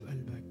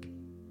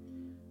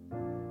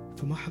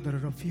في محضر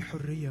الرب في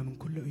حرية من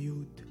كل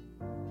قيود.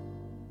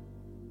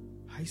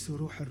 حيث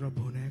روح الرب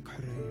هناك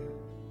حرية.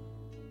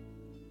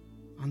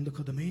 عند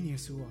قدمين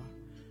يسوع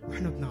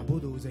واحنا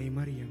بنعبده زي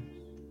مريم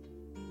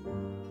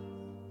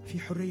في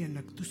حرية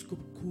انك تسكب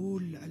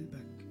كل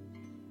قلبك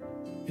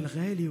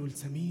الغالي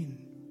والثمين،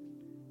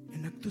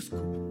 انك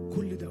تسكب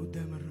كل ده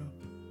قدام الرب،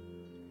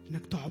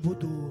 انك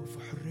تعبده في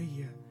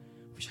حرية،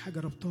 مفيش حاجة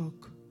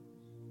ربطاك.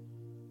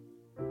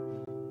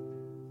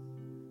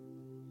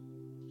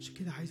 عشان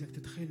كده عايزك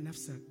تتخيل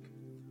نفسك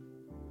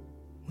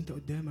وانت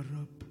قدام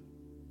الرب،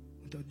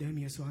 وانت قدام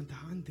يسوع، انت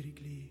عند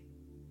رجليه.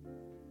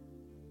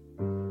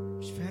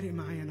 مش فارق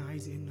معايا انا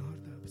عايز ايه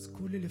النهارده، بس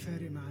كل اللي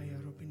فارق معايا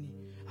يا رب اني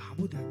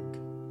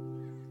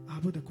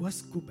اعبدك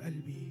واسكب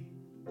قلبي،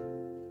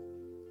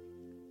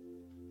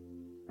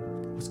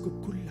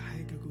 واسكب كل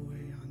حاجه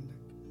جوايا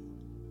عندك.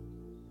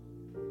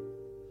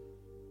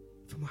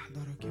 في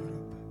محضرك يا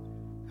رب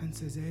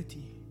انسى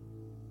ذاتي،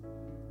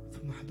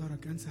 في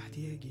محضرك انسى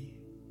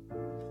احتياجي،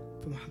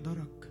 في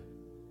محضرك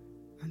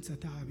انسى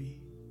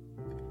تعبي،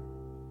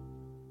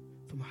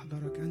 في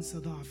محضرك انسى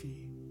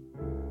ضعفي.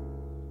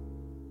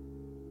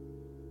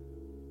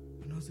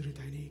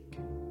 بنظرة عينيك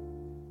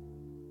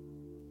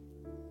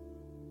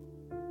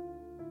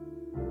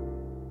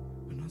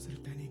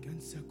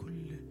انسى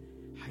كل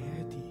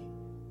حياتي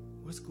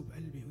واسكب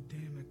قلبي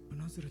قدامك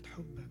بنظرة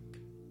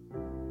حبك،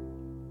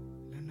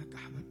 لأنك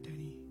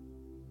أحببتني.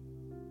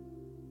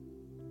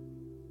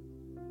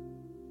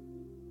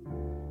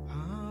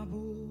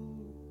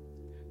 أعبدك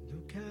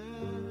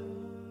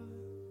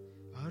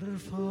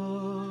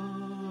أرفعك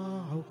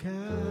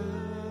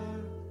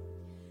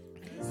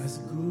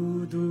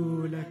أسجد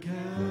لك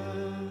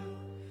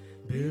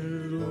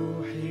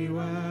بالروح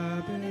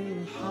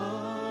وبالحق.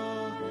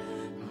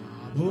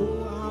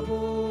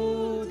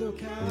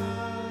 أعبدك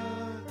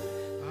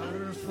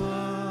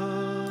أرفعك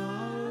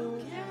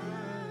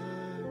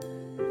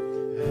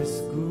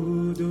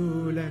أسجد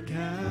لك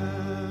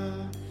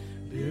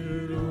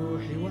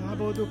بالروح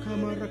وأعبدك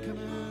مرة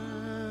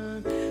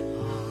كمان.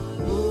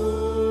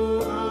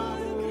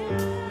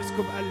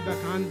 اسكب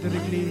قلبك عند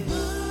رجليه،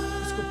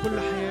 اسكب كل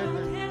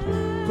حياتك،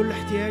 كل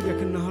احتياجك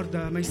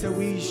النهارده ما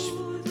يسويش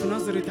في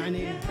نظرة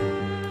عينيه،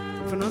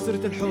 في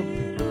نظرة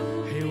الحب.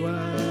 هو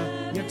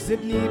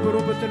يكسبني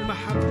بربط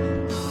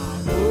المحبة.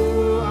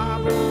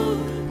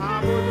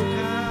 أعبدك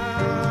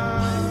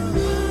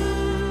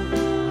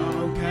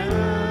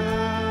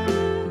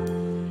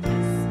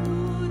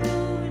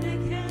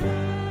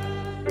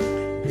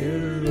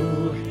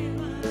بالروح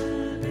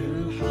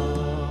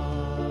بالحق.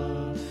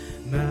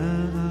 ما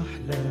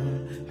أحلى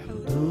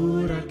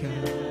حضورك،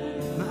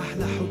 ما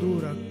أحلى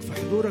حضورك. في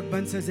حضورك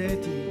بنسى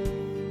ذاتي.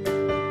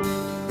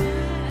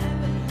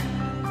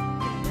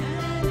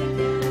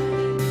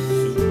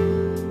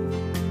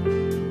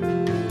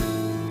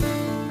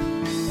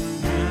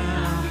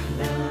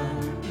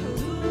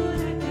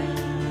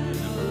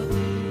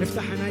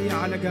 افتح عيني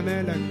على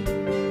جمالك.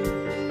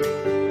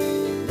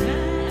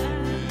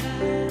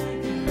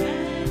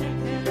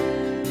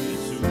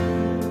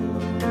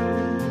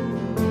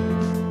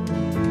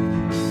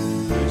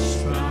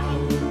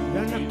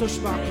 لأنك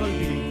تشبع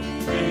قلبي.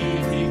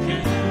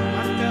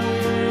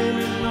 أرتوي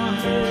من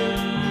نهر،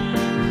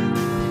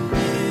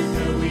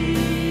 أرتوي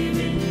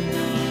من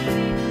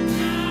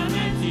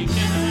نعمتك.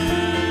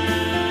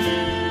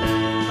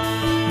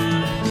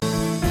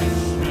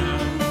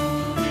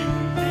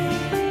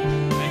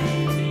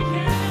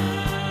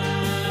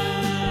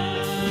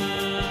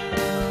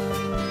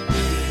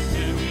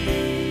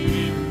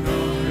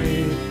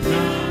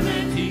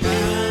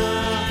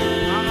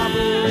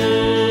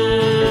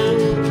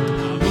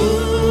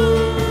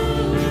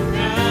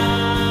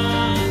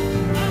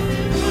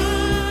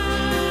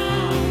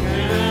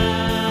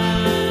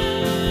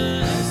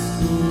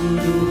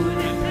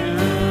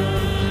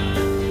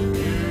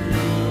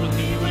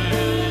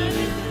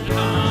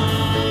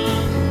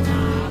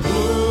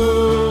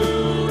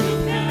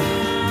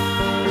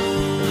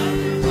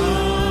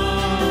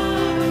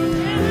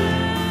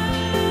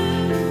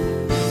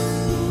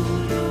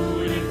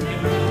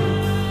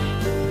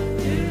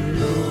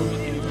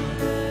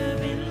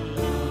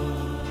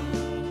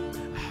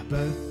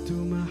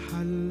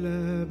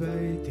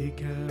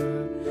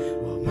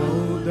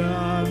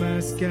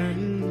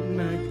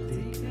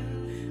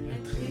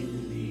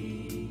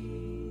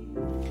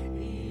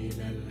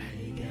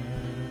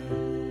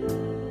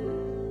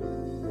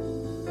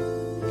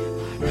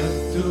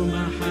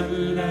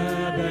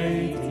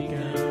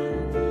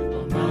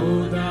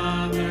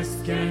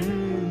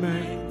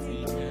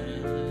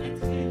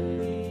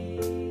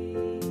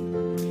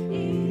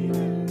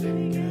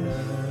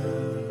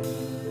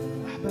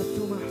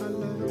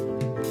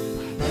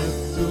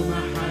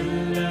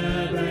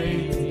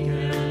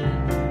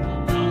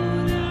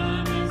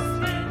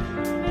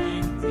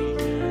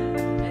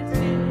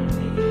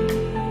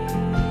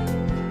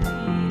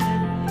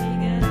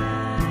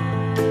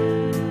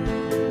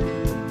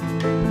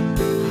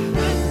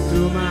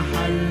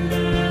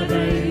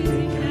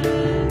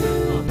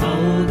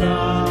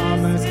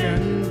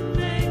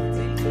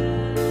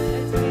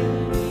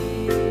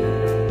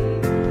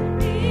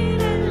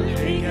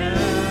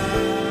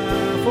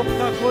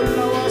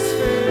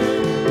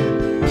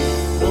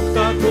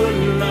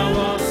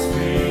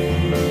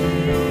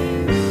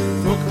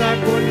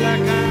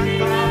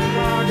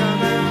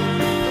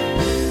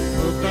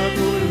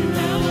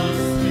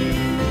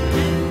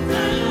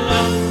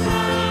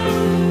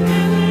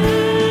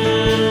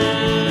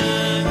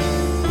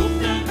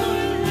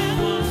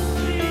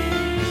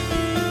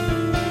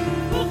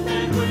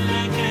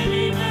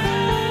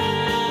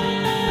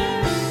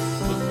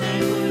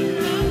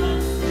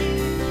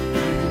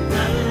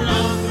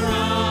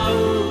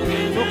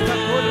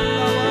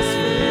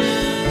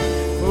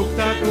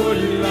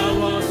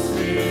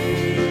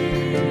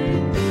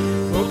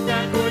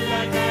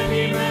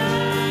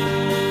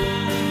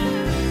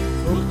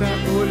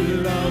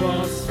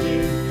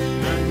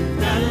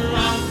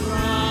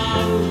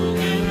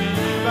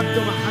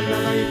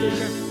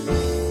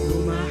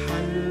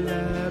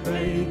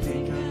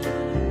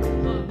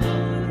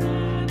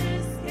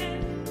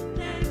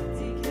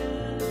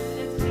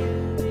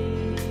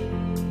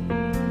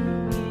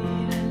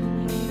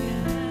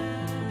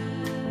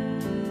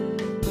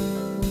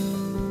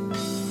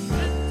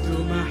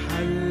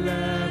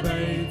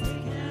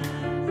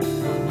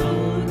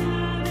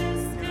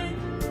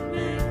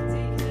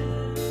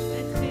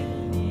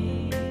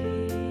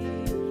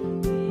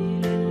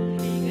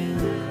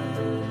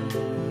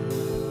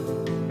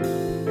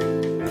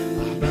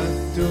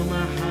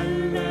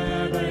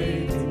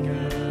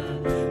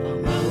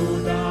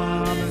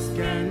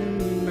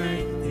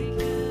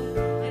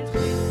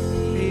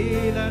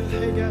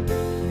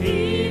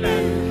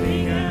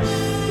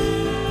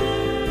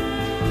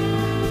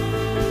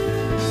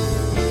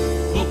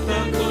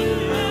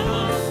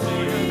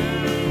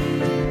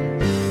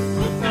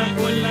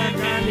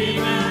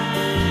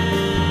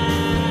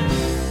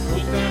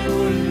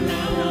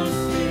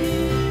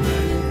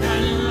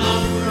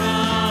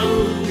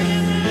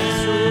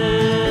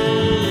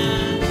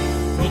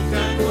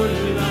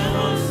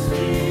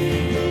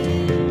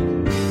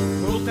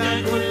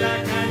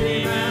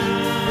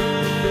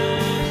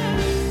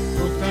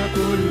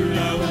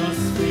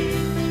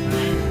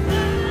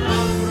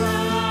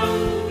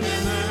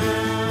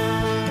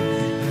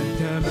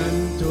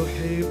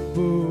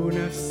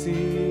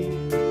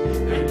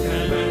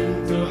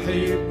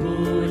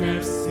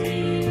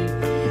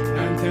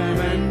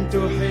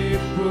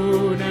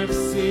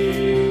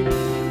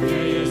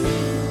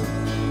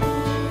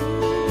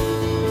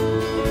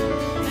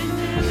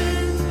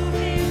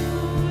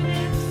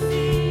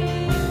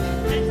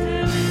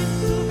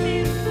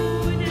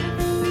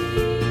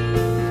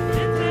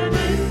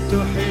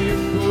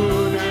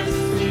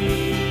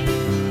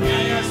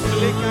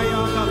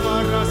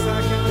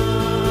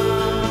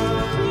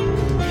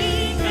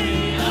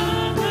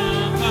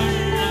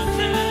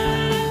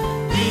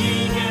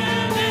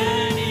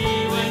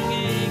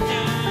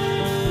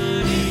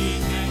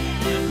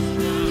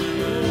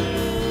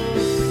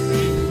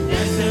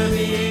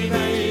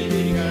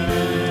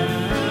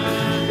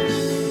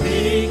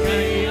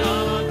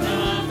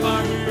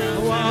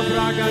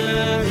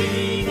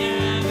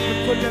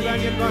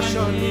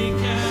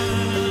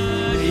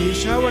 البشر.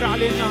 يشاور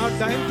عليه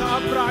النهارده، انت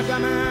ابرع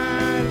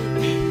جمال،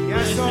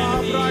 يسوع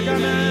ابرع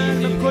جمال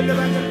من كل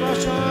بني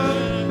البشر،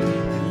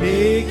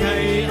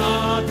 لكي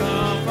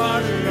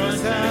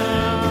اتفرس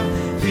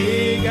في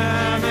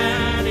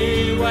جمال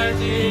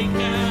وجهك،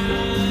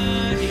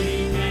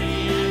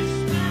 لكي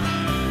اسمع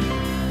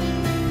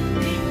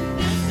من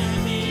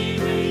نسم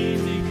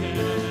بيتك.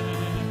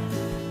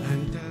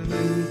 انت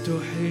من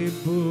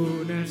تحب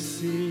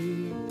نفسي،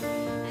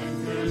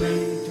 انت من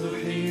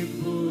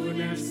تحب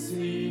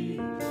نفسي،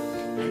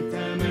 انت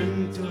من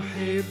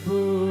تحب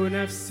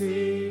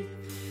نفسي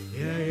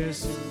يا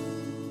يسوع.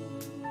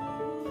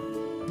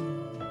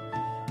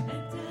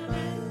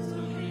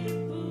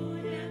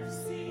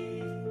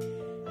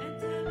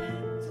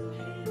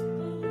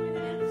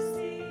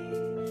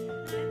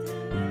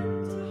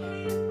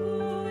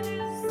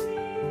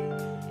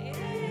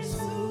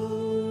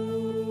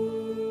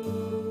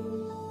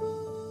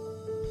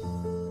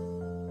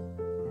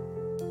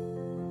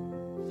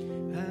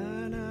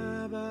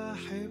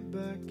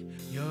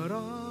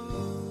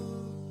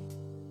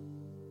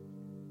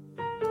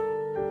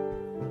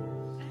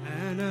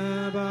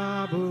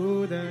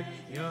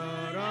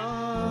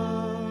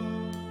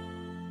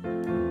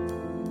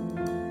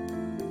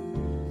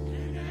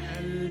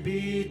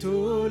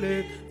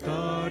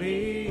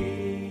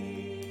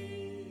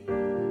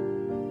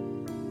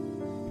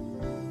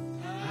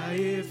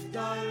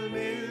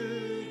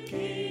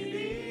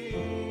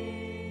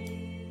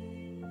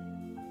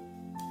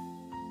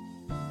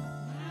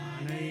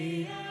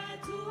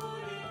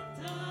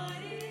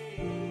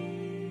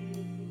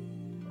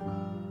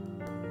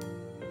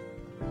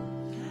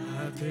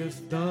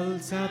 تفضل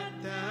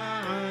ثابتة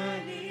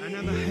عالي.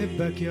 أنا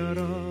بحبك يا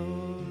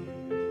رب،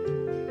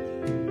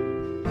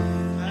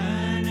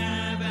 أنا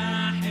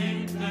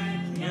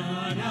بحبك يا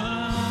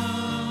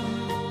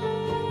رب،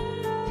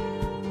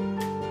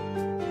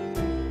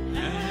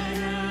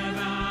 أنا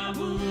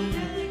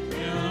بعبدك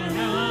يا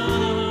رب،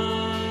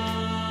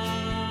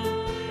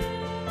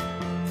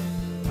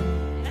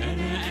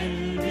 أنا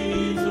قلبي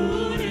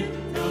طول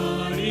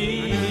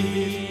الطريق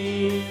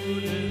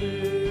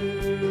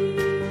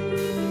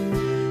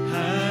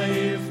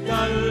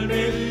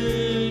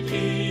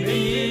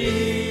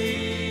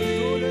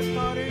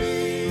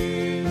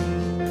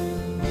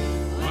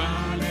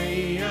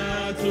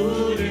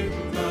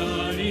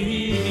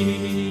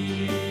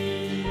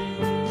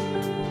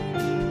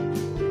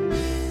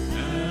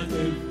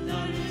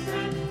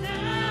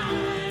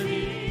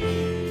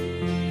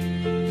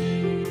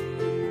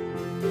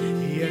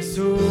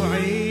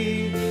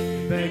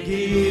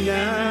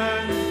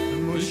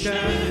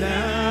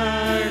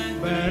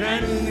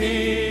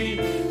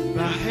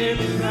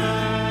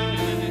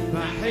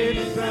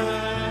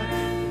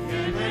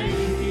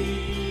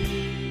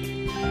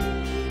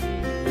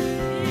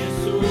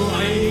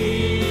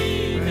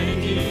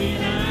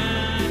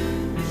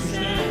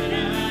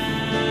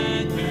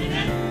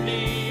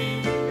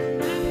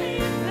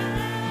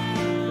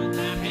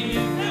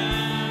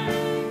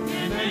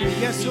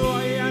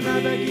يسوعي أنا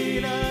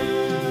بجيلك،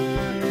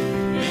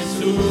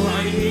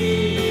 يسوعي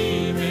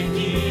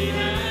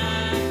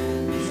بجيلك،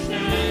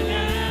 مشتاق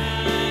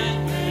لك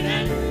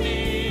برني،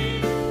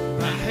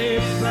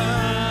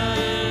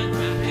 بحبك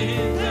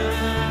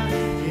بحبك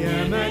يا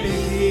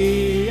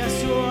ملكي،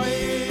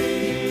 يسوعي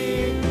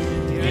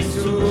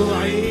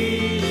يسوعي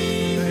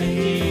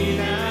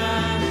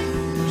بجيلك،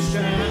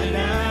 مشتاق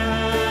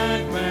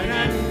لك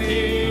برني،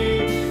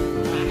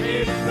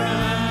 بحبك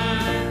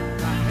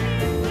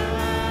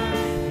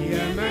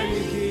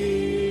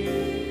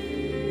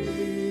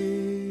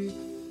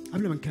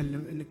قبل ما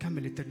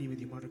نكمل الترنيمة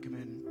دي مرة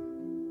كمان.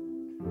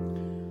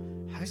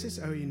 حاسس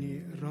قوي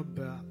ان الرب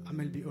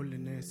عمال بيقول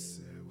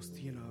للناس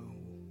وسطينا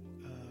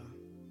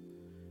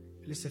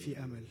لسه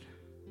في امل،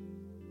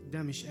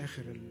 ده مش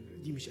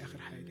دي مش اخر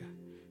حاجة،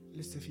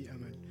 لسه في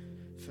امل.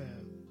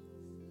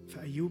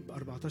 في ايوب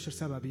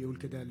 14:7 بيقول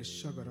كده: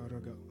 للشجرة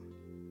رجاء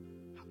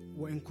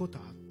وان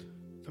قطعت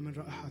فمن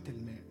رائحة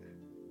الماء.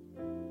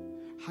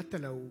 حتى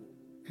لو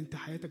انت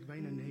حياتك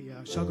باينة ان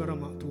هي شجرة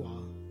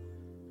مقطوعة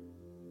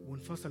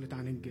وانفصلت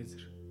عن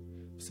الجذر،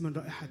 بس من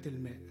رائحة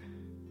الماء،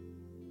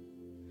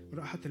 من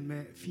رائحة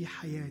الماء في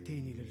حياة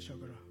تاني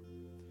للشجرة.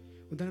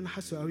 وده أنا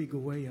حاسه قوي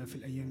جوايا في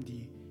الأيام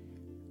دي.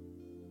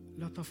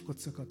 لا تفقد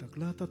ثقتك،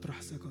 لا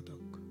تطرح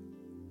ثقتك،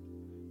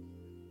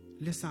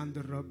 لسه عند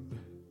الرب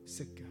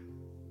سكة،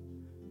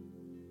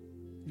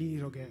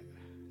 ليه رجاء.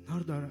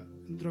 النهاردة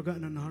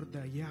رجائنا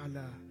النهاردة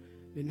يعلى،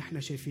 لأن احنا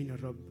شايفين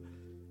الرب،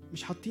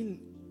 مش حاطين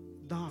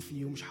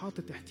ضعفي ومش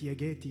حاطط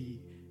احتياجاتي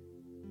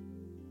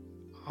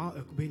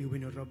عائق بيني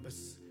وبين الرب،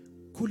 بس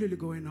كل اللي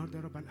جوايا النهارده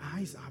يا رب أنا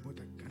عايز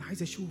أعبدك، أنا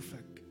عايز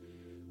أشوفك،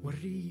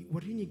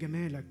 وريني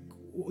جمالك،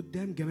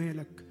 وقدام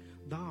جمالك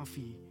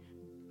ضعفي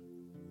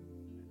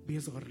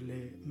بيصغر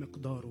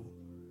لمقداره،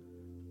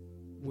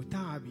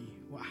 وتعبي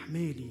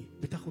وأحمالي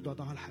بتاخد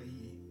وضعها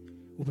الحقيقي،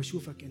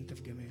 وبشوفك أنت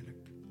في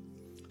جمالك.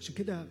 عشان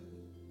كده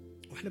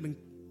وإحنا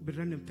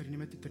بنرنم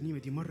الترنيمة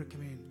دي مرة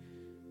كمان،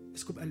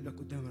 اسكب قلبك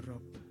قدام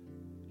الرب،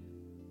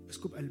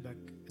 اسكب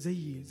قلبك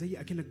زي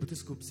أكنك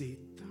بتسكب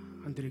زيت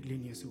عند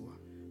رجلين يسوع.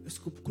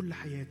 اسكب كل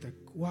حياتك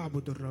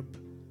واعبد الرب.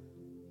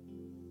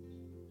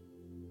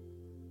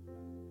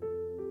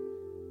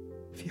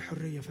 في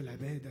حرية في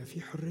العبادة،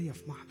 في حرية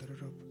في محضر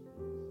الرب.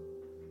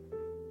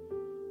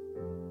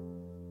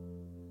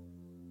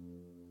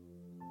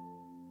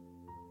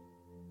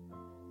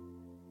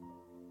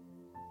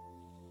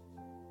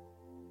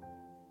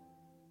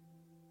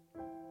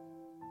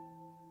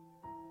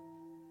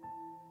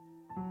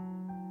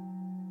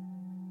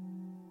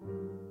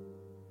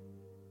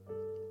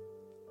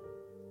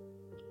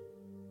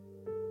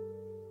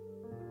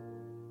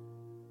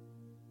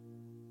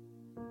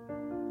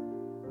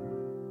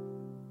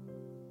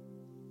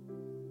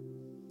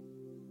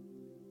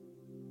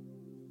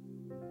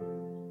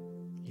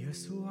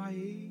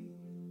 يسوعي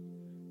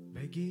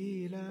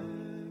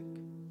بجيلك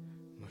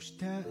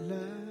مشتاق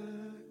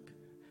لك،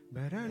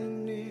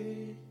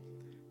 برني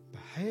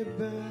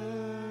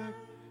بحبك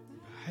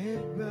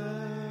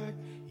بحبك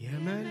يا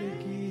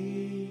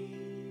ملكي.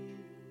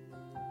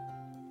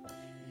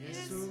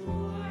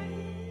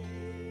 يسوعي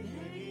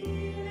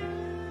بجيلك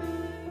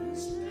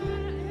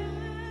مشتاق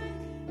لك،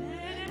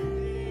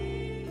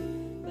 برني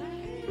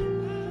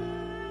بحبك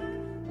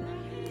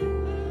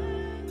بحبك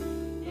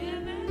يا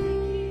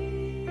ملكي.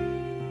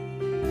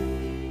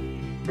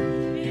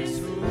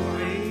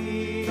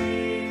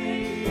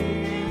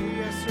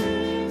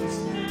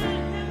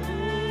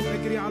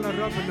 اجري على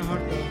الرب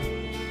النهارده،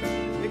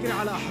 اجري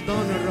على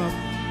احضان الرب.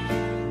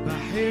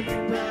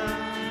 بحبك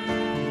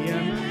يا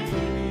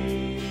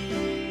ملكي.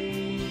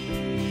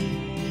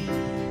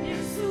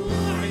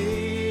 يسوعي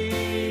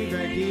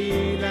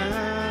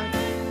بجيلك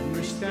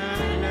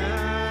مشتاق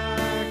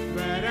لك،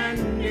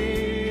 برني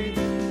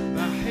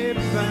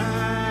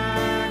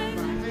بحبك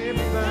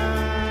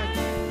بحبك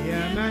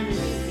يا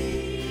ملكي.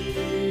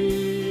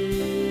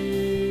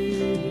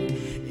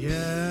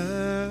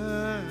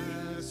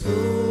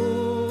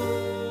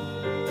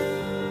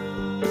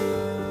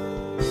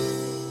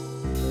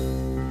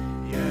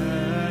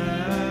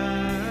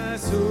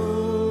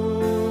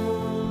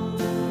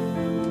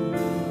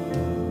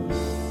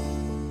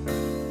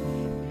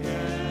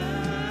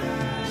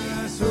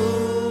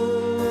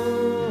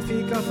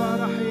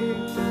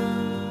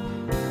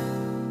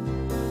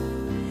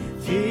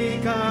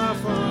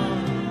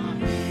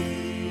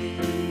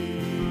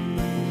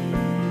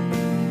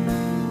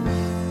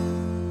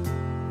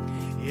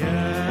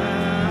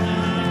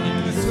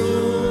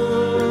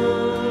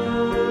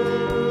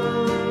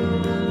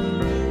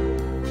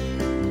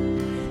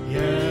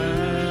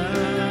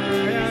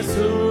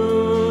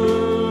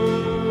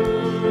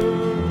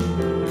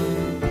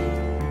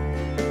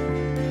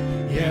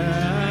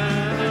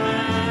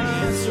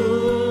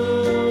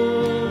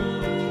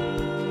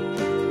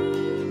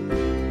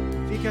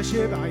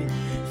 شبعي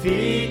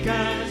فيك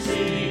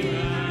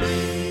شبعي.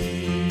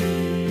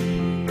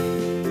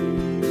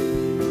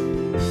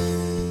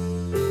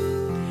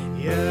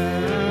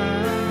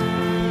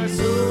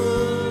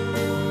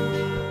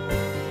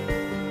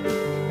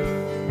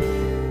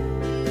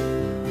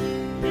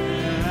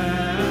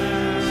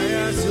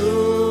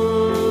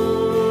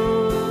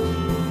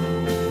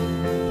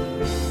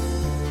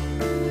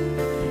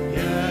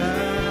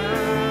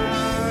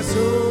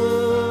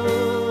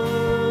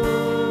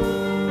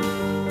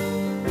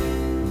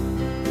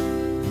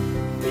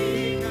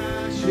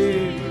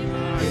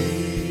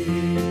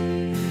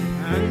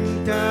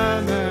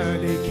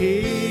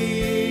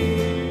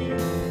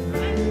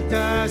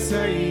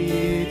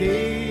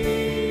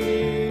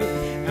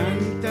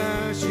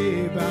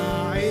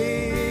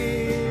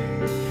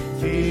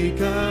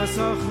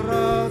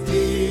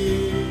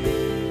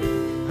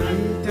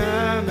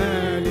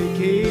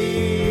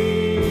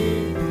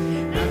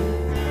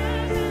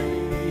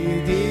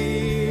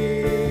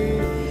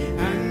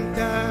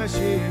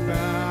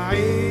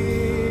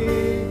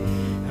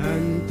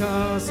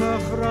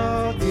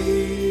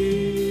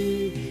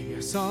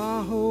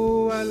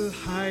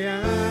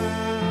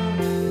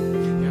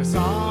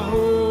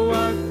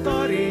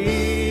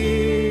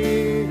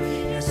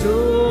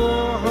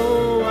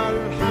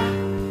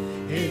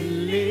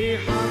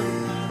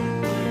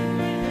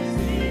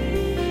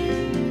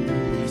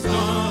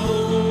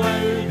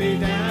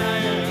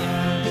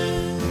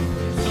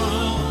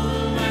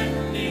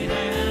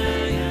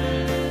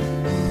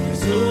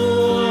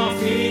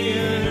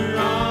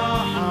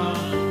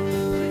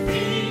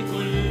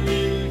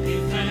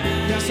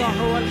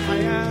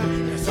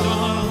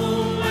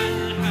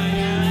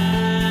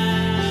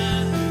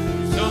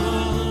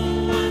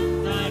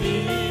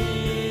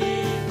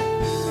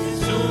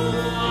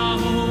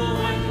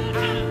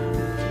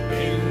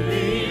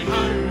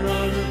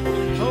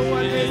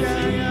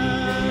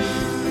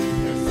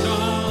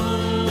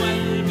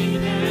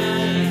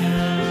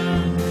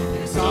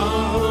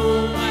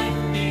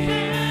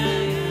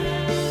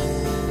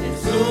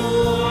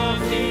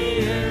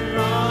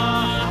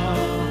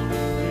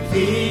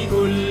 في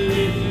كل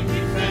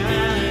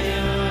الكفاية.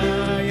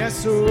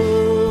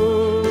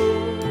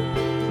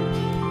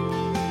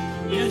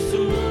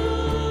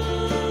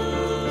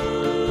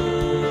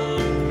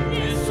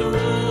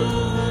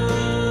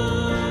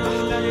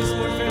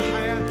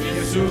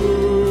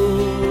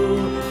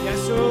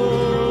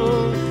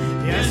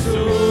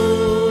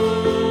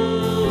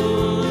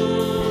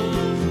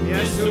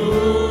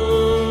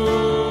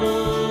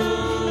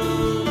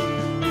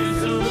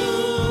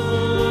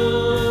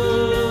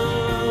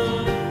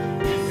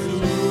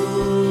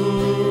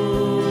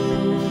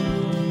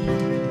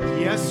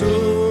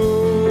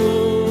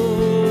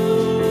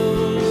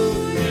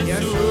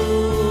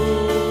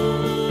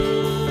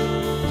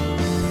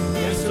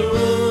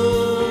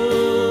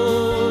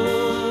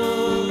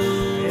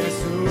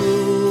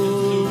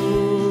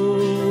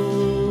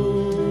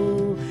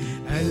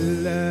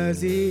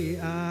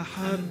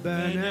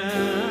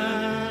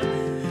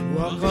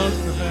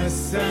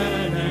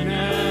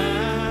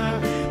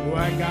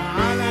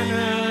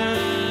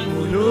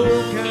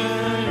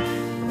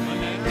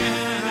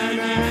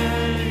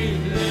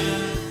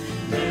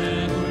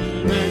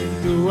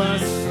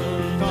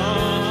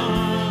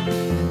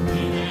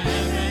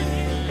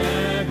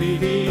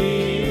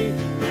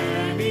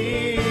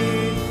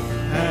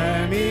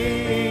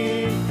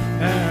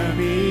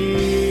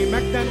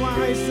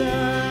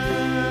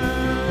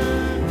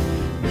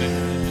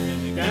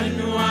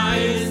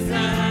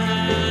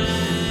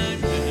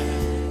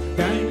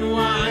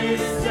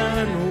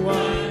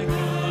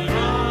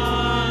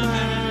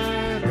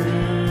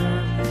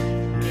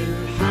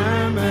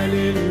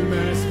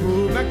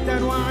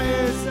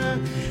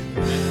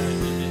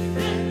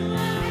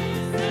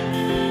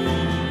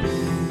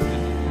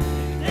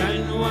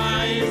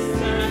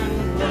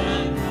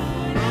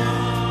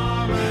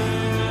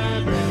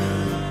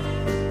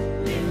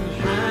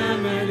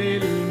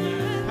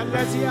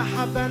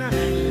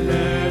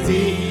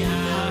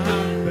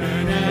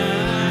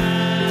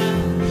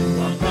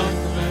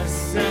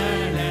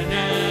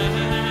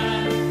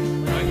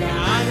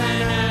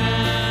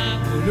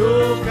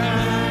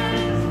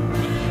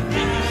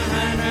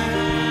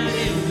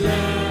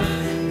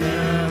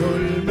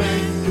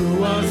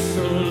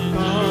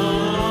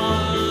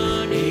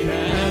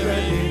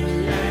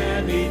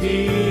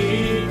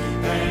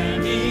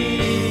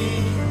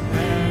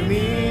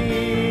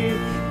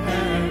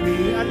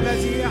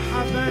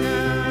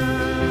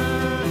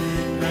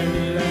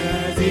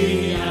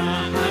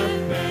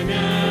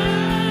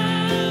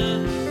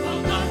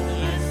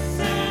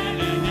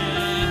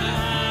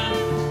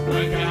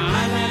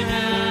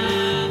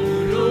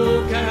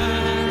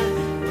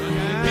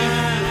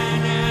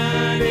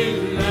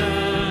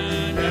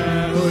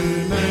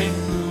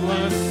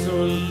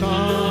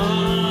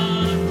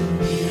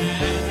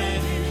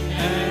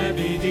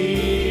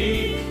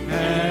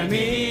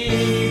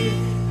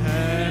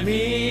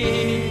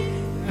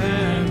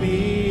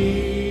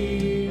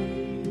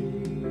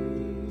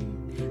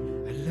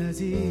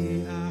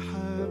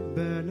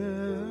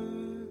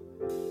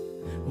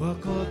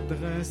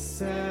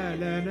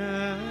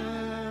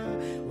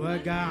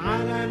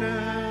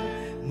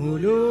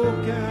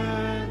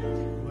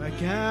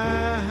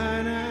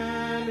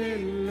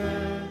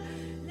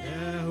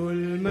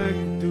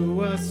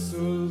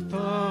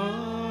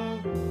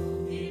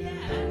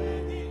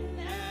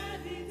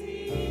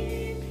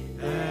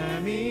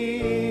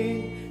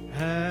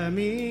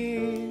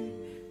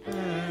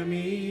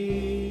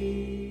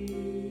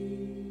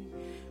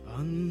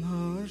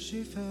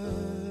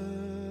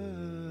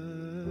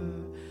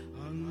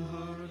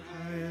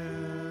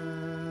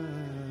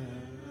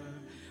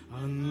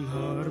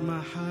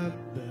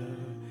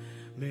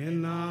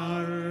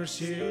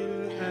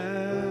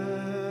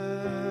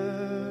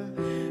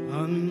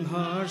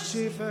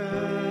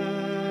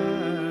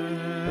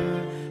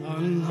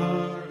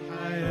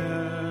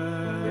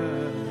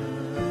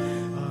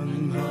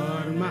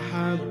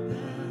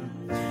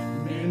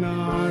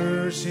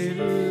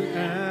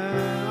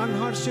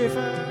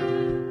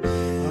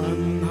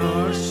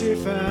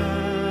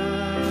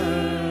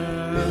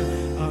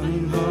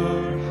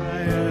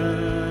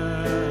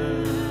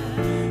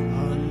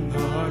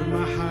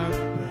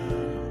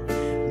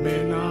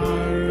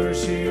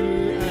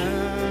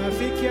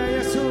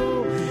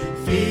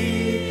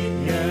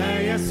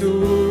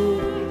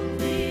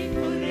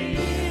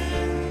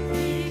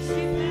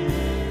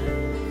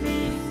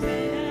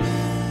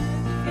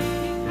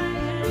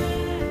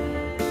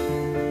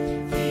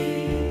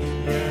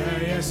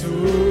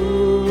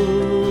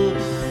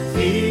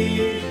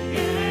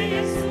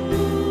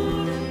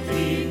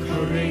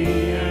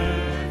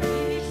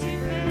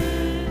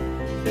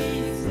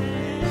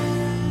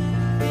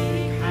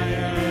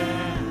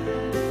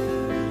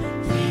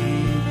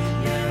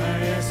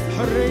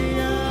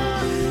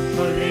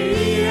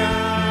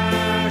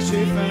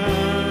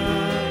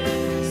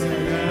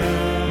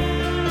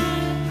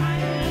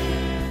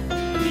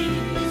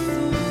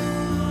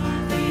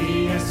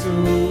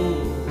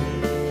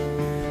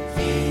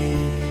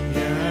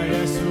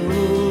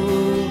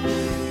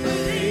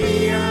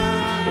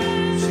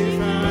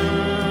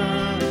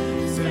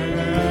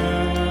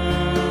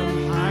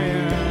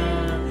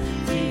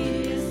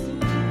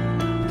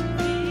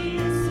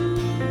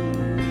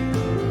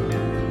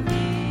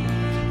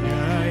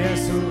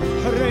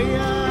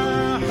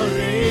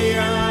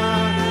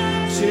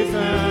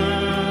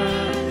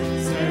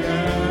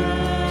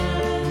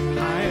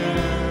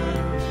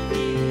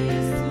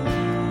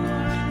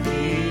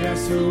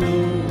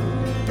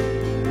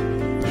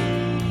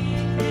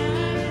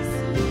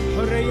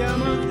 حرية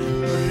ما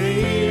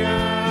حرية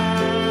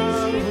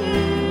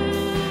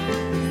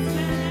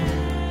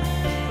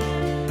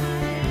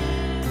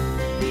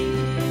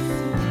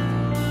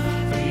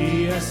في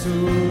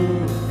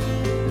يسوع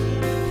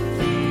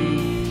في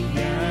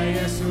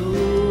يا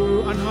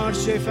يسوع أنهار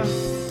شفاء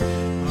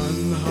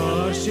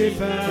أنهار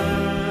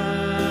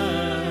شفاء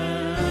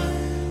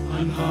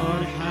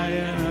أنهار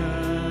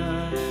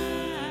حياة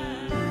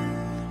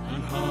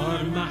أنهار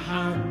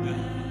محبة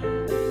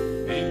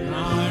من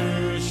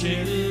عرش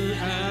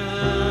الآب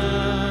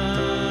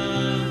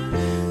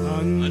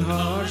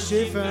أنهار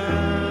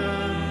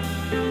شفاء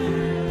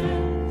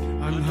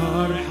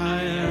أنهار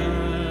حياة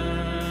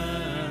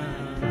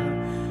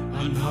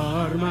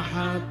أنهار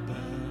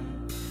محبة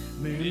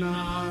من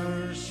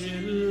عرش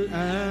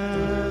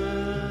الآب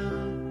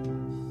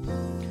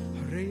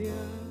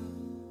حرية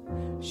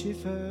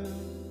شفاء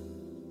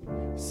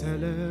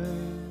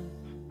سلام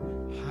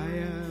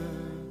حياة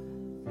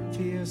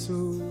في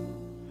يسوع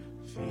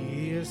في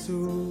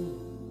يسوع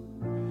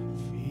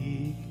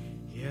فيك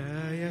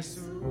يا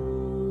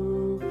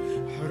يسوع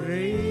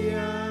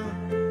حرية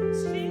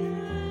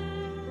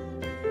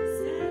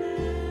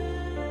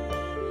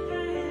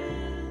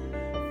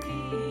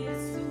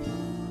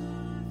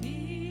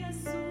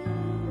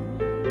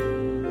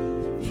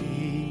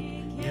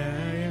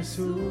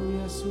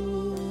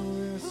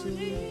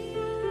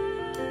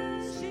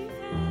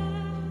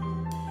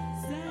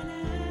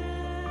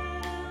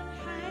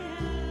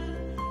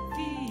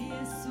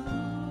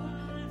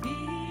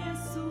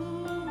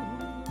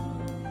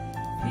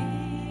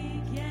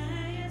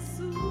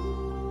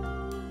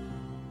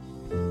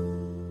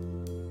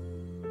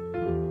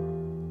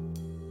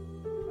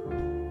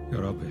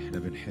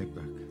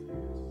بنحبك.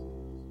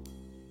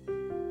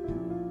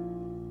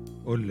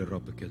 قول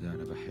للرب كده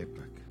أنا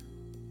بحبك.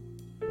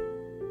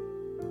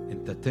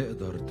 أنت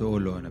تقدر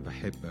تقول له أنا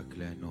بحبك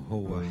لأنه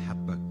هو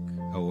حبك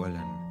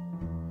أولا،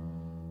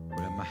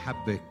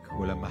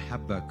 ولما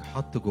حبك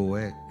حط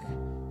جواك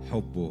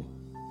حبه،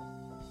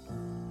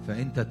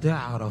 فأنت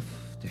تعرف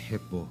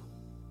تحبه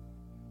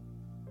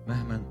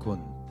مهما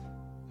كنت،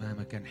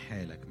 مهما كان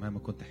حالك، مهما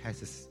كنت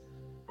حاسس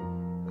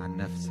عن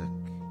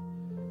نفسك.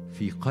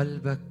 في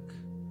قلبك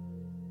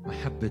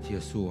محبة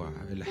يسوع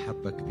اللي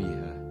حبك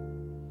بيها.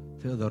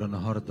 تقدر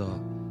النهاردة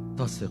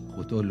تثق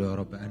وتقول له يا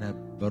رب أنا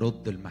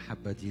برد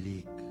المحبة دي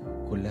ليك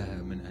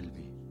كلها من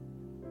قلبي.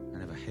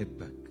 أنا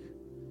بحبك،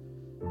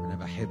 أنا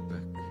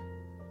بحبك،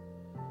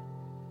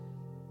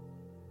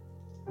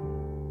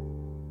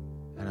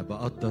 أنا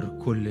بقدر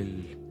كل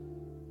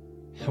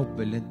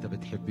الحب اللي أنت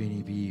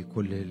بتحبني بيه،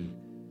 كل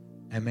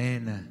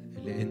الأمانة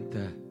اللي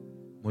أنت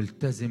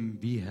ملتزم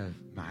بيها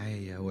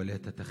معايا ولا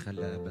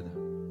تتخلى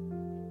أبدا.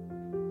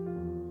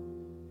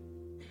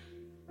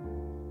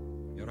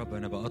 يا رب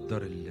أنا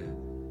بقدر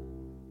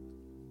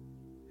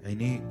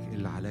عينيك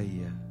اللي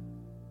عليا،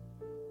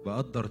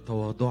 بقدر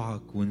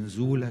تواضعك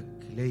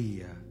ونزولك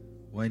ليا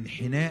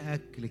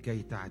وانحنائك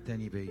لكي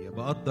تعتني بيا،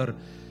 بقدر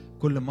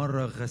كل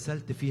مرة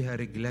غسلت فيها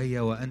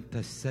رجليا وأنت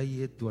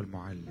السيد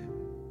والمعلم.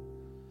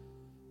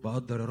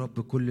 بقدر يا رب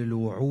كل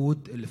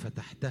الوعود اللي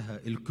فتحتها،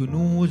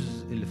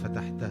 الكنوز اللي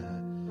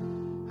فتحتها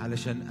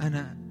علشان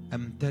أنا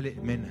أمتلئ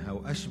منها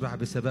وأشبع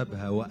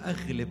بسببها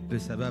وأغلب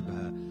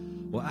بسببها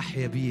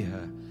وأحيا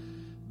بيها.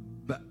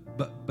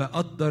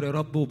 بقدر يا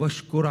رب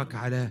وبشكرك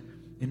على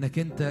إنك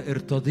أنت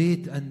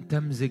ارتضيت أن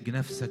تمزج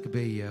نفسك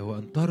بيا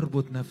وأن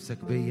تربط نفسك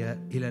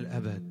بيا إلى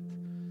الأبد.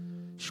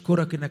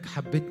 أشكرك إنك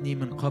حبتني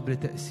من قبل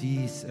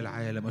تأسيس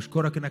العالم.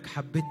 أشكرك إنك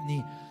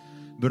حبتني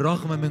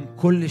بالرغم من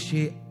كل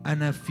شيء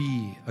أنا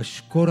فيه.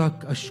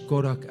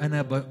 أشكرك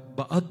أنا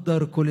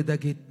بقدر كل ده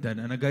جدا.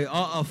 أنا جاي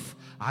أقف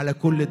على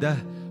كل ده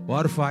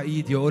وأرفع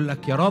إيدي وأقول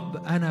لك يا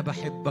رب أنا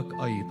بحبك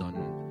أيضا،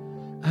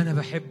 أنا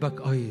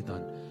بحبك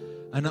أيضا.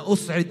 أنا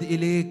أصعد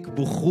إليك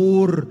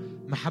بخور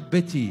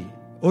محبتي.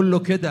 قل له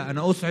كده،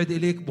 أنا أصعد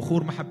إليك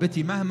بخور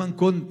محبتي مهما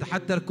كنت،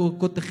 حتى لو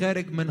كنت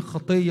خارج من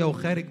خطية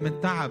وخارج من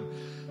تعب.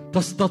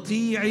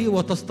 تستطيعي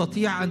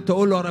وتستطيع أن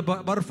تقول له أنا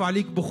برفع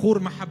ليك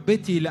بخور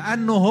محبتي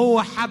لأنه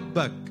هو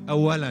حبك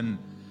أولا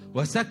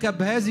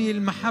وسكب هذه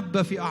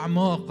المحبة في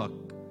أعماقك.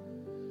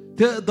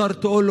 تقدر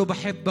تقول له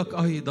بحبك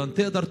أيضا.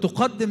 تقدر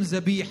تقدم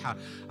ذبيحة.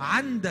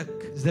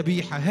 عندك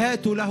ذبيحة،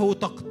 هاتوا له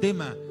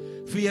تقدمة.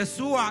 في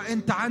يسوع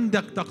أنت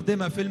عندك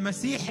تقدمة، في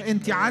المسيح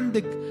أنت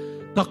عندك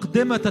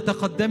تقدمة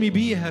تتقدمي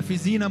بيها في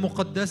زينة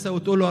مقدسة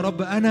وتقول له يا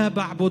رب أنا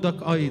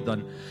بعبدك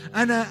أيضا،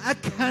 أنا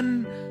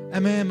أكهن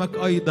أمامك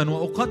أيضا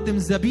وأقدم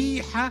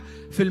ذبيحة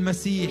في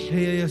المسيح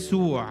هي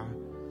يسوع.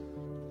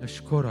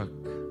 أشكرك.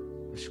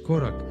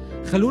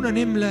 خلونا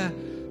نملأ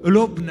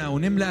قلوبنا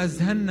ونملأ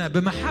أذهاننا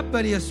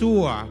بمحبة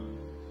ليسوع.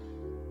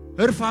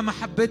 ارفع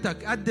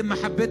محبتك، قدم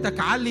محبتك،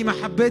 علي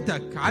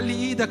محبتك، علي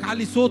ايدك،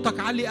 علي صوتك،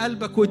 علي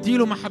قلبك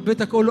واديله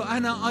محبتك. قول له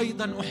انا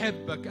ايضا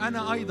احبك،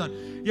 انا ايضا.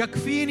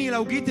 يكفيني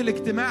لو جيت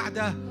الاجتماع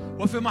ده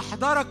وفي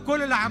محضرك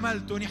كل اللي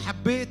عملته اني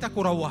حبيتك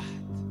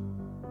وروحت.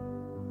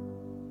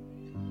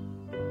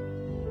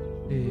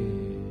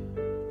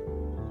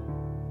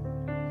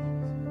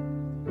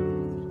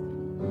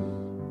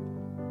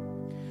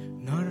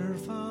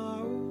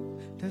 نرفع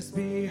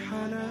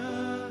تسبيحنا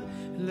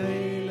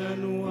ليلا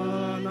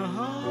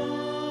ونهار،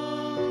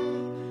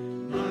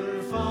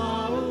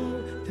 نرفع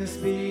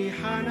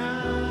تسبيحنا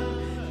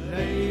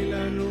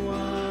ليلا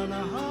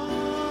ونهار،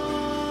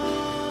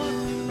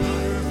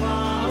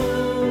 نرفع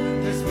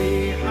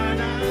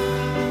تسبيحنا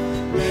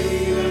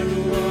ليلا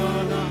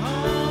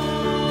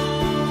ونهار،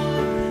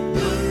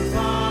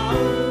 نرفع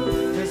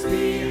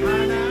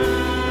تسبيحنا.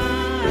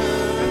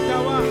 أنت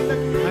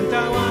وحدك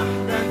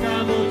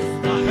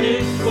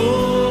مستحق،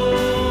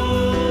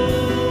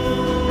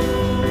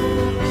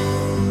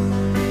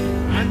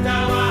 أنت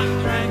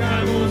وحدك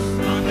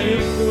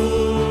مستحق،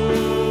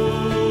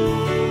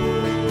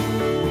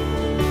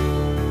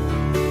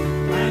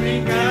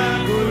 وبك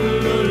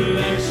كل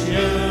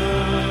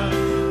الأشياء،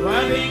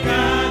 وبك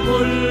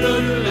كل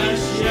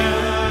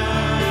الأشياء،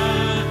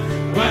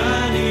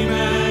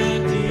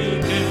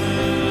 ولمجدك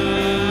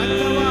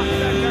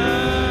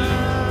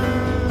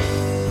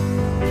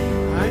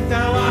أنت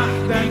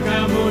وحدك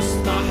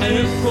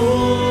مستحق،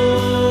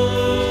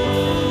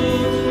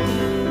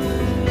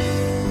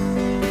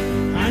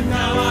 أنت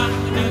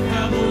وحدك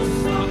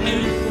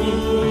مستحق،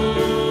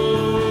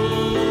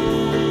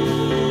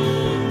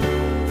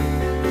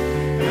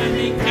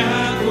 وبك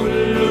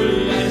كل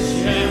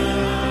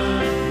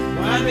الأشياء،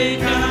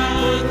 وبك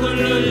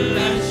كل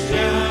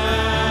الأشياء،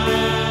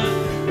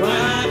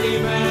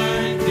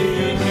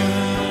 ولمجدك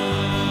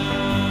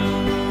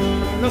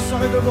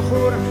نصعد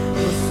بخورا،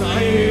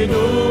 نصعد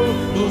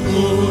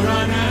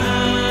بخورنا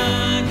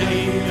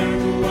ليلا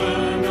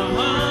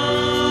ونهار،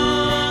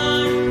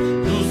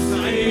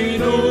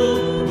 نصعد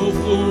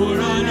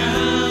بخورنا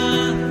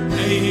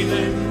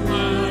ليلا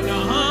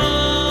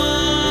ونهار،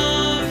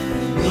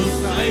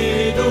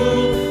 نصعد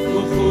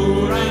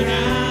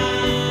بخورنا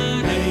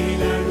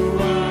ليلا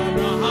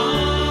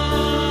ونهار،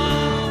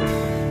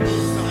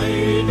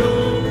 نصعد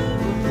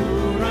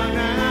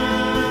بخورنا.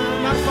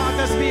 نرفع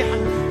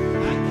تسبيحك،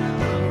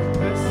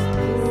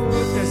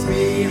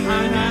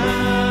 تسبيحنا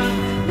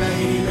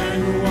ليلا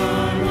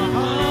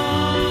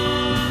ونهار،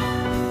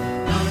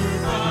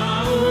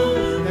 نرفع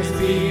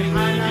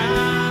تسبيحنا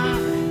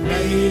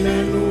ليلا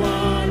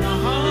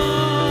ونهار،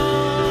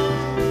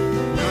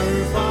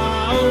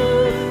 نرفع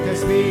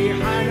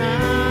تسبيحنا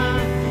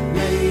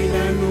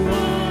ليلا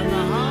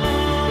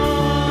ونهار،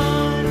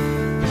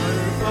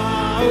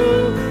 نرفع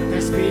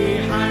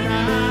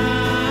تسبيحنا.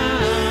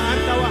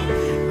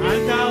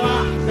 أنت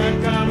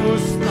وحدك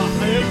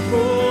مستحق،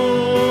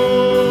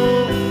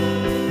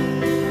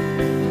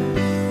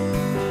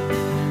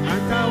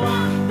 أنت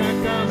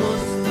وحدك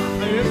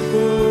مستحق،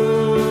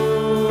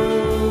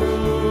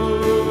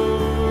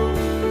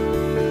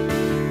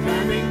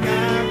 فمنك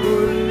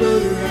كل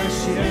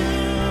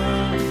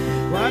الأشياء،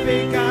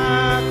 وبك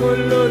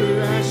كل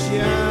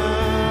الأشياء،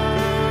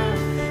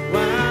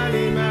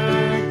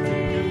 ولمجدك.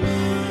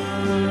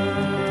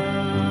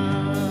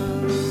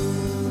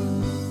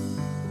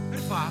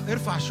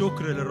 ارفع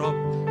شكر للرب.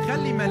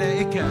 خلي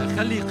ملائكة،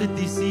 خلي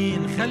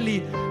قديسين،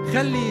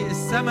 خلي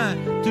السماء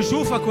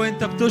تشوفك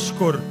وانت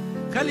بتشكر.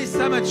 خلي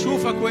السماء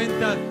تشوفك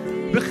وانت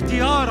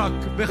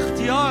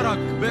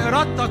باختيارك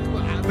بإرادتك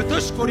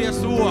بتشكر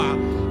يسوع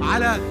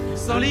على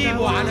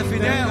صليبه وعلى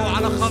فدائه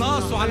وعلى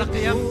خلاصه وعلى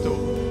قيامته.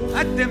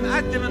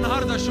 قدم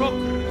النهارده شكر،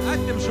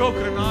 قدم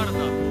شكر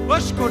النهارده.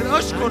 اشكر. أنت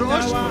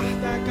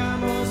وحدك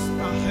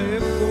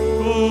مستحق،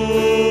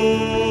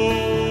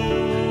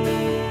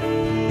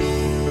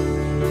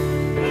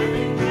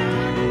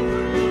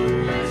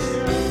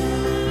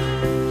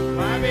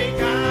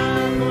 وبك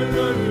كل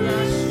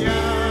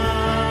الأشياء،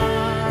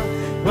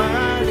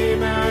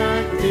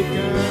 ولمجدك.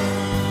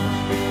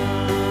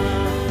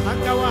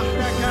 أنت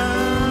وحدك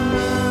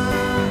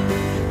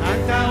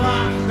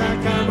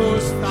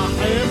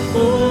مستحق،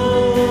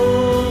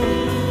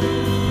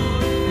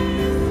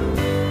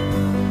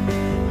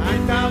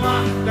 أنت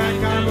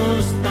وحدك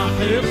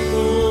مستحق،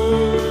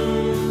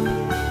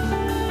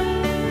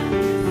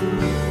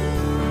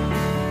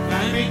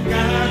 فمنك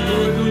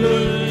كل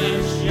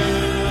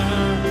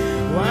الأشياء،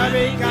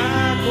 وبك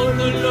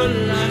كل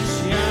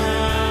الأشياء،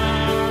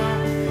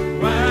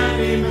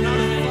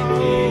 ولمجدك.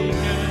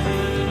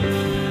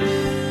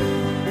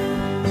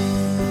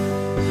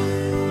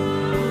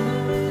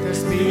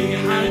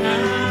 تسبيحنا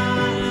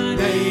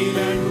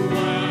ليلا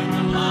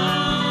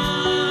ونهار،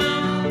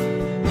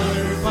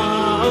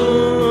 نرفع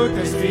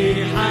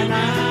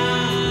تسبيحنا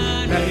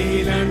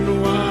ليلا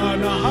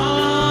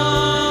ونهار،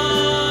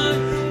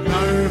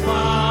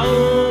 نرفع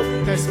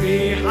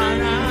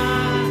تسبيحنا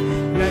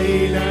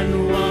ليلا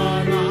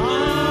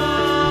ونهار،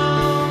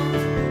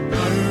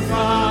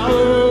 نرفع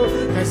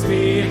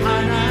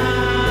تسبيحنا.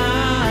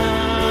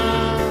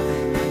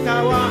 أنت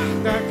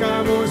وحدك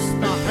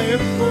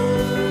مستحق،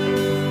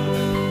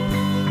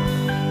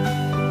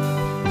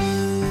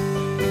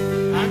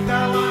 أنت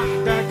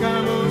وحدك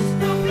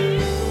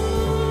مستحق،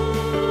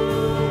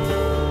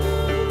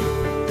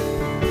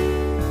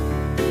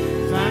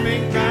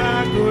 فمنك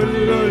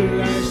كل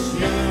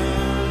الأشياء،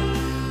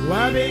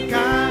 وبك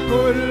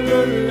كل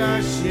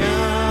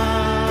الأشياء،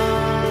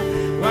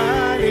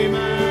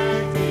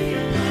 ولمجدك.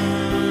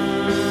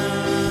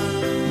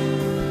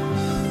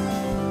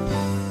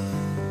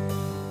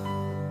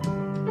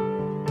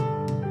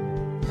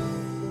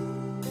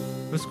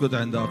 اسجد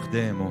عند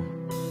أقدامه.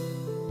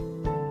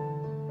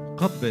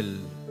 قبل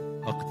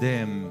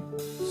أقدام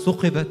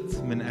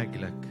ثقبت من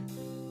أجلك.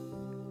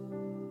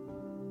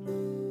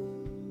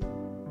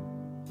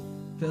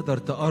 تقدر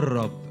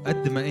تقرب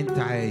قد ما أنت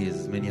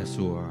عايز من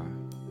يسوع،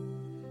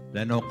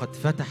 لأنه قد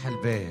فتح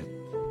الباب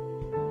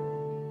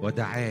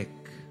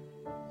ودعاك.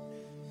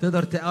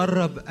 تقدر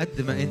تقرب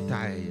قد ما أنت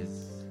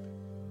عايز،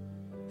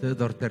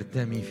 تقدر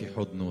ترتمي في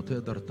حضنه،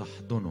 تقدر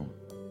تحضنه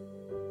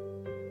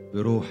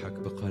بروحك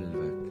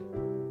بقلبك.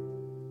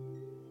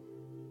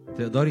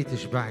 تقدري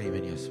تشبعي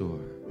من يسوع.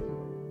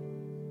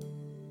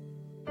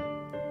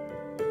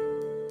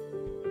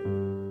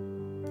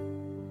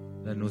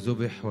 لأنه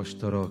ذبح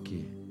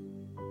واشتراكي.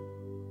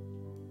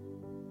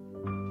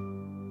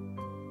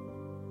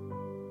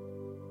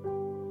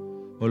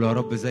 قول يا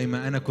رب زي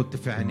ما أنا كنت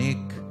في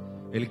عينيك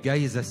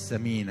الجايزة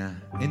الثمينة،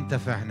 أنت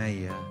في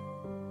عينيا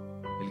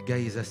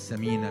الجايزة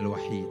الثمينة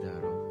الوحيدة يا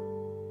رب.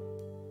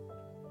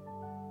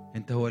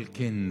 أنت هو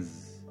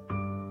الكنز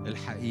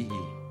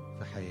الحقيقي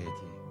في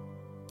حياتي.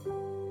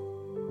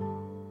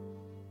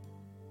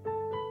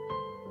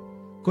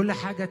 كل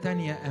حاجة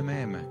تانية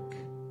أمامك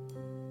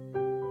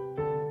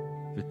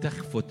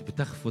بتخفت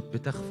بتخفت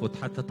بتخفت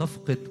حتى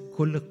تفقد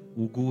كل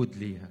وجود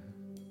ليها.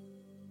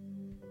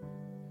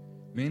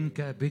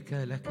 منك بك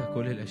لك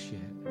كل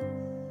الأشياء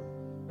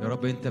يا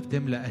رب. أنت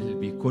بتملأ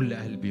قلبي، كل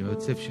قلبي، ما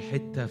بتسيبش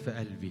حتة في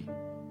قلبي.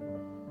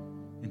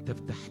 أنت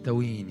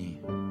بتحتويني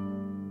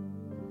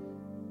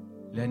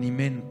لأني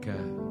منك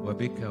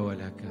وبك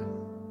ولك.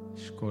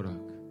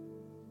 أشكرك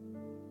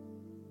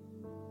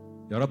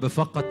يا رب.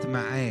 فقط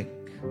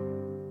معاك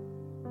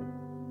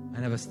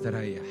أنا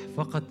بستريح،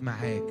 فقط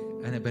معاك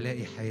أنا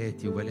بلاقي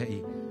حياتي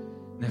وبلاقي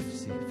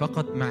نفسي.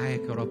 فقط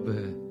معاك يا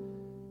رب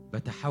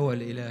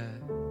بتحول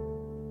إلى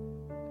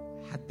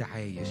حد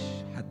عايش،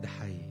 حد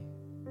حي.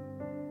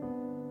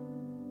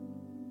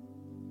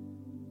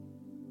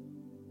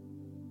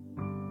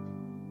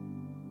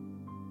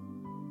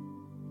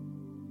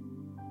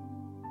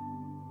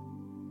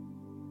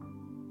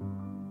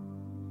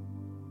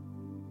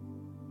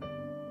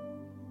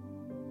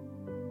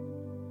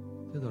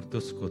 تقدر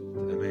تسكت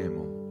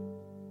أمامه.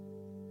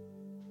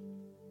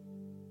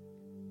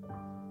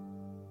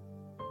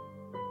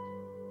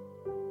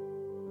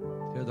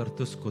 تقدر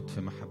تسكت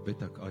في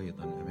محبتك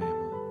أيضا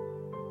أمامه.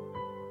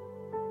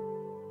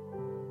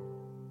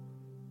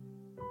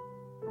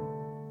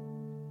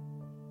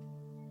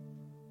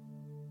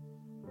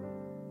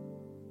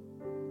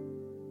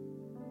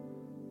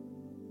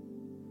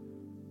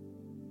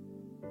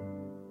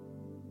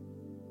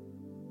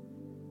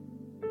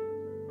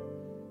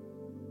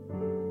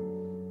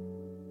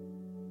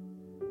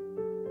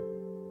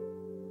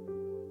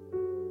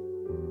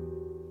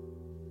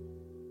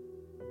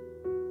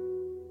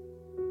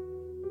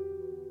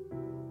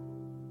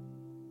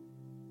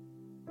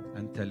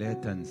 أنت لا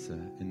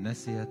تنسى، إن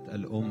نسيت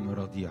الأم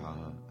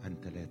رضيعها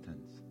أنت لا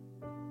تنسى.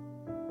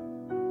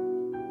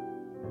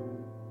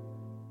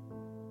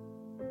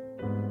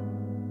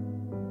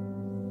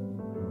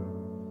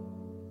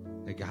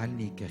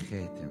 اجعلني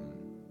كخاتم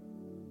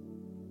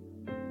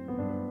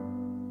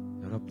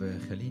يا رب.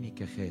 خليني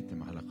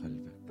كخاتم على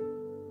قلبك.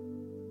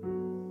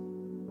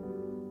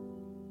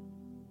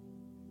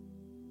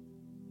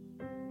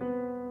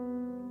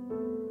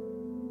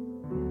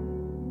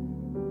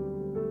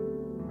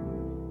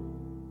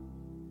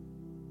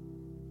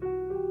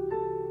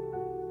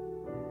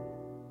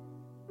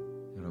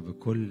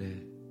 كل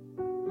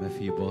ما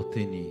في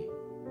باطني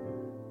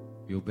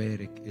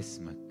يبارك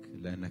اسمك،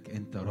 لأنك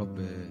أنت رب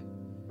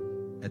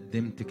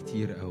قدمت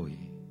كتير قوي،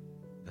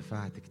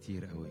 دفعت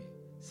كتير قوي،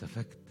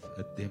 سفكت،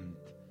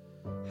 قدمت،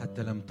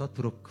 حتى لم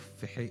تترك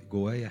في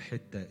جوايا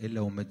حتة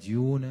إلا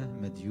ومديونة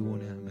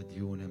مديونة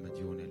مديونة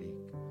مديونة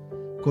ليك.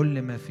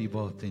 كل ما في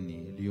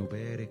باطني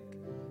ليبارك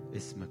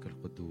اسمك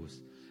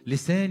القدوس.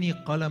 لساني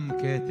قلم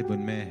كاتب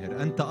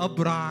ماهر، أنت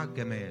أبرع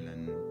جمالا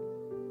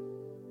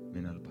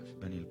من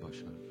بني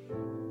البشر.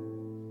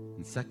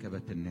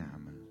 انسكبت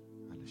النعمة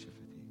على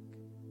شفتيك.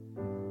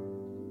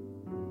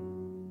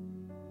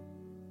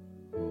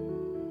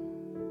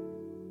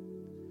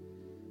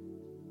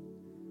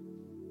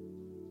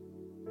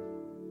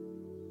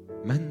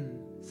 من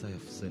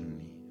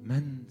سيفصلني؟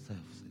 من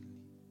سيفصلني؟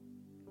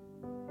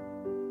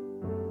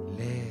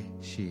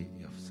 لا شيء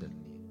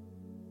يفصلني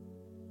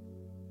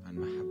عن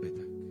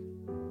محبتك.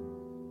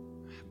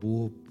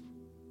 محبوب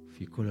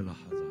في كل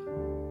لحظة،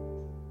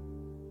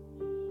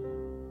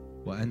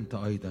 وأنت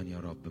أيضا يا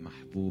رب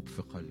محبوب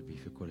في قلبي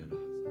في كل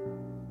لحظة.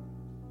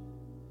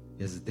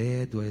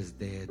 يزداد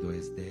ويزداد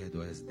ويزداد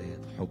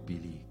ويزداد حبي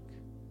ليك.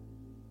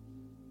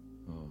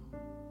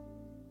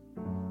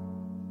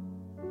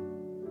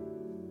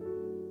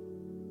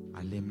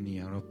 علمني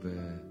يا رب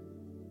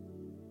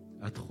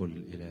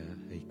أدخل إلى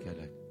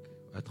هيكلك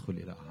وأدخل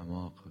إلى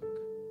أعماقك.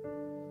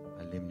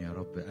 علمني يا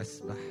رب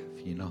أسبح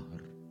في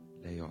نهر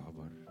لا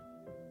يعبر.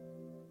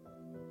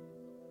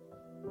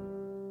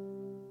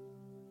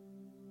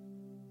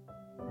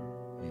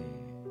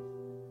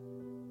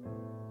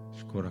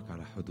 أشكرك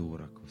على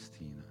حضورك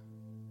وسطينا.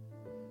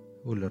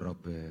 قول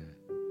للرب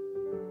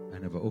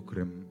أنا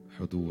بأكرم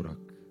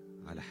حضورك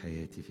على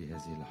حياتي في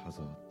هذه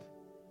اللحظات.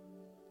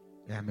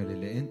 اعمل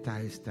اللي أنت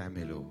عايز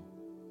تعمله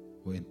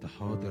وأنت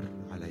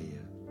حاضر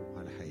عليا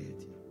وعلى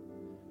حياتي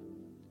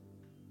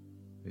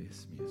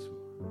باسم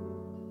يسوع.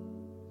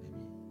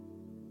 آمين.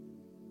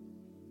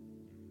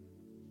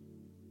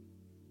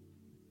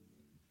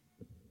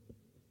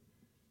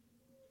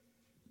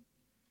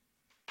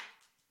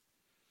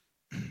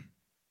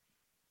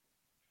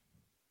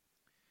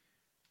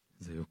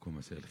 ازيكم؟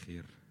 مساء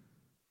الخير.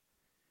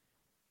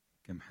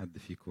 كم حد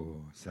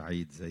فيكم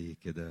سعيد زي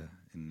كده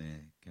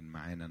ان كان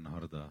معانا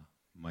النهارده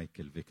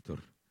مايكل فيكتور؟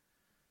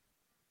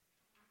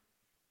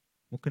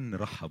 ممكن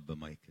نرحب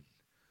بمايكل؟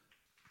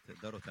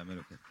 تقدروا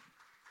تعملوا كده؟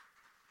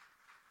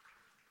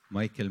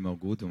 مايكل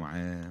موجود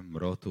ومعاه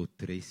مراته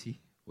تريسي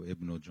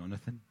وابنه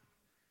جوناثان،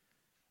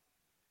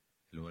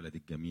 الولد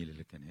الجميل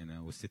اللي كان هنا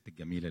والست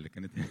الجميلة اللي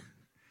كانت هنا.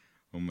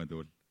 هم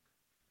دول.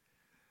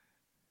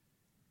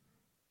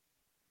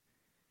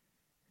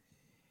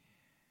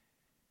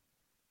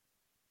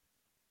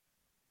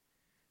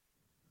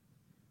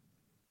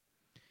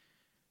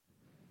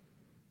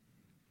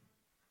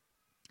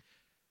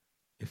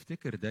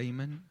 افتكر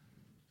دايما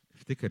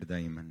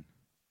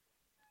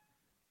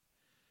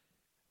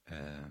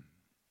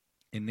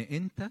ان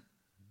انت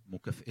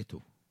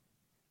مكافئته.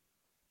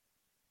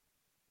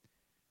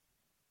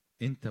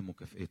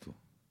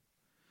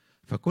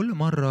 فكل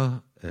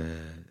مرة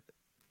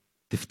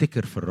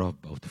تفتكر في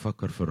الرب او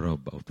تفكر في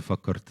الرب او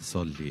تفكر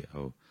تصلي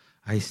او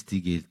عايز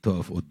تيجي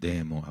تقف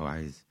قدامه او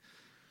عايز،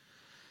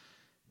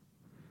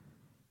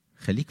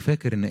 خليك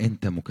فاكر ان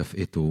انت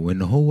مكافئته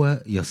وان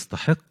هو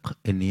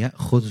يستحق ان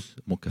يأخذ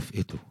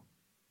مكافئته.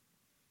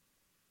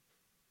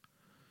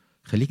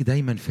 خليك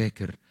دايما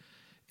فاكر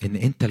ان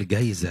انت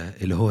الجايزة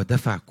اللي هو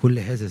دفع كل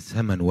هذا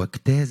الثمن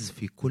واجتاز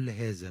في كل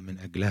هذا من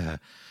اجلها.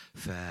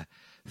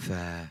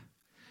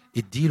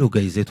 اديله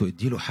جايزته،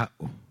 اديله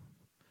حقه.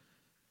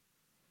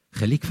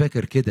 خليك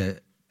فاكر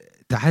كده.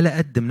 تعال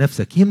قدم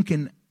نفسك.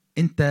 يمكن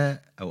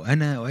انت او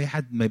انا او اي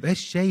حد ما يبقاش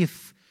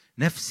شايف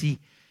نفسي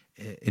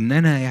ان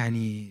انا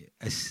يعني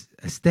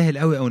استاهل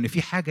قوي او ان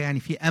في حاجة يعني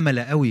في امل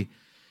قوي،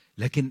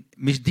 لكن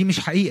مش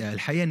حقيقة.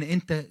 الحقيقة ان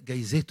انت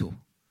جايزته،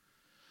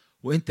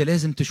 وانت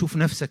لازم تشوف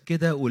نفسك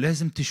كده،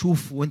 ولازم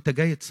تشوف وانت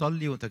جاي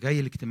تصلي وانت جاي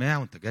الاجتماع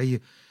وانت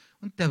جاي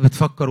وانت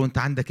بتفكر وانت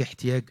عندك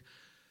احتياج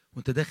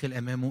وانت داخل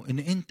امامه ان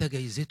انت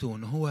جايزته،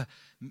 وان هو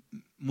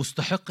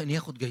مستحق ان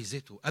ياخد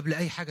جايزته قبل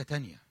اي حاجة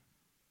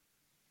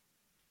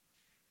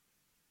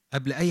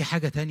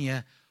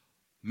تانية.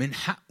 من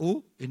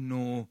حقه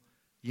انه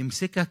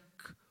يمسكك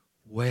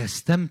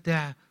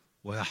ويستمتع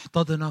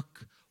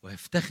ويحتضنك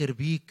ويفتخر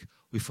بيك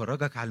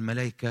ويفرجك على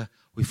الملائكة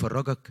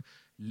ويفرجك،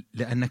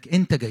 لأنك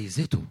أنت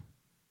جايزته.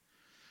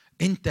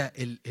 أنت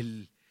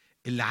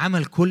اللي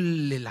عمل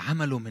كل اللي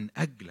عمله من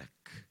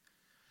أجلك.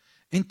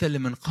 أنت اللي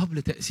من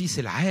قبل تأسيس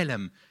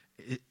العالم.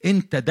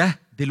 أنت ده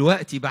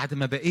دلوقتي بعد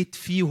ما بقيت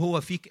فيه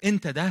وهو فيك.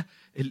 أنت ده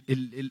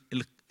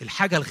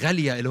الحاجة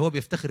الغالية اللي هو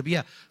بيفتخر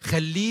بيها.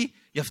 خليه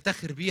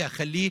يفتخر بيها.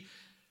 خليه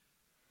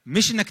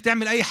مش إنك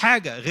تعمل أي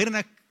حاجة غير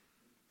إنك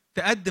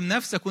تقدم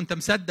نفسك وانت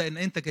مصدق ان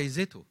انت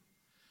جايزته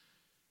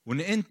وان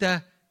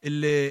انت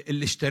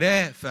اللي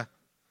اشتراه.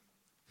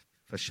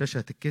 فالشاشة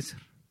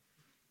هتتكسر.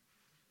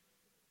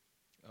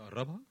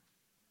 اقربها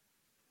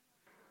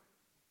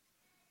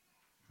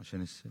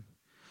عشان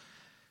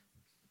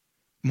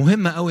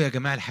مهمة قوي يا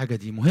جماعة. الحاجة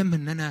دي مهم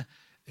ان انا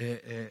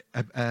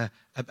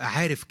ابقى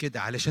عارف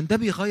كده، علشان ده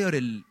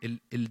بيغير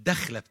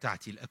الدخلة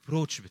بتاعتي،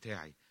 الابروتش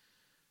بتاعي.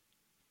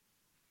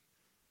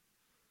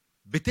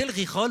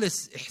 بتلغي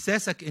خالص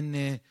احساسك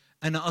ان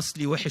انا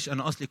اصلي وحش،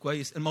 انا اصلي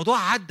كويس. الموضوع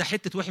عدى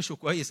حتة وحش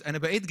وكويس. انا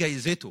بقيت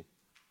جايزته.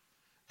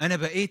 انا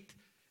بقيت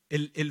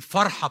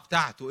الفرحة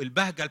بتاعته،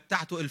 البهجة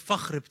بتاعته،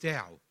 الفخر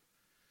بتاعه.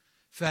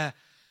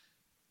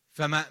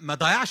 فما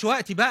ضيعش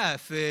وقتي بقى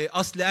في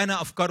اصل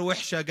انا افكار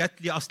وحشة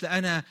جات لي، اصل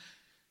انا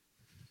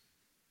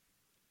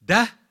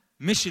ده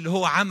مش اللي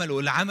هو عمله.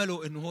 اللي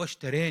عمله انه هو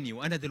اشتراني،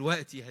 وانا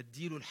دلوقتي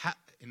هديله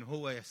الحق ان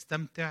هو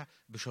يستمتع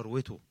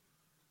بشروته.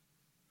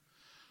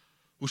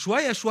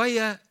 وشوية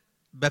شوية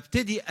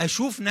ببتدي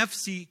أشوف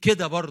نفسي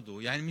كده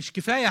برضو. يعني مش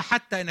كفاية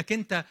حتى أنك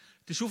أنت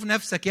تشوف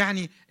نفسك،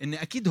 يعني أن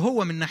أكيد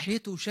هو من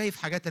ناحيته شايف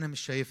حاجات أنا مش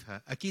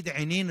شايفها. أكيد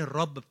عينين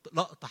الرب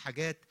لقطة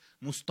حاجات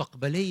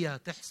مستقبلية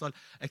تحصل.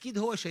 أكيد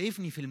هو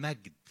شايفني في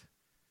المجد،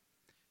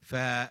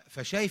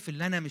 فشايف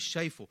اللي أنا مش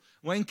شايفه.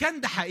 وإن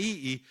كان ده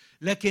حقيقي،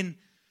 لكن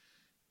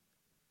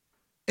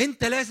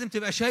أنت لازم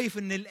تبقى شايف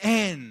أن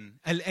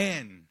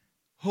الآن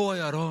هو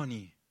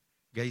يراني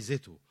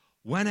جايزته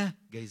وانا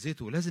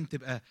جايزته. لازم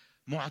تبقى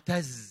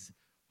معتز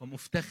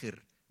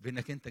ومفتخر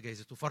بانك انت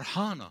جايزته،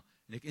 فرحانه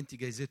انك انت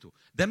جايزته.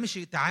 ده مش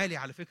تعالي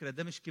على فكره،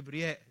 ده مش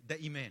كبرياء، ده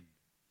ايمان.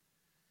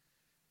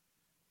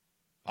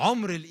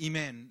 عمر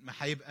الايمان ما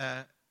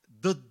هيبقى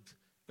ضد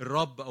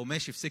الرب او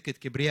ماشي في سكه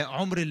كبرياء.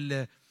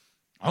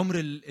 عمر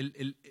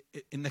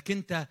انك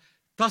انت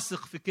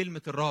تثق في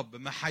كلمه الرب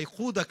ما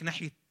هيقودك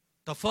ناحيه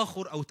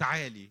تفاخر او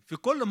تعالي. في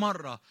كل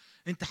مره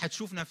انت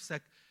هتشوف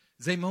نفسك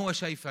زي ما هو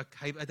شايفك،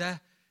 هيبقى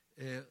ده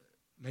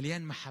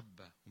مليان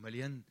محبة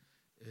ومليان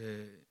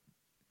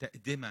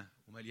تقدمة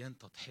ومليان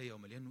تضحية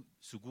ومليان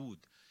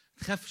سجود.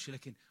 تخافش،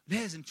 لكن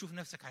لازم تشوف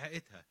نفسك على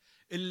حقيقتها.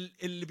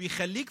 اللي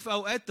بيخليك في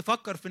أوقات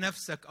تفكر في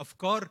نفسك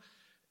أفكار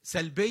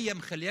سلبية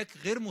مخليك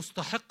غير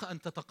مستحق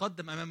أن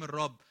تتقدم أمام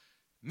الرب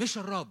مش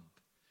الرب.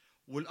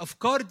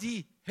 والأفكار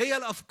دي هي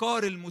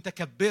الأفكار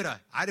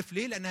المتكبرة. عارف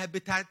ليه؟ لأنها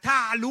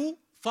بتعلو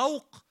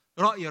فوق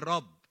رأي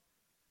الرب.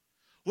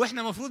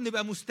 وإحنا مفروض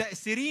نبقى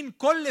مستأثرين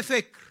كل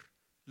فكر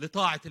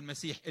لطاعة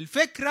المسيح.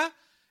 الفكرة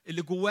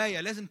اللي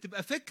جوايا لازم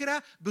تبقى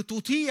فكرة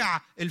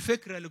بتطيع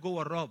الفكرة اللي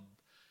جوا الرب.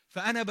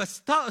 فأنا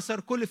بستأثر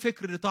كل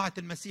فكر لطاعة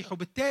المسيح،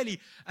 وبالتالي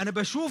أنا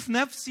بشوف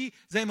نفسي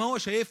زي ما هو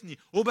شايفني،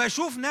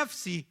 وبشوف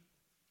نفسي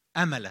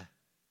أملة.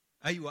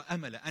 أيوة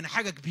أملة، أنا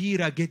حاجة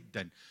كبيرة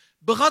جدا.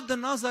 بغض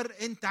النظر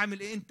أنت عامل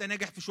إيه، أنت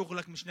ناجح في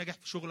شغلك مش ناجح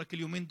في شغلك،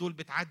 اليومين دول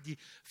بتعدي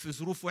في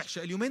ظروف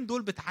وحشة، اليومين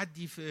دول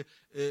بتعدي في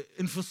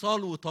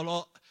انفصال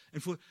وطلاق.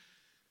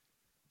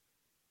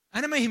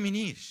 أنا ما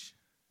يهمنيش،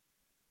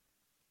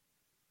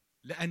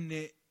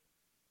 لأن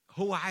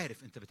هو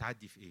عارف أنت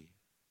بتعدي في إيه.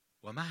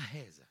 ومع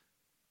هذا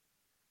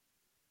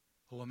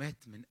هو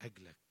مات من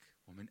أجلك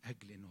ومن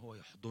أجل إنه هو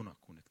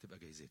يحضنك وإنك تبقى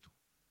جايزته.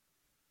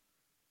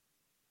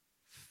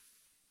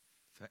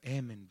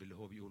 فآمن باللي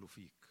هو بيقوله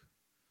فيك،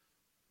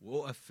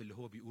 وأقف في اللي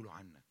هو بيقوله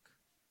عنك،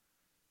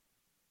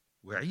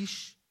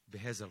 وعيش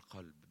بهذا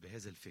القلب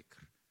بهذا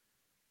الفكر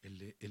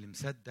اللي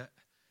مصدق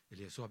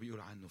اللي يسوع بيقول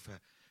عنه.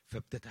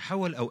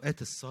 فبتتحول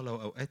أوقات الصلاة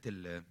وأوقات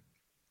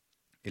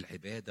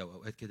العبادة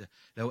وأوقات كده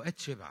لأوقات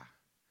شبع.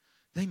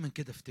 دايما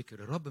كده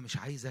افتكر الرب مش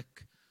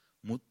عايزك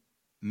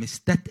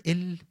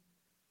مستتقل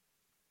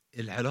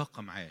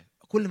العلاقة معاه.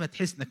 كل ما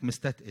تحس انك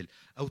مستتقل،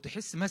 او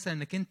تحس مثلا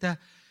انك انت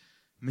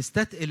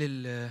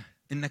مستتقل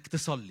انك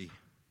تصلي،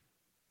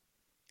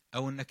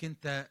 او انك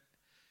انت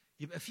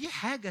يبقى في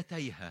حاجة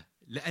تايهة،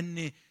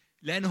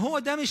 لان هو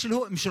ده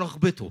مش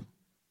رغبته،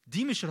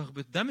 دي مش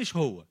رغبته، ده مش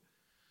هو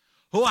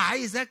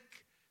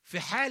عايزك في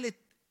حالة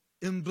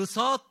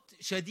انبساط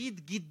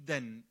شديد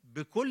جدا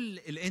بكل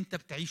اللي انت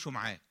بتعيشه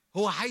معاه.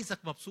 هو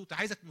عايزك مبسوط،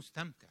 عايزك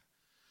مستمتع،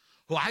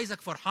 هو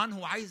عايزك فرحان،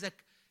 هو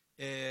عايزك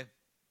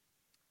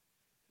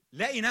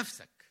لاقي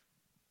نفسك،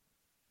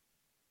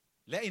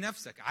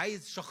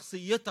 عايز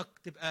شخصيتك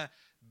تبقى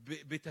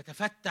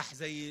بتتفتح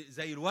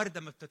زي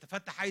الوردة ما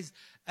بتتفتح، عايز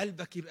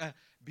قلبك يبقى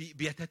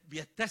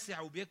بيتسع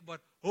وبيكبر،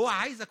 هو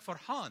عايزك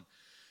فرحان.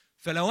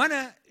 فلو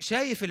أنا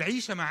شايف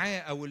العيشة معاه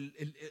أو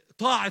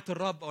طاعة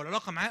الرب أو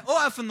العلاقة معاه،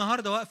 أقف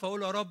النهاردة وقف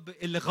أقول يا رب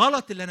اللي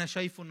غلط اللي أنا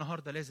شايفه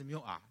النهاردة لازم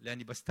يقع،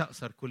 لأني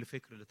بستأثر كل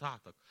فكر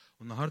لطاعتك.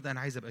 والنهاردة أنا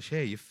عايز أبقى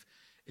شايف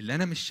اللي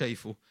أنا مش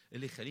شايفه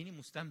اللي يخليني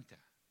مستمتع.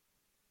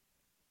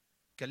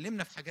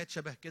 اتكلمنا في حاجات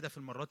شبه كده في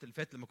المرات اللي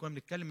فاتت لما كنا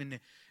بنتكلم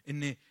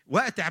ان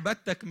وقت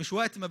عبادتك مش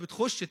وقت ما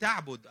بتخش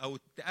تعبد او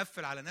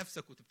تقفل على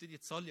نفسك وتبتدي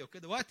تصلي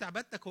وكده. وقت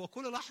عبادتك هو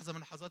كل لحظه من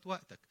لحظات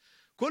وقتك،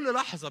 كل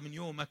لحظه من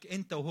يومك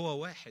انت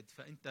وهو واحد.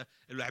 فانت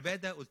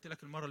العباده قلت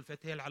لك المره اللي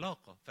فاتت هي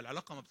العلاقه،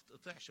 فالعلاقه ما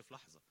بتتقطعش في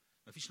لحظه،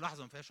 ما فيش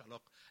لحظه ما فيهاش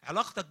علاقه.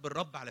 علاقتك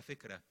بالرب على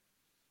فكره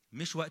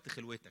مش وقت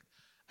خلوتك.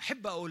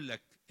 احب اقول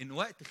لك ان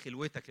وقت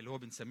خلوتك اللي هو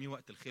بنسميه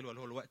وقت الخلوه،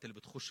 اللي هو الوقت اللي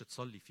بتخش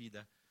تصلي فيه،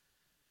 ده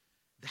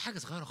حاجة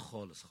صغيرة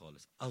خالص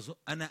خالص.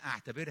 أنا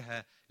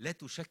أعتبرها لا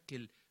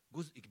تشكل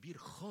جزء كبير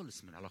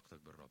خالص من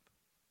علاقتك بالرب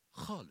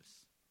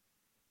خالص.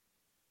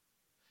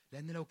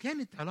 لأن لو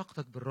كانت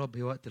علاقتك بالرب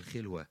هي وقت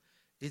الخلوة،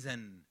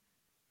 إذن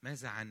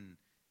ماذا عن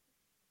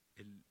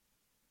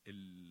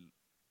ال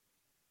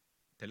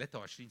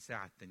 23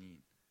 ساعة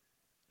التانيين؟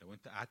 لو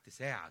أنت قعدت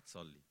ساعة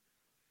تصلي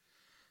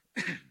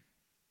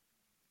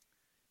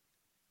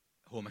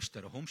هو ما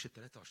اشتراهمش ال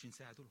 23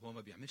 ساعة دول، هو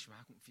ما بيعملش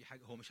معاكم في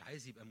حاجة، هو مش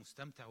عايز يبقى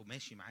مستمتع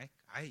وماشي معاك،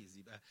 عايز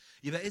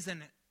يبقى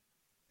إذن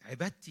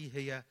عبادتي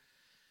هي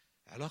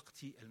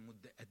علاقتي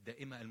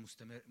الدائمة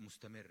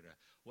المستمرة.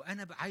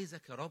 وأنا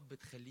عايزك يا رب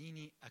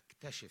تخليني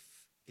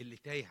أكتشف اللي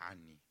تايه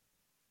عني.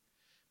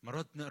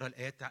 مرات نقرأ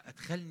الآيات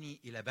أدخلني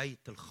إلى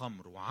بيت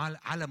الخمر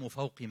وعلم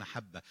فوقي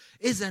محبة.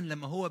 إذن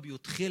لما هو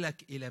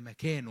بيدخلك إلى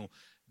مكانه،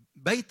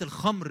 بيت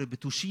الخمر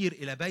بتشير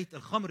إلى بيت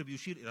الخمر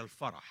بيشير إلى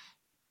الفرح.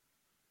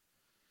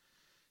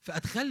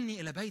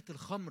 فأدخلني إلى بيت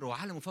الخمر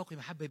وعلم فوقي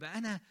محبة، يبقى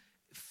أنا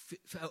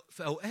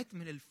في أوقات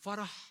من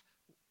الفرح،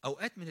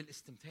 أوقات من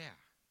الاستمتاع.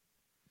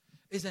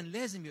 إذن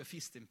لازم يبقى فيه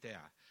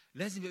استمتاع،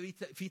 لازم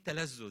يبقى فيه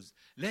تلذذ،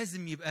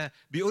 لازم يبقى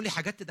بيقول لي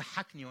حاجات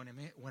تضحكني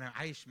وأنا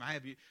عايش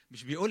معاه.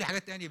 مش بيقول لي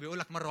حاجات تانية بيقول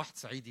لك مرة واحد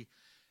صعيدي،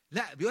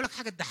 لا بيقول لك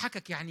حاجة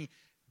تضحكك، يعني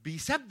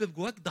بيسبب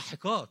جواك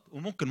ضحكات.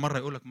 وممكن مرة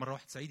يقول لك مرة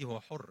واحد صعيدي،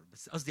 هو حر،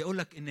 بس قصدي أقول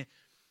لك إن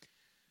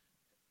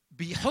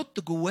بيحط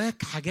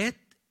جواك حاجات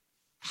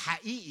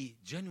حقيقي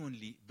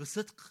genuinely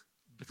بصدق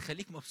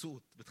بتخليك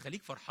مبسوط،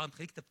 بتخليك فرحان،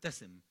 بتخليك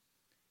تبتسم.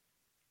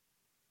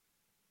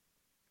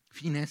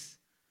 في ناس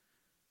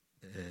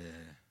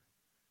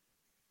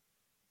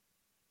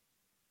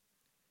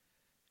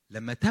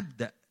لما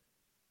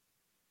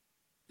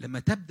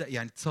تبدأ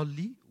يعني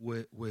تصلي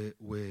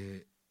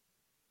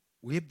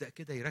ويبدأ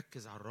كده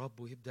يركز على الرب،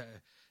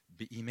 ويبدأ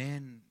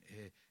بإيمان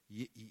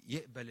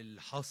يقبل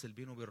اللي حاصل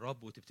بينه وبين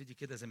الرب، وتبتدي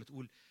كده زي ما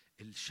تقول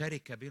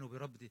الشركة بينه وبين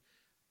الرب دي،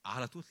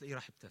 على طول تلاقيه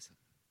راح ابتسم.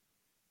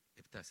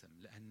 ابتسم؟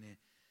 لأن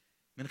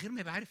من غير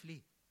ما يبقى عارف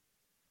ليه،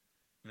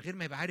 من غير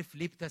ما يبقى عارف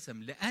ليه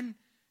ابتسم، لأن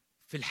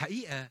في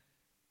الحقيقة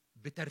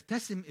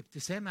بترتسم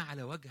ابتسامة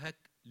على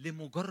وجهك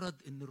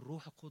لمجرد ان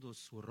الروح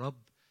القدس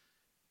والرب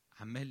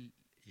عمال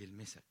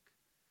يلمسك،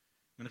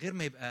 من غير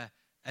ما يبقى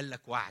قال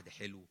لك وعد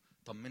حلو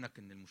طمنك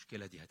ان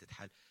المشكلة دي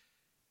هتتحل.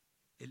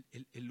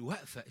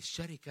 الوقفة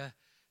الشركة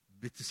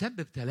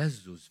بتسبب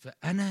تلذذ.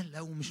 فأنا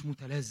لو مش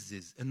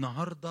متلذذ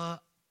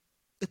النهاردة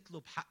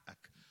اطلب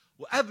حقك،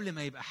 وقبل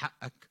ما يبقى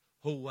حقك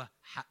هو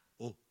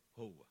حقه،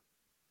 هو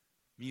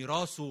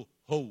ميراثه،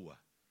 هو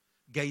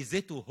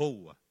جايزته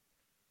هو.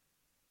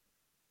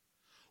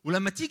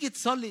 ولما تيجي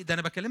تصلي، ده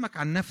انا بكلمك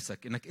عن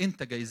نفسك انك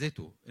انت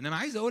جايزته، انما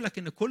عايز اقولك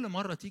ان كل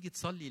مرة تيجي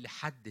تصلي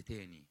لحد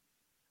تاني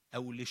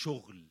او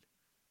لشغل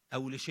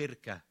او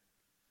لشركة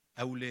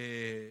او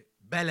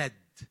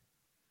لبلد،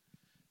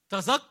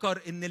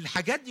 تذكر ان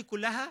الحاجات دي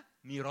كلها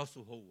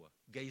ميراثه هو،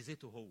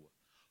 جايزته هو.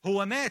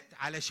 هو مات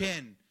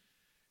علشان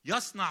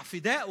يصنع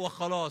فداء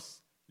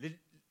وخلاص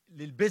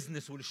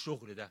للبزنس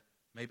وللشغل ده،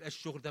 ما يبقاش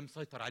الشغل ده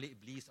مسيطر عليه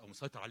ابليس او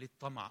مسيطر عليه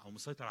الطمع او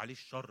مسيطر عليه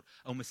الشر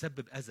او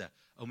مسبب اذى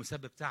او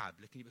مسبب تعب،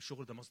 لكن يبقى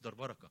الشغل ده مصدر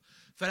بركه.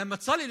 فلما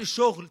تصلي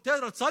للشغل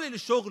تقدر تصلي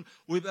للشغل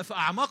ويبقى في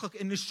اعماقك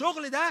ان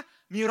الشغل ده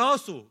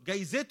ميراثه،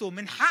 جايزته،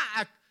 من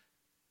حقك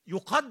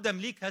يقدم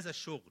ليك هذا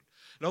الشغل.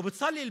 لو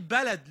بتصلي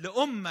البلد،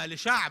 لامه،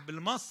 لشعب،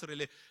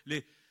 لمصر،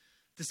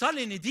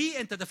 تصلي ان دي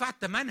انت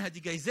دفعت ثمنها، دي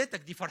جايزتك،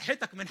 دي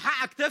فرحتك، من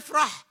حقك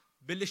تفرح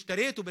باللي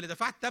اشتريته، باللي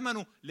دفعت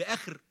ثمنه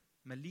لاخر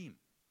مليم.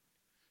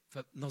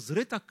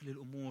 فنظرتك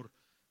للامور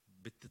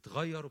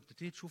بتتغير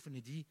وبتبتدي تشوف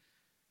ان دي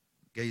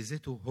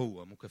جايزته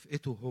هو،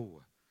 مكافئته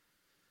هو.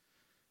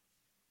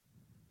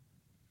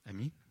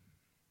 امين.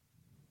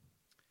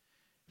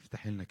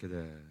 افتح لنا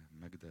كده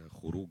مجد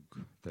خروج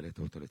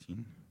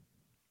 33.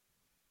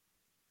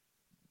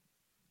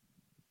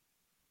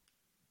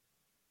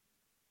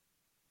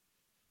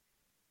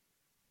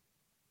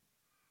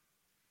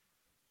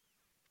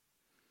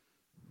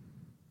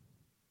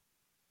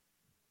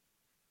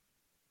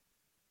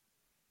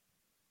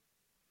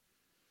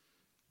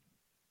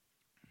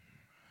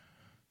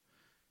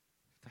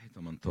 افتحي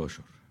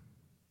 18.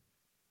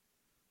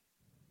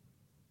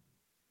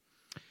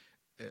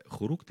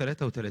 خروج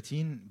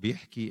 33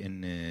 بيحكي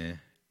ان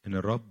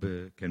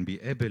الرب كان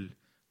بيقابل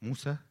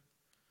موسى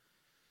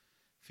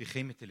في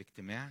خيمة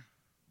الاجتماع،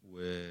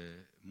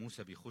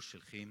 وموسى بيخش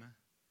الخيمة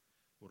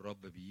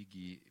والرب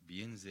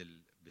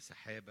بينزل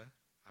بسحابة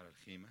على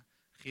الخيمة.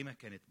 الخيمة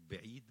كانت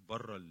بعيد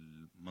بره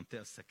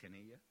المنطقة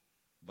السكنية،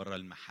 بره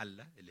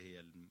المحلة اللي هي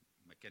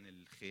المكان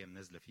اللي الخيم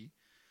نازلة فيه.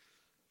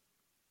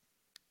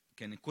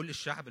 كان كل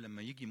الشعب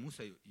لما يجي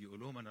موسى يقول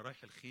لهم انا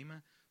رايح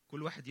الخيمة،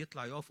 كل واحد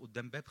يطلع يقف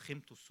قدام باب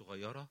خيمته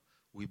الصغيرة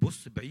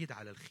ويبص بعيد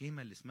على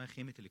الخيمة اللي اسمها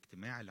خيمة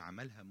الاجتماع اللي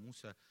عملها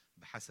موسى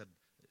بحسب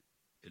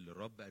اللي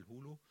الرب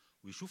قاله له،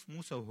 ويشوف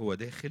موسى وهو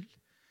داخل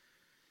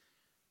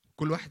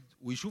كل واحد،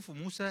 ويشوفوا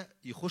موسى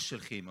يخش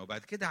الخيمة.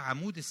 وبعد كده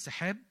عمود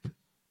السحاب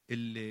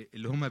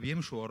اللي هم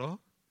بيمشوا وراه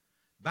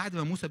بعد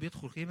ما موسى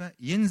بيدخل الخيمة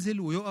ينزل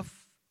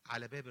ويقف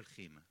على باب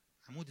الخيمة.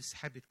 عمود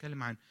السحاب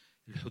بيتكلم عن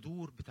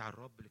الحضور بتاع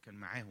الرب اللي كان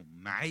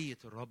معاهم، معية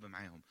الرب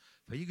معاهم.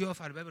 فيجي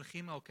يقف على باب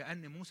الخيمة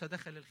وكأن موسى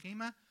دخل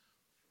الخيمة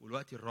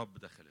والوقت الرب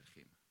دخل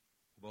الخيمة،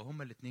 وبقى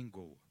هما الاثنين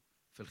جوه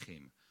في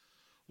الخيمة،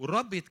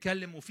 والرب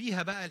يتكلم.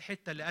 وفيها بقى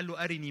الحتة اللي قال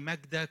له أرني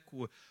مجدك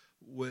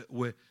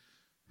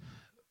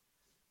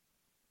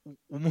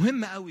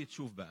ومهم قوي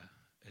تشوف بقى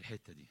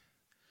الحتة دي.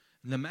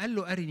 لما قال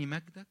له أرني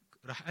مجدك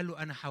راح قال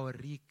له أنا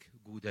هوريك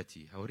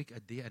جودتي، هوريك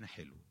قد إيه أنا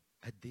حلو،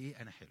 قد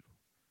إيه أنا حلو.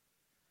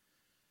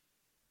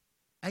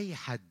 أي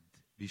حد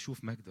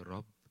بيشوف مجد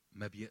الرب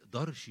ما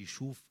بيقدرش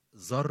يشوف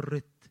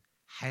ذرة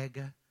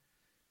حاجة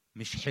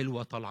مش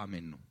حلوة طالعة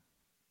منه.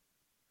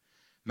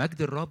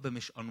 مجد الرب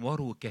مش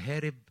أنوار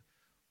وكهارب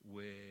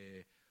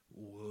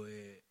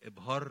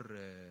وإبهار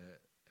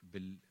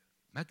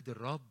بالمجد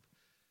الرب،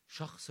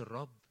 شخص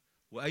الرب،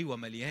 وأيوة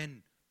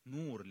مليان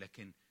نور،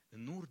 لكن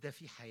النور ده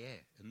فيه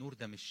حياة، النور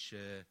ده مش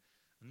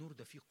النور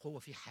ده فيه قوة،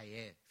 فيه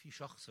حياة، فيه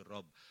شخص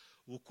الرب.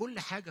 وكل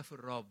حاجة في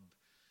الرب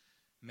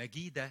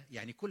مجيدة،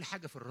 يعني كل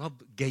حاجة في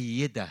الرب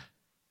جيدة،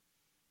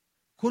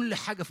 كل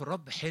حاجة في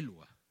الرب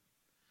حلوة.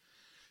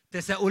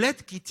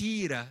 تساؤلات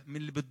كتيرة من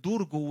اللي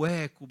بتدور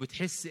جواك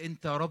وبتحس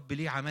انت يا رب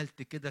ليه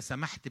عملت كده،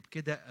 سمحت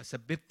بكده،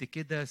 سببت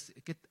كده،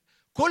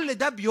 كل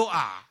ده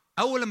بيقع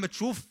اول لما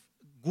تشوف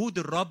جود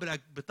الرب.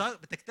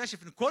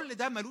 بتكتشف ان كل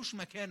ده ملوش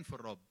مكان في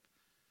الرب،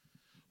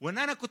 وان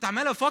انا كنت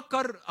عمال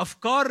افكر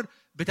افكار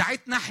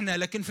بتاعتنا احنا،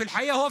 لكن في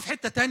الحقيقة هو في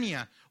حتة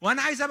تانية،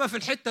 وانا عايز ابقى في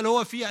الحتة اللي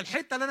هو فيها،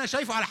 الحتة اللي انا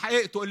شايفه على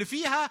حقيقته، اللي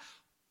فيها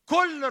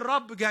كل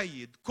الرب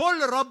جيد،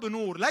 كل الرب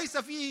نور، ليس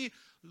فيه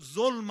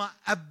ظلمة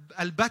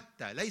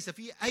البتة، ليس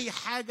فيه أي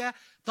حاجة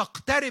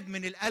تقترب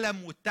من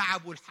الألم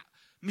والتعب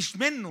مش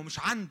منه، مش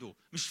عنده،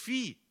 مش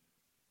فيه.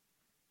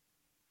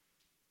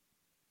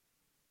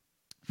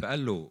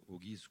 فقال له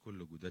أجيز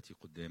كل جودتي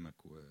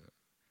قدامك،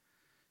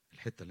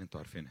 والحتة اللي انتوا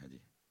عارفينها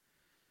دي.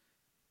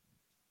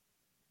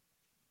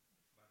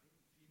 بعدين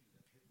في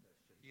الحتة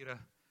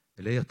الشهيرة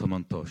اللي هي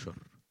 18،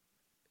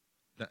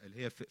 لا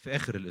اللي هي في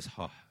اخر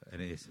الاصحاح.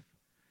 انا اسف،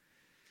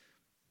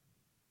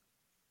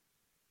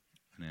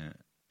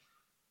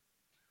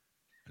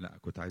 لا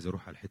كنت عايز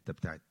اروح على الحته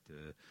بتاعت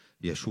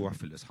يشوع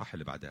في الاصحاح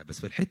اللي بعدها، بس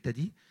في الحته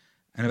دي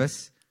انا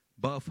بس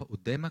بقف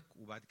قدامك،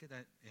 وبعد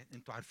كده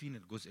انتوا عارفين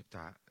الجزء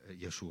بتاع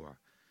يشوع.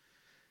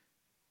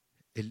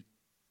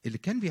 اللي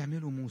كان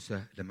بيعمله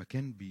موسى لما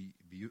كان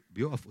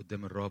بيقف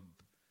قدام الرب،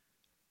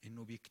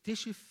 انه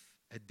بيكتشف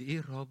قد ايه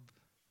الرب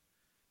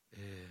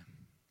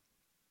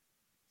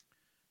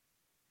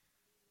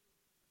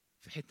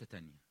في حته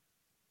تانية.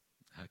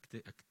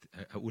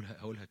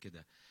 هقولها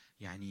كده،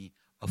 يعني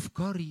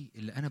افكاري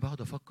اللي انا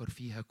بقعد افكر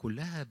فيها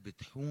كلها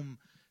بتحوم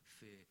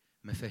في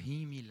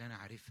مفاهيمي اللي انا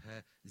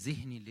عارفها،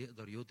 ذهني اللي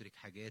يقدر يدرك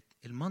حاجات،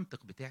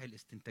 المنطق بتاعي،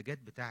 الاستنتاجات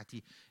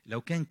بتاعتي،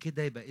 لو كان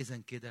كده يبقى اذا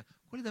كده.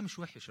 كل ده مش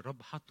وحش،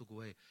 الرب حطه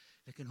جوايا،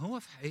 لكن هو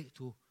في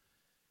حقيقته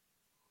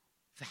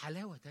في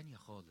حلاوة تانية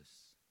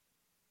خالص،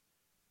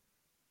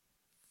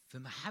 في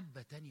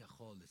محبة تانية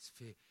خالص،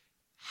 في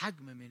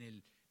حجم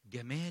من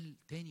الجمال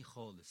تاني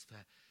خالص.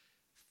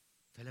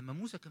 فلما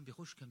موسى كان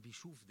بيخش كان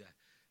بيشوف ده.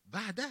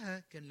 بعدها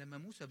كان لما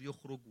موسى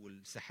بيخرج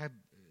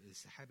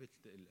والسحابة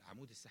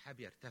عمود السحاب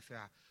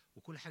يرتفع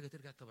وكل حاجة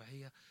ترجع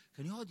طبيعية،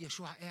 كان يقعد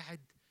يشوع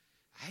قاعد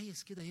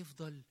عايز كده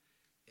يفضل.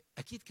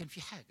 أكيد كان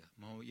في حاجة،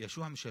 ما هو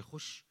يشوع مش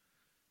هيخش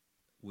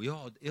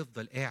ويقعد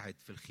يفضل قاعد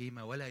في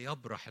الخيمة ولا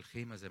يبرح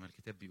الخيمة زي ما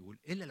الكتاب بيقول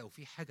إلا لو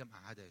في حاجة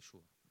مقعدة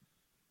يشوع.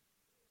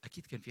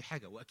 أكيد كان في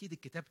حاجة، وأكيد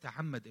الكتاب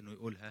تعمد إنه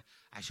يقولها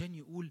عشان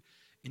يقول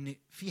إن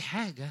في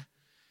حاجة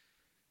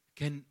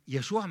كان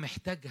يشوع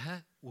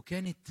محتاجها،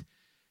 وكانت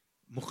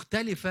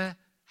مختلفة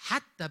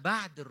حتى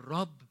بعد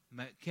الرب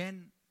ما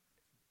كان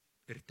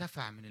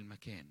ارتفع من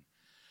المكان.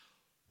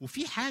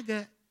 وفي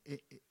حاجة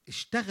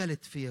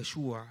اشتغلت في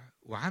يشوع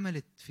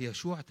وعملت في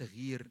يشوع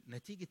تغيير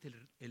نتيجة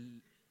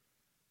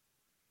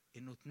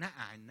انه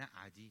اتنقع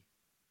النقعة دي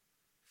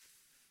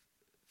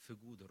في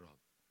جود الرب.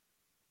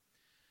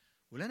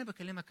 واللي انا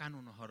بكلمك عنه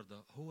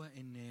النهاردة هو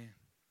ان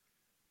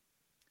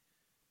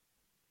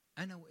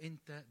انا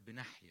وانت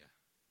بنحيا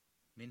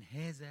من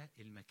هذا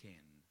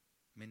المكان،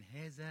 من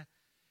هذا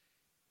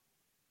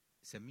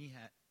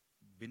سميها،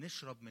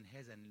 بنشرب من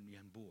هذا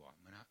الينبوع،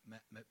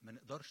 ما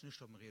نقدرش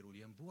نشرب من غيره.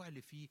 الينبوع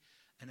اللي فيه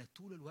أنا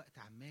طول الوقت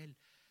عمال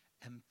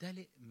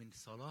أمتلئ من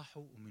صلاحه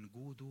ومن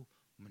جوده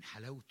ومن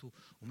حلاوته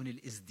ومن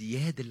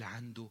الازدياد اللي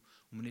عنده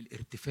ومن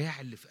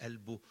الارتفاع اللي في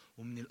قلبه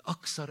ومن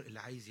الأكثر اللي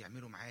عايز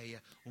يعمله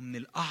معايا ومن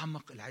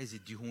الأعمق اللي عايز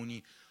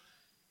يديهوني.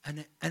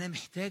 أنا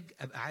محتاج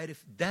أبقى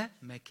عارف ده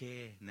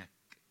مكانك،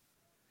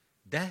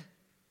 ده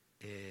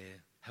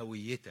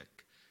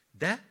هويتك،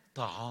 ده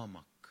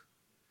طعامك،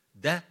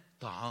 ده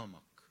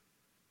طعامك،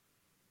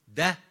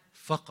 ده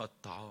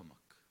فقط طعامك.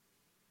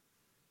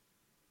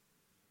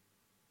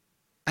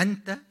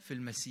 أنت في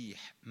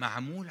المسيح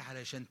معمول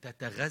علشان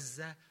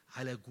تتغذى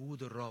على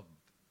جود الرب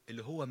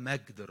اللي هو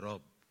مجد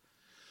الرب.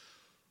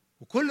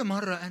 وكل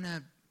مرة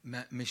أنا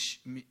مش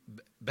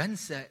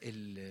بنسى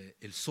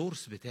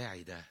السورس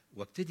بتاعي ده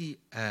وابتدي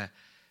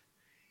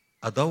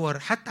أدور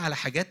حتى على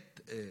حاجات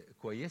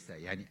كويسة.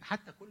 يعني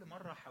حتى كل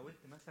مرة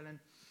حاولت مثلا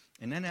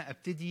إن أنا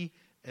أبتدي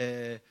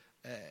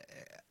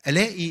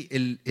ألاقي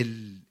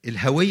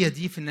الهوية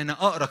دي في إن أنا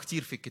أقرأ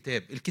كتير في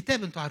الكتاب.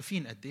 الكتاب أنتوا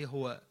عارفين قد إيه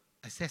هو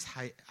أساس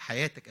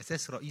حياتك،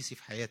 أساس رئيسي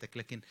في حياتك،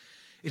 لكن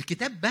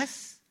الكتاب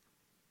بس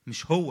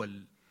مش هو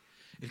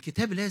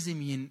الكتاب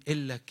لازم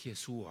ينقلك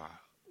يسوع،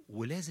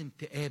 ولازم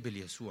تقابل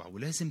يسوع،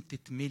 ولازم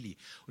تتملي،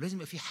 ولازم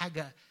يبقى في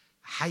حاجة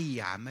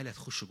حية عمالة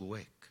تخش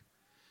جواك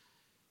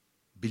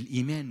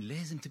بالإيمان.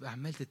 لازم تبقى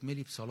عمال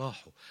تتملي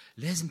بصلاحه،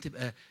 لازم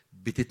تبقى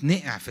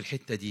بتتنقع في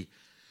الحتة دي.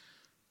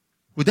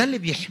 وده اللي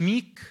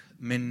بيحميك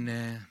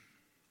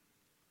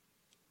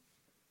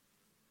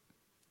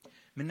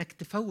منك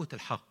تفوت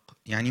الحق.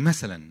 يعني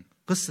مثلا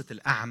قصة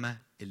الأعمى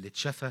اللي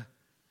اتشفى،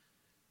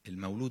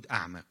 المولود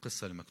أعمى،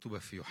 القصة اللي مكتوبة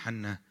في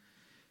يوحنا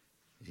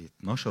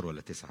 12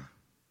 ولا 9،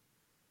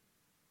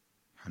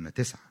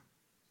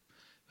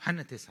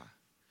 يوحنا 9،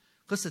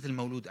 قصة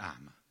المولود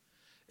أعمى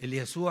اللي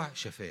يسوع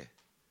شفاه.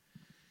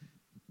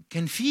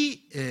 كان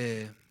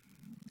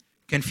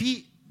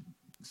في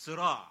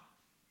صراع،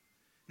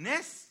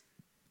 ناس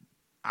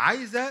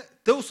عايزة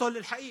توصل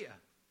للحقيقة،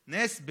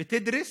 ناس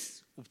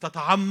بتدرس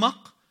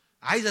وبتتعمق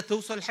عايزة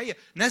توصل للحقيقة،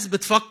 ناس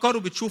بتفكر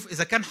وبتشوف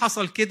إذا كان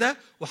حصل كده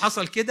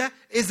وحصل كده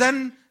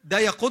إذن ده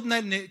يقودنا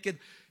إن كده.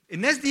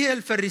 الناس دي هي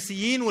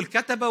الفريسيين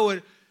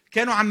والكتبة،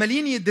 كانوا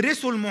عمالين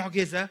يدرسوا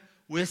المعجزة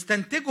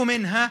ويستنتجوا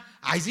منها،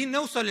 عايزين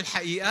نوصل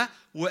للحقيقة.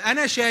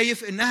 وأنا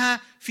شايف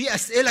إنها في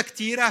أسئلة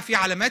كتيرة، في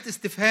علامات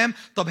استفهام.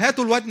 طب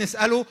هاتوا الواد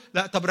نسأله،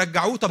 لا طب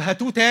رجعوه، طب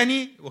هاتوه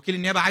تاني، وكيل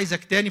النيابة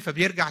عايزك تاني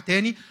فبيرجع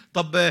تاني.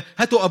 طب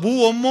هاتوا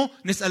أبوه وأمه،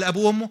 نسأل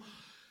أبوه وأمه.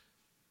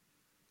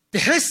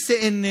 تحس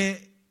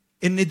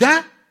إن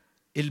ده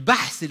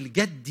البحث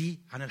الجدي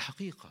عن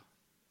الحقيقة.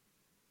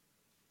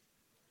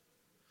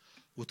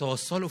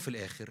 وتوصلوا في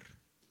الآخر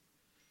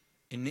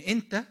إن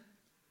أنت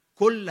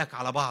كلك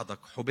على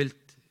بعضك حبلت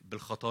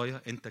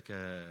بالخطايا، أنت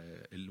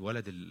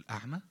كالولد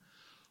الأعمى،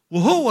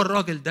 وهو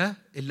الراجل ده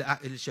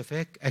اللي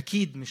شفاك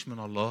أكيد مش من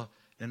الله،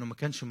 لأنه ما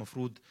كانش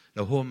مفروض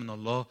لو هو من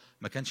الله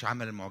ما كانش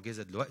عمل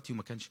المعجزة دلوقتي،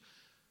 وما كانش.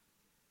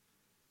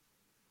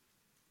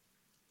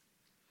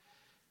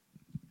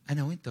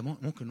 أنا وإنت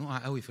ممكن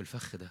نقع قوي في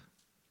الفخ ده.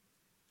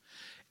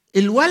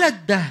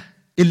 الولد ده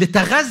اللي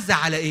تغذى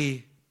على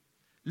إيه؟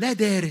 لا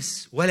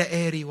دارس ولا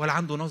قاري ولا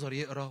عنده نظر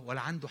يقرأ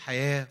ولا عنده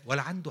حياة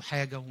ولا عنده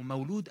حاجة،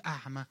 ومولود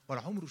أعمى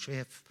ولا عمره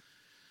شاف،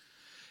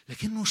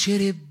 لكنه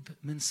شرب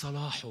من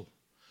صلاحه،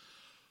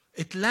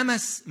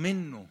 اتلمس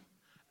منه.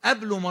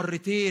 قابله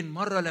مرتين،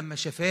 مرة لما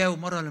شفاه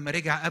ومرة لما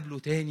رجع قابله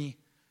تاني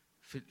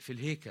في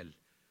الهيكل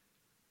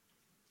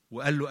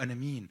وقال له أنا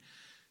مين.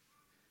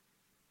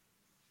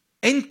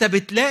 أنت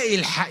بتلاقي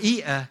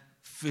الحقيقة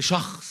في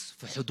شخص،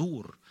 في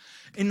حضور.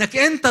 إنك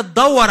أنت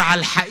تدور على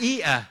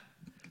الحقيقة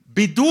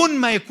بدون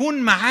ما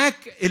يكون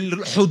معاك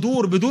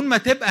الحضور، بدون ما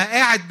تبقى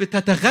قاعد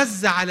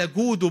بتتغذى على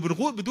جوده،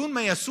 بدون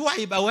ما يسوع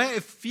يبقى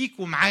واقف فيك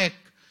ومعاك،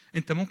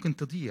 أنت ممكن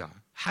تضيع.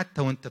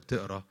 حتى وأنت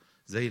بتقرأ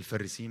زي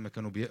الفريسيين ما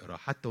كانوا بيقرأ،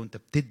 حتى وأنت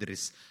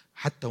بتدرس،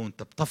 حتى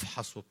وأنت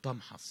بتفحص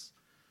وبتمحص،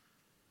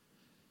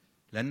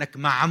 لأنك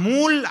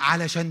معمول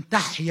علشان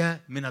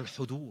تحيا من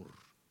الحضور،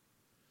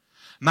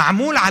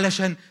 معمول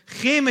علشان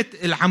خيمة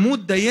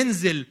العمود ده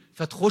ينزل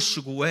فتخش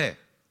جواه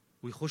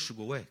ويخش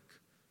جواك،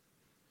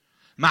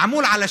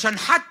 معمول علشان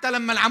حتى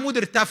لما العمود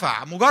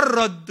ارتفع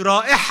مجرد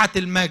رائحة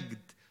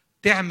المجد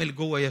تعمل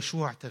جوه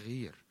يشوع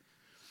تغيير.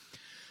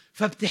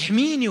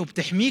 فبتحميني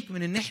وبتحميك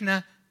من ان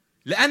احنا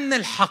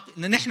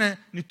لان احنا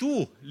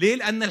نتوه. ليه؟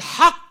 لان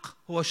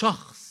الحق هو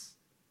شخص.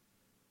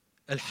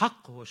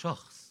 الحق هو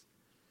شخص.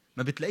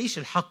 ما بتلاقيش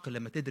الحق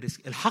لما تدرس.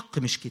 الحق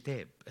مش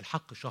كتاب،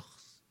 الحق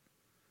شخص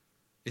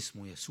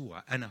اسمه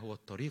يسوع. انا هو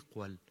الطريق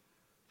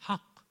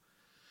والحق.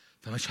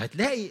 فمش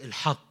هتلاقي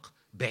الحق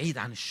بعيد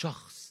عن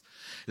الشخص،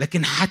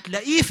 لكن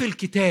هتلاقيه في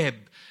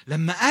الكتاب.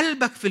 لما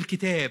قلبك في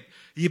الكتاب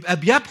يبقى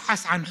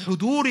بيبحث عن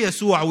حضور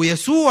يسوع،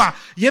 ويسوع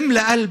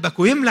يملأ قلبك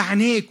ويملأ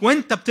عينيك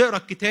وانت بتقرأ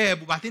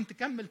الكتاب، وبعدين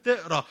تكمل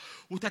تقرأ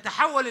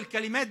وتتحول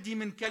الكلمات دي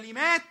من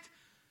كلمات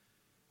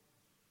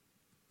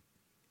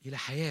إلى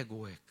حياة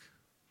جواك،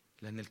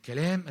 لأن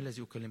الكلام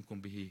الذي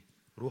أكلمكم به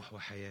روح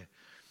وحياة.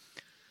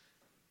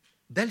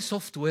 ده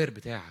السوفت وير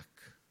بتاعك.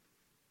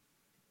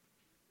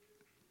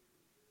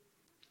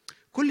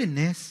 كل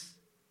الناس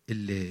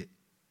اللي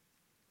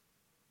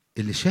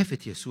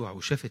شافت يسوع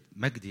وشافت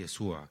مجد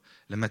يسوع،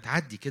 لما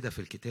تعدي كده في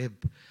الكتاب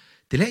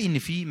تلاقي ان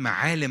في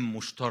معالم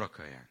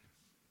مشتركة. يعني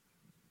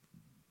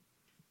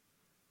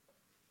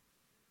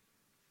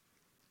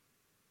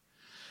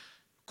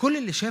كل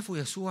اللي شافوا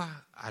يسوع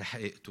على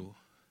حقيقته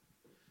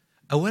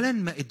اولا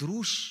ما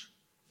قدروش،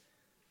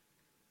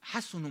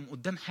 حسوا انهم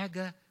قدام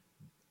حاجة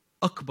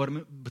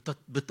اكبر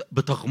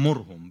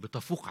بتغمرهم،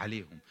 بتفوق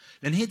عليهم،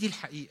 لان هي دي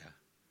الحقيقة.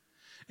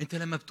 انت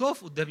لما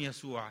بتقف قدام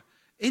يسوع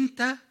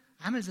انت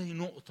عامل زي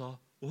نقطة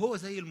وهو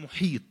زي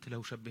المحيط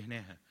لو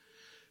شبهناها.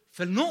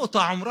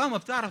 فالنقطة عمرها ما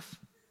بتعرف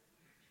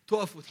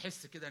تقف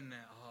وتحس كده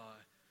ان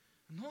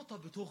النقطة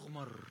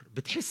بتغمر،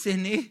 بتحس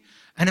ان ايه،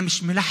 انا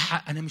مش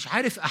ملحق، انا مش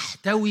عارف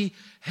احتوي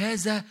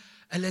هذا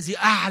الذي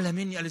اعلى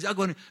مني، الذي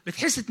اكبر مني.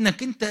 بتحس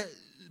انك انت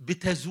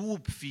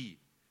بتذوب فيه،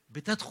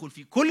 بتدخل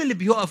فيه. كل اللي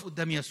بيقف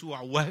قدام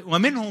يسوع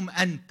ومنهم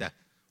انت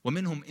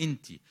ومنهم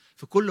انت،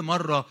 في كل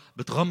مرة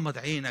بتغمض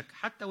عينك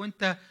حتى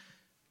وانت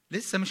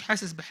لسه مش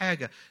حاسس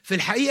بحاجة. في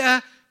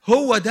الحقيقة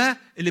هو ده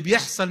اللي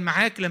بيحصل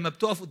معاك لما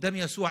بتقف قدام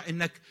يسوع،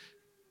 انك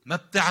ما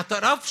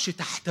بتعترفش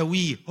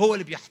تحتويه، هو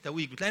اللي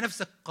بيحتويك. بتلاقي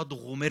نفسك قد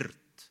غمرت.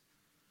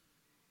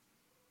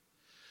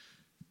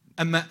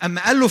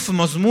 اما قال له في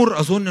مزمور،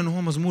 اظن ان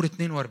هو مزمور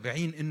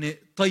 42، ان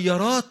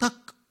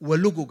طياراتك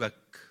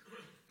ولججك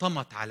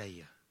طمت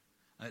عليا.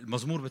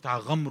 المزمور بتاع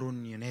غمر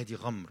ينادي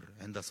غمر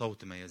عند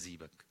صوت ما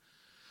يزيبك.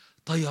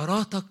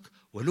 طياراتك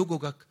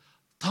ولججك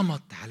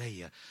طمت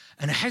عليا.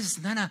 انا حاسس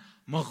ان انا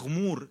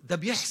مغمور. ده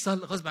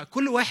بيحصل غصب عن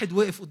كل واحد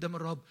وقف قدام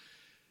الرب،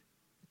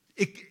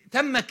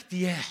 تم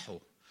اجتياحه.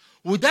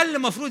 وده اللي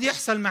المفروض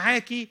يحصل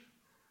معاكي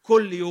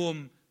كل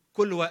يوم،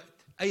 كل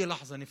وقت، اي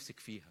لحظه نفسك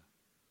فيها،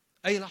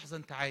 اي لحظه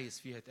انت عايز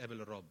فيها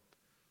تقابل الرب.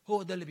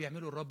 هو ده اللي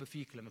بيعمله الرب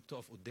فيك لما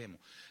بتقف قدامه.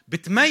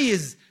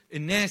 بتميز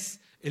الناس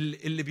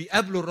اللي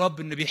بيقابلوا الرب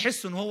ان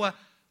بيحسوا ان هو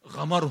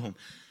غمرهم.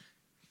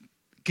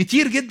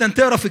 كتير جدا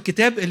تقرا في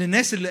الكتاب ان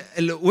الناس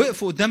اللي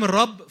وقفوا قدام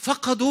الرب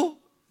فقدوا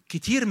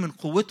كتير من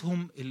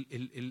قوتهم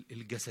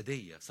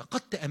الجسديه.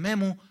 سقطت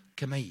امامه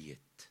كميت،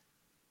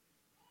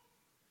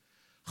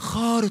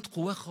 خارط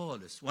قواه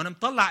خالص. وانا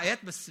مطلع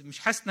ايات بس مش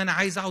حاسس ان انا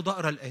عايز اقعد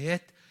اقرا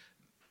الايات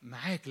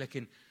معاك.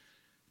 لكن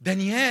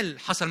دانيال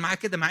حصل معاه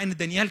كده، مع ان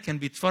دانيال كان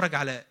بيتفرج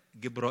على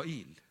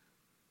جبرائيل.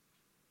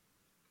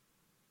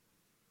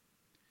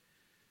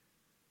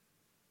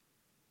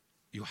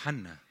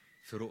 يوحنا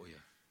في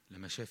رؤيا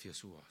لما شاف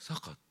يسوع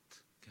سقط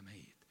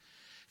كميت.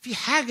 في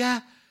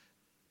حاجة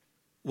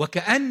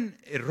وكأن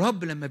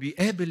الرب لما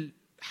بيقابل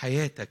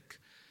حياتك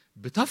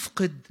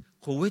بتفقد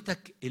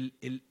قوتك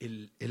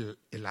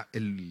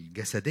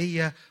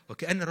الجسدية،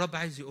 وكأن الرب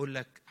عايز يقول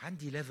لك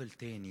عندي ليفل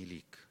تاني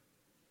ليك،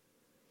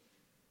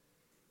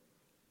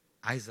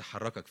 عايز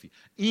أحركك فيه.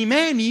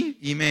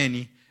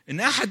 إيماني إن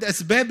أحد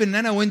أسباب إن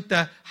أنا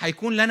وإنت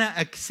هيكون لنا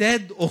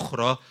أجساد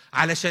أخرى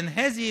علشان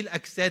هذه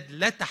الأجساد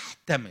لا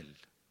تحتمل،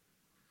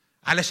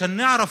 علشان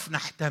نعرف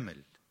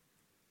نحتمل،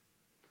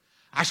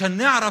 عشان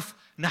نعرف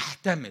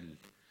نحتمل.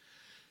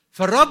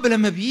 فالرب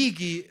لما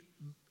بيجي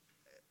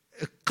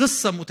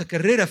القصة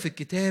متكررة في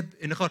الكتاب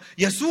إن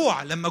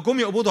يسوع لما جم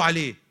يقبضوا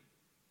عليه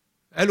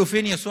قالوا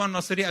فين يسوع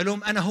الناصري؟ قال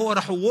لهم أنا هو.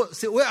 راحوا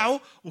وقعوا،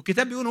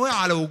 والكتاب بيقول وقعوا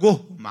على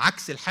وجوههم،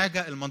 عكس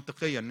الحاجة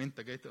المنطقية إن أنت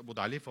جاي تقبض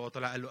عليه. فهو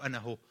طلع قال له أنا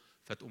هو،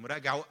 فتقوم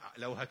راجع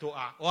لو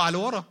هتقع اقع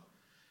لورا،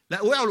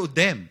 لا وقعوا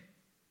لقدام.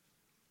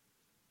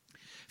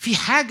 في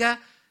حاجة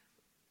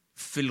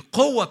في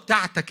القوة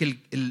بتاعتك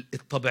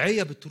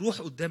الطبيعية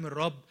بتروح قدام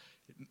الرب.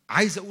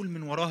 عايز أقول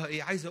من وراها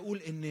إيه؟ عايز أقول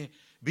إن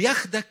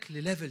بياخدك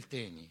لليفل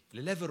تاني،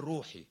 لليفل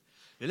روحي،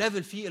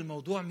 لليفل فيه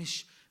الموضوع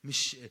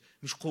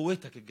مش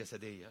قوتك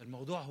الجسدية،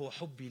 الموضوع هو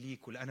حبي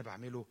ليك واللي أنا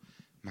بعمله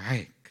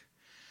معاك.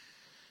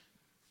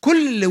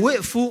 كل اللي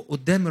وقفوا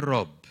قدام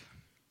الرب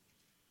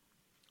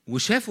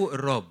وشافوا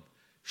الرب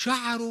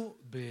شعروا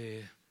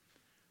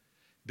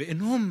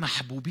بأنهم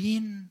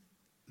محبوبين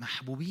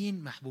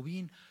محبوبين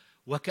محبوبين،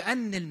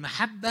 وكأن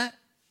المحبة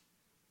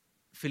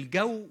في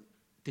الجو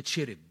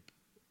تتشرب.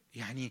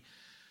 يعني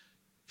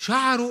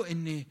شعروا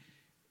إن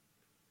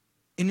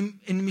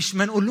مش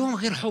ما نقول لهم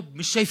غير حب،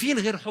 مش شايفين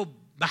غير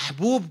حب،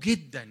 محبوب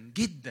جدا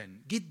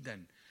جدا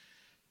جدا.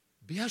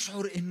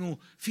 بيشعر إنه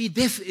في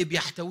دفء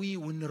بيحتويه،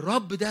 وإن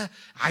الرب ده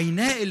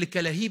عيناه اللي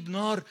كلهيب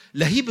نار،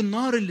 لهيب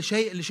النار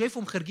اللي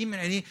شايفهم خارجين من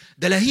عينيه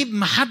ده لهيب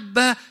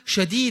محبة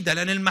شديدة،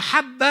 لأن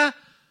المحبة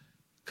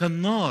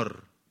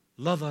كالنار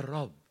لظى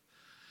الرب.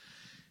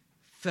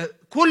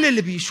 فكل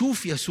اللي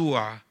بيشوف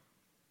يسوع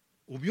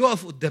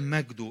وبيقف قدام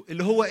مجده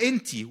اللي هو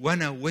انتي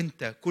وانا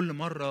وانت، كل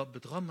مرة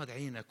بتغمض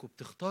عينك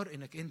وبتختار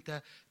انك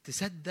انت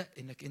تصدق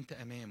انك انت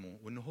امامه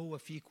وان هو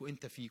فيك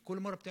وانت فيه، كل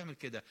مرة بتعمل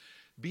كده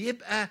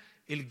بيبقى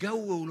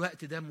الجو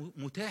والوقت ده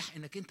متاح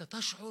انك انت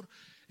تشعر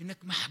انك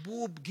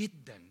محبوب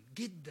جدا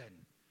جدا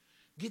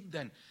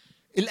جدا.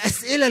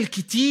 الاسئلة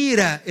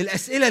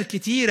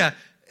الكتيرة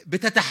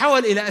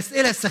بتتحول الى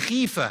اسئلة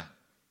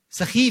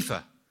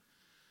سخيفة.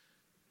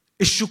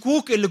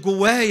 الشكوك اللي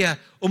جوايا،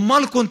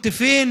 امال كنت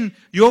فين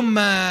يوم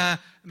ما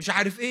مش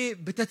عارف ايه،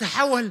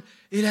 بتتحول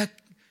الى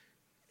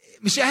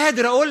مش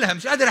قادر اقولها،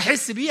 مش قادر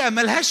احس بيها،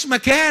 ملهاش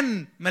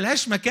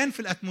مكان في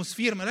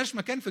الاتموسفير، ملهاش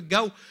مكان في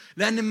الجو،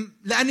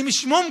 لان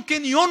مش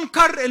ممكن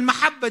ينكر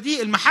المحبة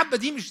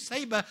دي مش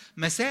سايبة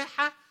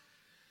مساحة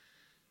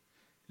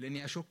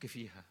لاني اشك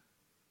فيها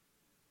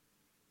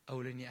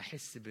او لاني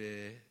احس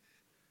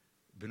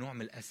بنوع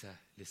من الاسى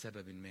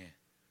لسبب ما.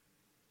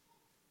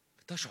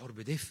 بتشعر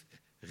بدفء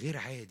غير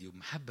عادي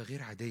ومحبة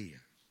غير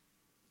عادية.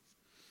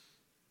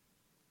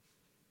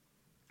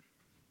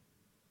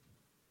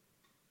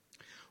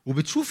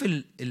 وبتشوف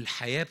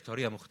الحياة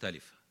بطريقة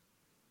مختلفة.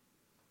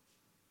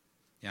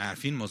 يعني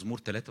عارفين مزمور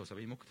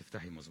 73؟ ممكن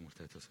تفتحي مزمور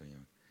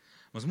 73.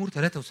 مزمور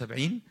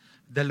 73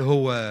 ده اللي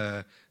هو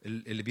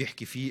اللي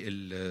بيحكي فيه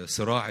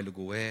الصراع اللي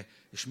جواه.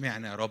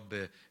 اشمعنى يا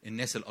رب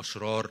الناس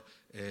الأشرار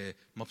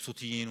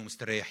مبسوطين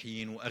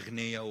ومستريحين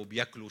وأغنياء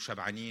وبياكلوا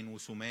شبعانين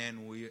وسمان،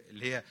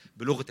 واللي هي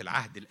بلغة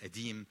العهد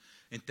القديم.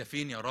 انت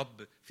فين يا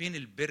رب؟ فين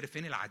البر؟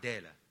 فين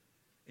العدالة؟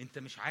 انت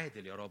مش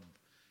عادل يا رب.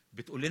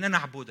 بتقول لنا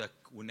نعبدك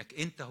وانك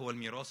انت هو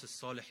الميراث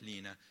الصالح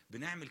لينا،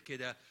 بنعمل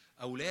كده.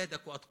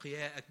 اولادك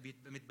واتقيائك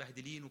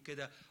متبهدلين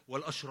وكده،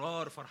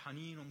 والاشرار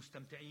فرحانين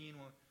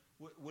ومستمتعين.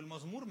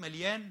 والمزمور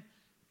مليان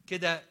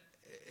كده،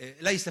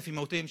 ليس في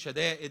موتهم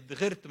شدائد،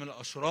 غرت من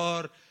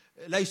الاشرار،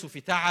 ليسوا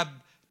في تعب،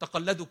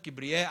 تقلدوا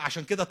الكبرياء.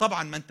 عشان كده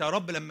طبعا ما انت يا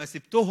رب لما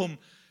سبتهم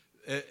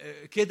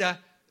كده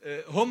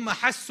هم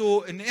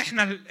حسوا ان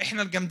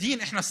احنا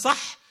الجامدين، احنا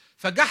الصح،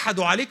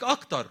 فجحدوا عليك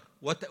اكتر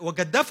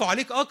وجدفوا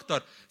عليك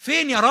اكتر.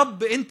 فين يا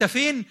رب انت؟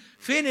 فين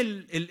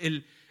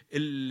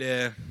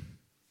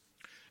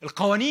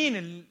القوانين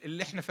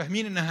اللي احنا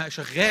فاهمين انها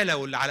شغاله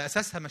واللي على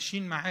اساسها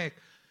ماشيين معاك؟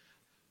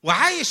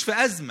 وعايش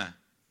في ازمه،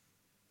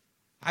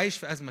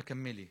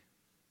 كملي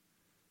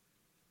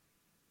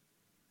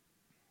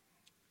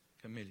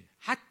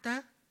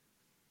حتى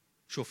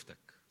شفتك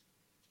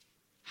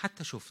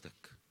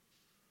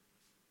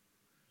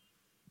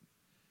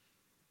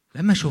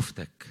لما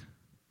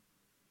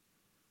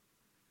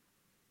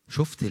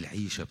شفت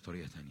العيشة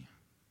بطريقة تانية.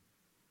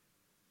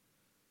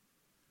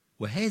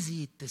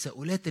 وهذه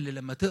التساؤلات اللي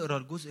لما تقرأ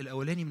الجزء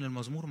الأولاني من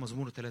المزمور،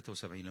 مزمور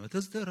 73، لما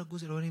تقرأ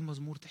الجزء الأولاني من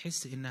المزمور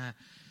تحس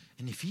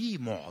إن في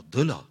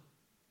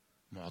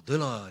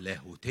معضلة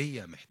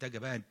لاهوتية محتاجة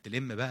بقى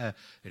تلم بقى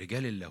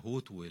رجال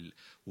اللاهوت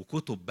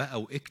وكتب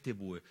بقى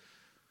واكتب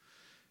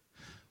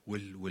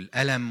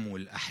والألم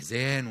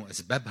والأحزان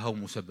وأسبابها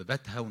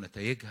ومسبباتها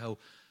ونتائجها،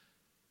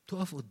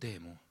 تقف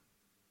قدامه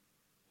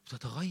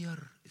وتتغير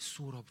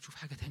الصورة وبتشوف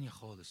حاجة تانية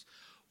خالص.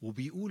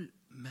 وبيقول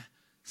ما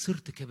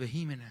صرت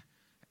كبهيم،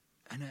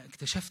 أنا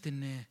اكتشفت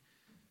إن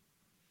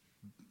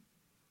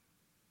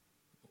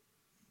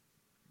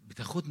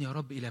بتاخدني يا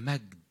رب إلى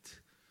مجد،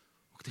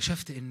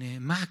 واكتشفت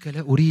إن معك لا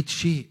أريد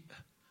شيء.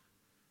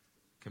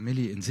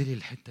 كملي انزلي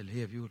الحتة اللي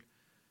هي بيقول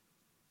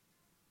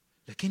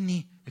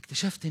لكني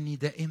اكتشفت إني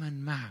دائما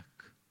معك.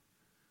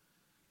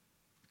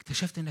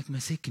 اكتشفت انك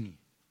ماسكني.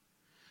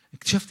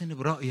 اكتشفت ان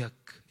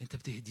برأيك انت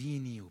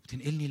بتهديني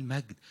وبتنقلني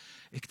المجد.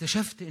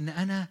 اكتشفت ان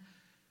انا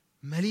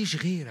ماليش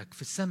غيرك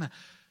في السماء.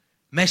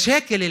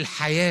 مشاكل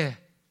الحياة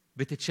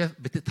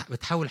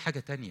بتحول حاجة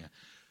تانية.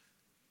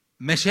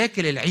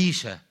 مشاكل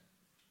العيشة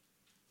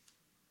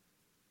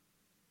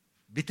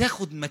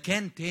بتاخد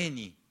مكان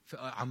تاني في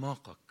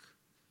أعماقك.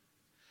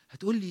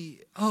 هتقول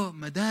لي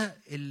ما ده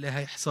اللي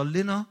هيحصل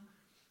لنا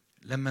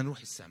لما نروح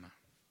السماء.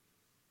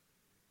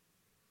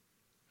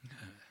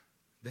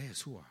 ده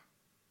يسوع.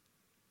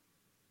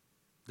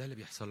 ده اللي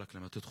بيحصل لك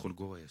لما تدخل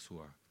جوه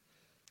يسوع.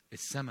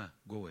 السماء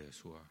جوه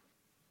يسوع.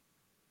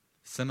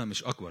 السماء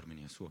مش أكبر من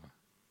يسوع.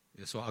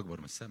 يسوع أكبر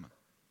من السماء.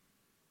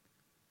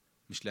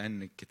 مش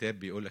لأن الكتاب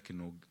بيقولك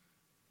إنه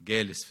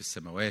جالس في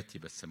السماوات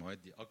يبقى السماوات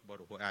دي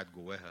أكبر وهو قاعد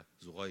جواها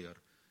صغير.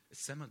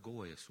 السماء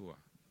جوه يسوع.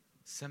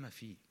 السماء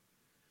فيه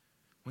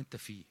وانت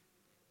فيه.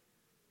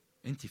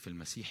 انت في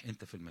المسيح،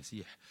 انت في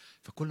المسيح.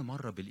 فكل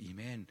مرة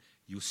بالإيمان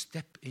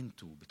يستب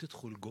انتو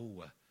بتدخل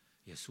جوه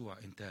يسوع.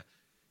 انت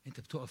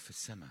بتقف في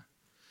السماء.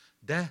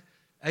 ده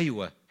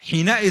أيوة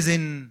حينئذ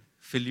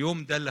في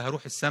اليوم ده اللي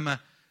هروح السماء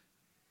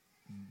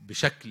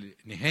بشكل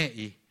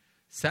نهائي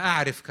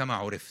سأعرف كما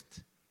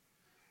عرفت.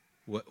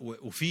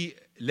 وفي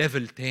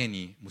ليفل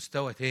تاني،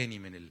 مستوى تاني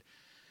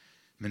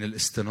من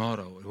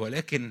الاستنارة.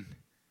 ولكن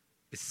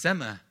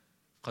السماء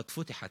قد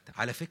فتحت.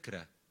 على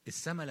فكرة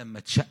السماء لما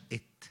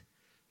اتشقت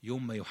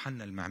يوم ما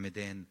يوحنا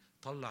المعمدان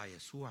طلع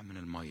يسوع من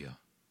المية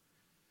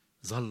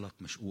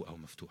ظلت مشقوقة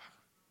ومفتوحة.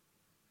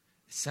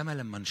 السماء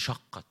لما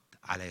انشقت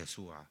على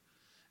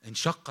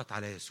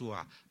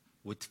يسوع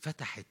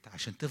واتفتحت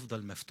عشان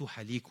تفضل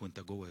مفتوحة ليك وانت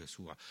جوه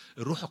يسوع.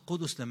 الروح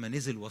القدس لما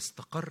نزل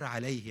واستقر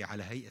عليه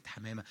على هيئة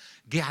حمامة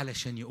جه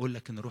علشان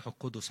يقولك ان الروح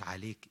القدس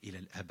عليك إلى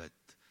الأبد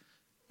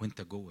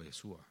وانت جوه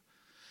يسوع.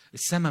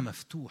 السماء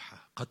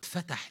مفتوحة، قد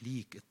فتح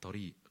ليك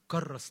الطريق،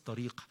 كرس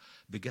طريق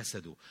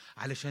بجسده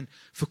علشان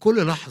في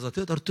كل لحظة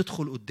تقدر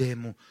تدخل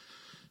قدامه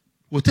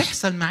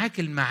وتحصل معاك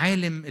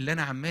المعالم اللي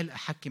أنا عمال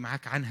أحكي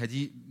معاك عنها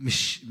دي.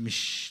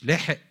 مش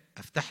لاحق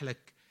أفتح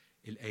لك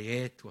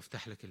الآيات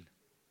وأفتح لك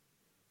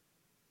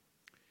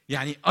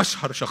يعني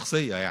أشهر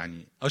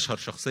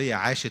شخصية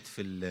عاشت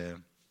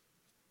في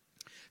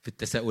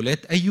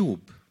التساؤلات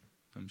أيوب.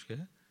 مش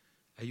كده؟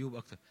 أيوب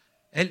أكتر.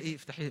 قال إيه؟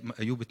 افتحي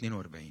أيوب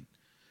 42.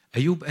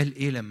 أيوب قال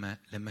إيه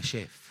لما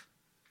شاف؟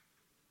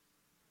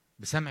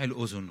 بسمع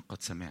الأذن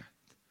قد سمعت،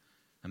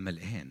 أما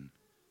الآن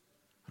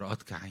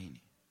رأتك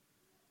عيني.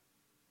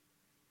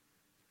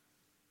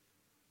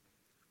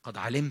 قد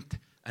علمت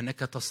أنك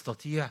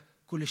تستطيع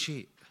كل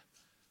شيء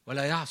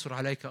ولا يعثر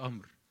عليك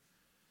أمر.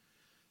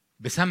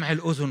 بسمع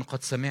الأذن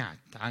قد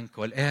سمعت عنك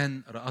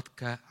والآن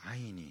رأتك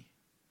عيني.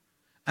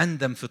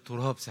 أندم في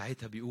التراب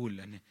ساعتها بيقول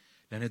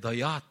لأني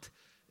ضيعت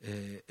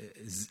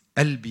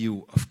قلبي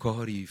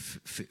وأفكاري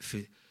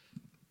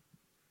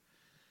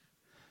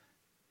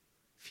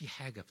في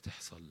حاجة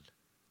بتحصل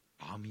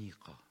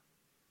عميقة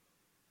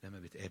لما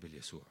بتقابل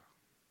يسوع.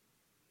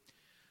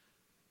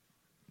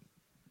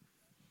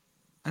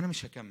 أنا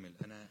مش هكمل.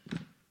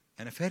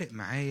 أنا فارق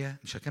معايا،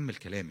 مش هكمل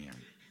كلامي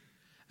يعني.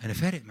 أنا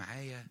فارق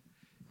معايا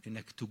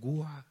إنك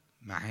تجوع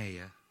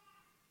معايا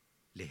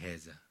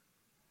لهذا.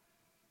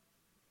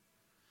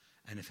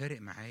 أنا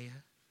فارق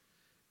معايا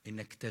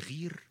إنك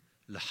تغير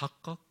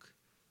لحقك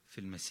في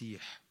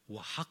المسيح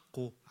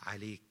وحقه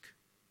عليك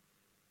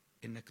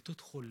إنك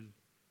تدخل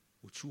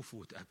وتشوفه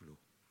وتقابله.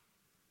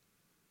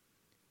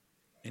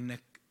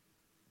 إنك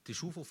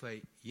تشوفه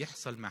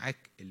فيحصل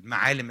معاك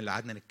المعالم اللي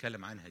قعدنا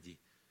نتكلم عنها دي.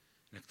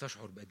 إنك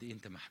تشعر بقد إيه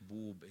أنت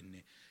محبوب،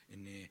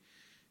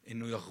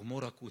 إنه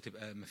يغمرك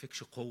وتبقى ما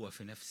فيكش قوة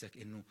في نفسك،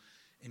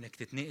 إنك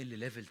تتنقل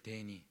لليفل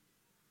تاني.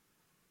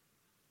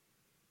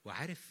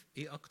 وعارف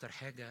إيه أكتر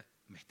حاجة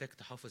محتاج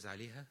تحافظ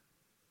عليها؟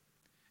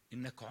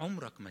 إنك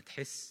عمرك ما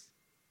تحس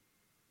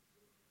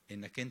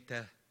إنك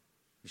أنت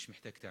مش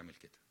محتاج تعمل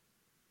كده.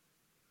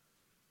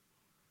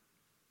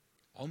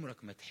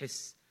 عمرك ما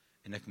تحس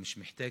إنك مش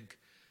محتاج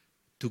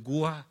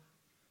تجوع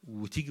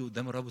وتيجي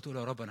قدام الرب وتقول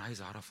يا رب أنا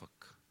عايز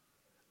أعرفك،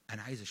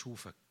 أنا عايز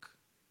أشوفك،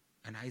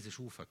 أنا عايز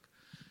أشوفك.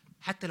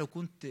 حتى لو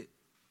كنت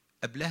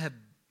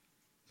قبلها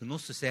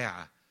بنص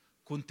ساعة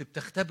كنت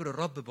بتختبر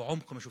الرب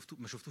بعمق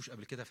ما شفتوش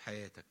قبل كده في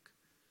حياتك،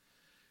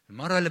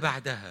 المرة اللي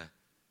بعدها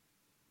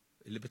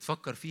اللي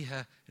بتفكر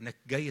فيها إنك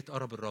جاي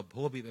تقرب الرب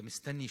هو بيبقى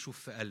مستني يشوف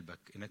في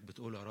قلبك إنك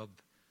بتقول يا رب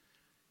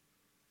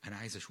أنا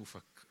عايز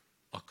أشوفك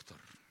أكتر،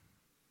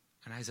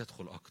 أنا عايز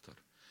أدخل أكتر.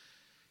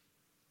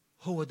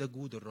 هو ده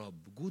جود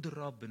الرب. جود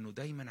الرب إنه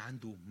دايما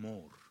عنده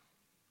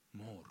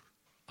مور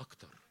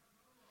أكتر.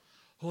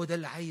 هو ده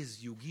اللي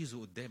عايز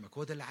يجيزه قدامك،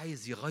 هو ده اللي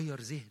عايز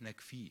يغير ذهنك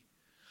فيه.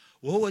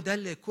 وهو ده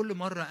اللي كل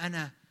مرة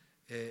أنا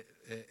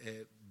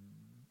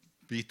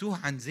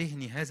بيتوه عن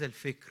ذهني هذا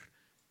الفكر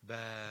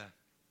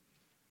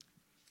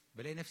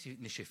بلاقي نفسي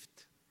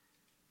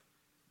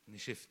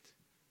نشفت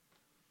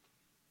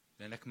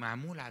لأنك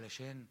معمول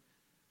علشان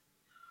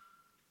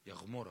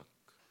يغمرك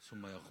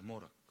ثم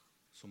يغمرك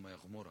ثم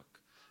يغمرك.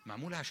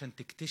 معمول عشان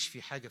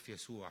تكتشفي حاجة في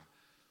يسوع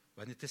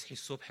وبعدين تصحي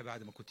الصبح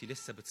بعد ما كنتي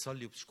لسه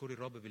بتصلي وبتشكري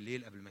الرب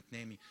بالليل قبل ما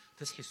تنامي،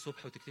 تصحي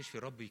الصبح وتكتشفي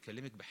الرب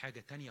يكلمك بحاجة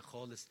تانية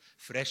خالص،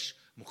 فريش،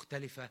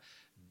 مختلفة،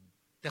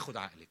 تاخد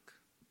عقلك.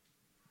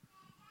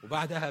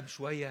 وبعدها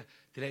بشوية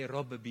تلاقي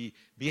الرب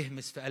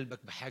بيهمس في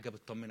قلبك بحاجة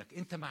بتطمنك.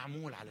 انت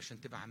معمول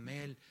علشان تبقى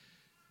عمال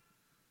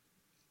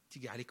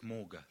تيجي عليك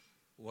موجة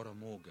ورا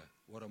موجة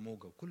ورا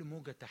موجة، وكل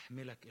موجة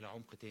تحملك إلى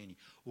عمق تاني،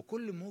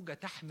 وكل موجة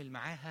تحمل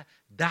معاها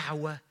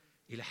دعوة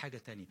إلى حاجة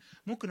تانية.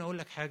 ممكن أقول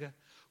لك حاجة،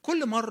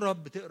 كل مرة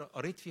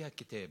قريت فيها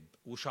الكتاب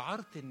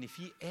وشعرت إن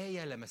في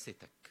آية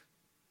لمستك،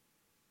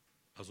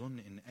 أظن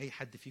إن أي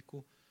حد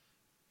فيكم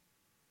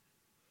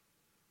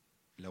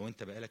لو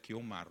أنت بقالك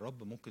يوم مع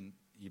الرب ممكن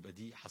يبقى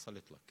دي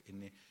حصلت لك،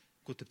 إن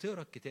كنت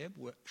بتقرأ الكتاب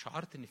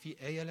وشعرت إن في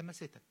آية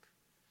لمستك.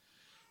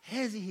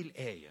 هذه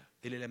الآية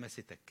اللي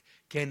لمستك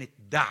كانت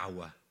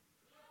دعوة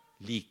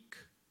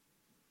ليك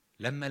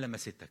لما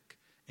لمستك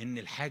إن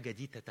الحاجة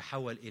دي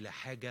تتحول إلى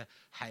حاجة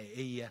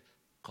حقيقية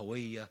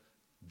قوية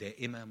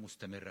دائمة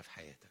مستمرة في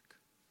حياتك.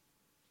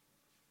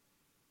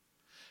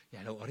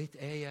 يعني لو قريت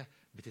آية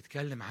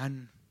بتتكلم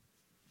عن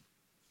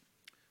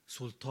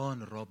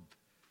سلطان الرب،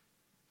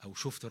 أو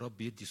شفت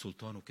الرب يدي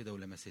سلطانه كده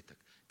ولمستك،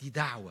 دي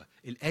دعوة.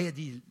 الآية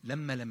دي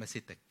لما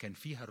لمستك كان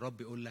فيها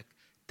الرب يقول لك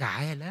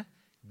تعالى،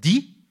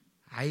 دي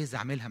عايز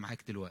أعملها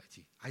معاك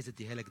دلوقتي، عايز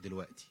أديها لك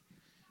دلوقتي،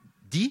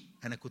 دي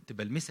أنا كنت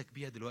بلمسك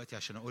بيها دلوقتي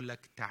عشان أقول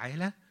لك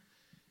تعالى،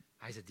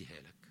 عايز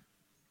أديها لك.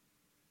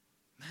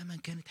 مهما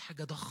كانت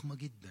حاجة ضخمة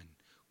جدا،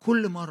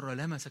 كل مرة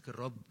لمسك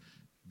الرب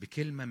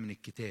بكلمة من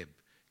الكتاب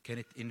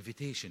كانت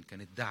invitation،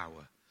 كانت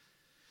دعوة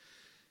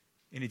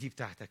إن دي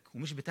بتاعتك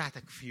ومش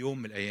بتاعتك في يوم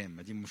من الأيام.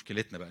 ما دي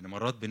مشكلتنا بقى، أنا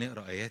مرات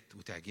بنقرأ آيات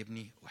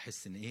وتعجبني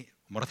وأحس إن إيه،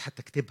 ومرات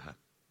حتى أكتبها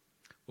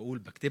وأقول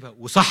بكتبها،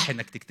 وصح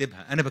إنك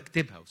تكتبها، أنا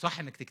بكتبها وصح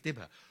إنك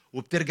تكتبها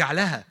وبترجع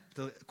لها،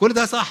 كل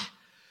ده صح.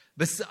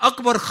 بس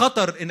أكبر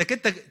خطر إنك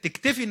أنت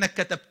تكتفي إنك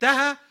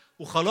كتبتها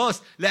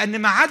وخلاص،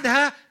 لأن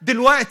ميعادها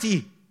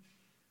دلوقتي.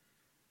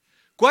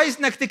 كويس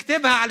إنك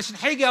تكتبها علشان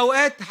هيجي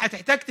أوقات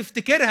هتحتاج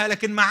تفتكرها،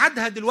 لكن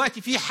ميعادها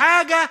دلوقتي، في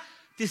حاجة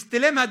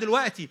تستلمها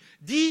دلوقتي.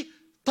 دي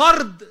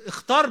طرد،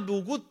 اختار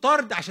بوجود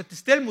طرد عشان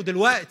تستلمه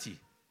دلوقتي،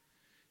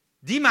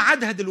 دي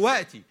ميعادها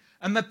دلوقتي.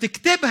 أما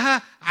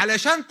بتكتبها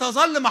علشان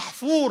تظل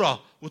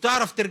محفورة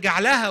وتعرف ترجع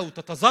لها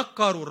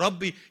وتتذكر،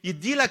 والرب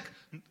يدي لك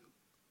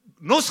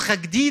نسخة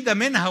جديدة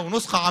منها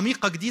ونسخة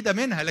عميقة جديدة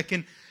منها.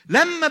 لكن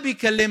لما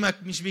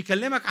بيكلمك مش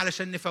بيكلمك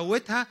علشان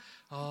نفوتها.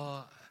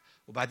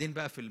 وبعدين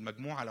بقى في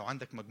المجموعة، لو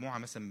عندك مجموعة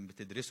مثلا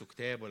بتدرسوا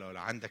كتاب، ولا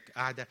لو عندك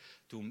قاعدة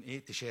تقوم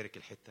إيه، تشارك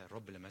الحتة،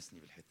 الرب لمسني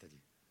بالحتة دي،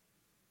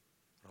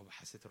 رب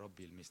حسيت الرب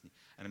يلمسني.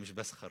 أنا مش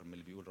بسخر من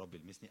اللي بيقول رب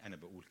يلمسني، أنا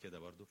بقول كده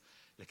برضو،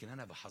 لكن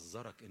أنا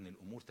بحذرك إن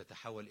الأمور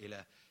تتحول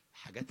إلى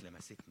حاجات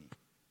لمستني.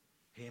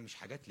 هي مش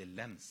حاجات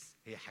لللمس،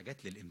 هي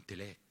حاجات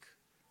للامتلاك،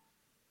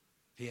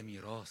 هي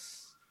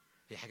ميراث،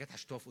 هي حاجات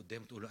عشان تقف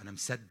قدامه تقول له أنا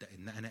مصدق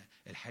إن أنا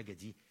الحاجة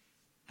دي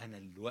أنا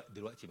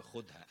دلوقتي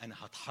باخدها،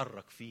 أنا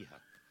هتحرك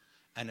فيها.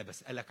 أنا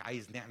بسألك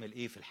عايز نعمل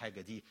إيه في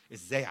الحاجة دي،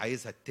 إزاي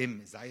عايزها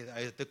تتم، إزاي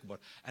عايزها تكبر.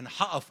 أنا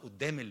هقف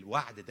قدام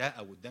الوعد ده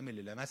أو قدام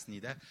اللي لمسني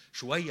ده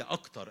شوية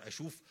أكتر،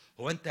 أشوف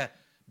هو أنت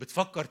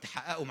بتفكر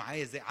تحققه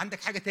معايا إزاي.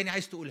 عندك حاجة تاني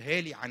عايز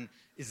تقولها لي عن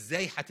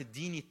إزاي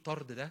هتديني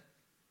الطرد ده؟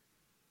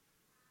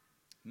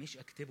 مش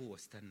أكتبه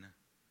واستنى،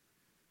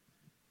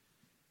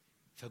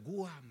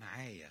 فجوع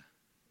معايا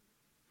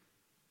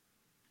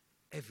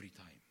every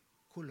time،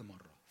 كل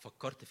مرة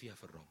فكرت فيها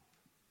في الرب،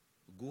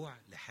 جوع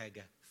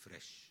لحاجة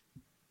فريش،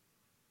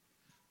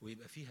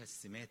 ويبقى فيها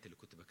السمات اللي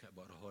كنت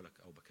بقراها لك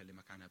او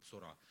بكلمك عنها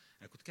بسرعه.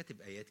 انا كنت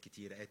كاتب ايات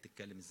كتير، ايات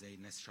تتكلم ازاي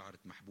الناس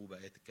شعرت محبوبه،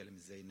 ايات تتكلم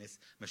ازاي الناس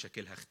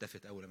مشاكلها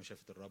اختفت اول ما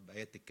شافت الرب،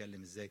 ايات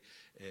تتكلم ازاي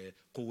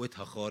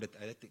قوتها خارت،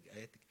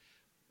 ايات.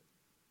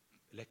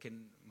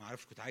 لكن ما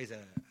اعرفش، كنت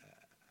عايزه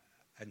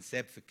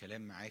انساب في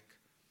الكلام معاك،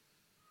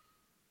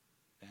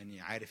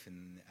 لاني عارف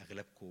ان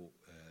اغلبكم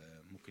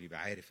ممكن يبقى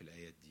عارف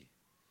الايات دي.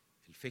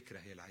 الفكره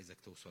هي اللي عايزك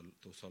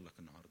توصل لك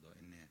النهارده،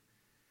 ان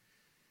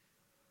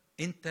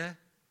انت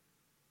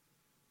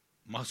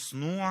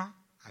مصنوع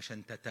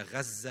عشان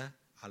تتغذى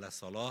على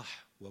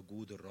صلاح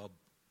وجود الرب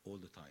all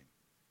the time.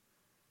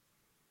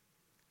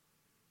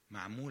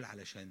 معمول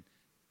علشان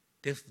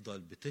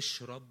تفضل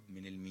بتشرب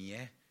من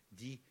المياه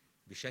دي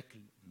بشكل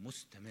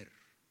مستمر،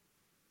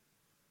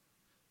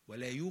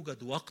 ولا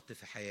يوجد وقت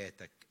في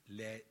حياتك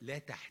لا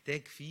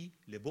تحتاج فيه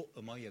لبق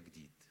مياه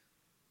جديد.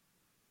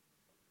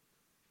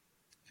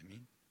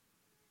 امين.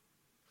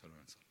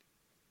 خلونا نصلي.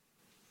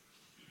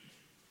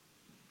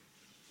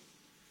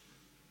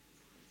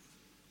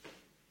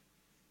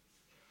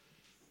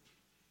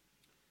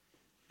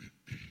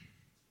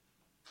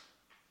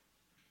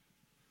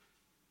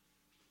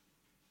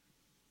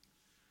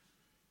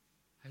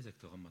 عايزك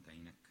تغمض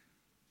عينك.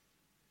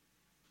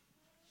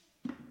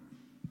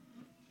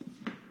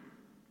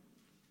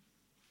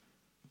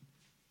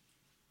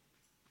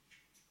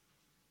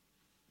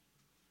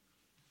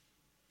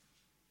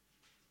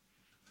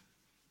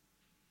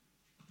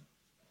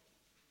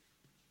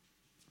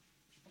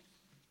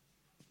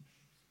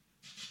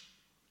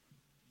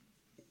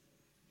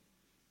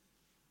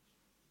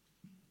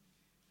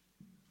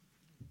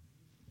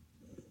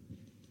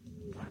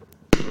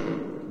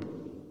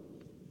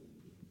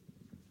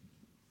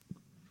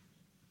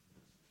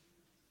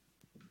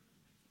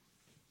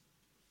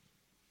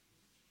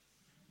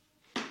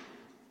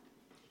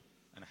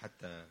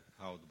 حتى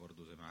هقعد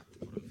برضو زي ما قعدت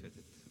المره اللي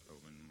فاتت او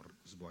من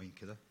اسبوعين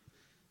كده،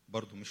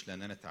 برضو مش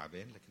لان انا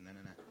تعبان، لكن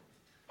انا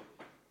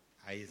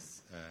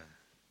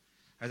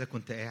عايزك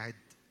كنت قاعد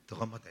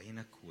تغمض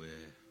عينك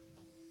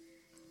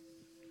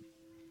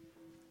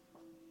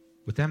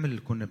وتعمل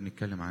اللي كنا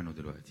بنتكلم عنه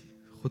دلوقتي.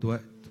 خد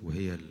وقت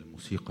وهي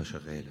الموسيقى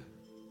شغاله،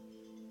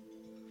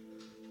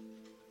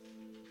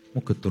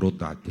 ممكن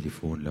ترد على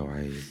التليفون لو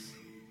عايز.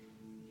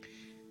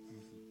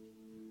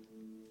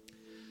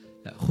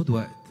 لا، خد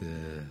وقت.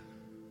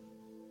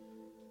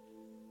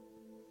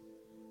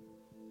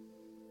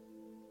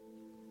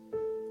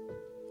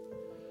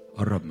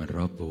 قرب من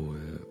الرب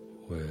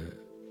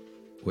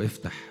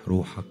وافتح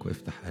روحك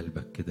وافتح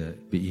قلبك كده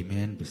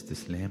بإيمان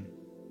باستسلام.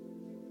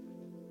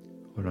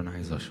 قول له أنا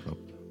عايز أشرب،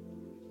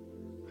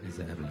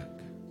 عايز أقابلك.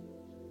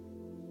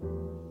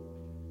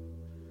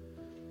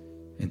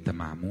 أنت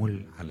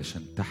معمول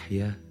علشان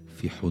تحيا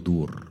في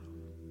حضور،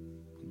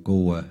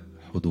 جوه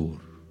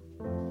حضور.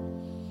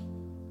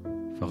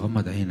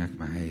 فغمض عينك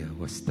معايا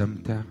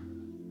واستمتع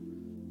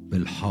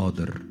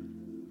بالحاضر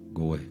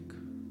جواك.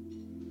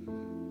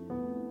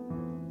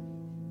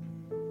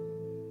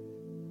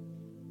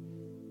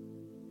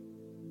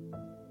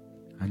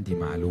 عندي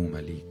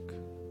معلومة ليك،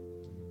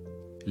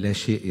 لا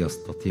شيء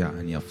يستطيع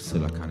أن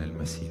يفصلك عن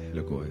المسيح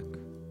اللي جواك.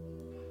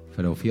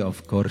 فلو في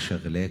أفكار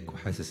شغلاك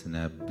وحاسس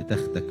أنها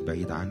بتاخدك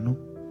بعيد عنه،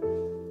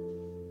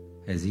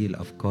 هذه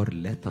الأفكار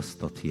لا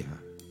تستطيع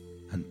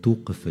أن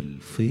توقف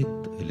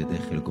الفيض اللي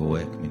داخل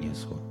جواك من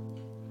يسوع.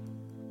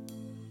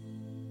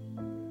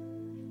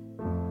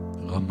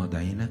 غمض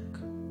عينك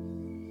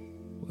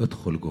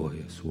وادخل جوا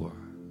يسوع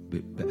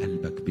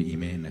بقلبك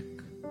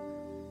بإيمانك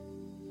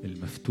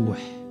المفتوح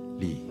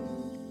ليه.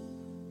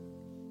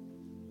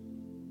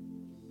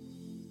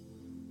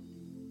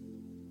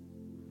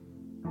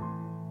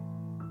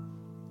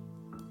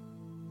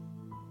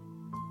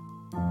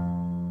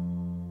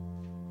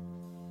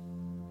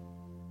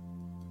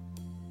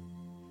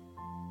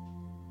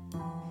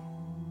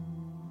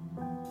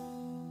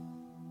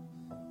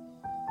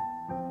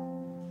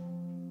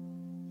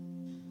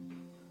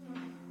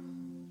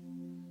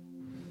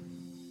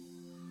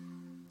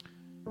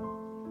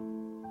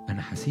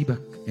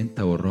 هسيبك انت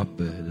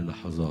والرب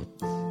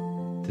للحظات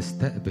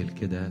تستقبل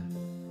كده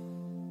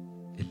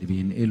اللي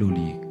بينقله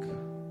ليك.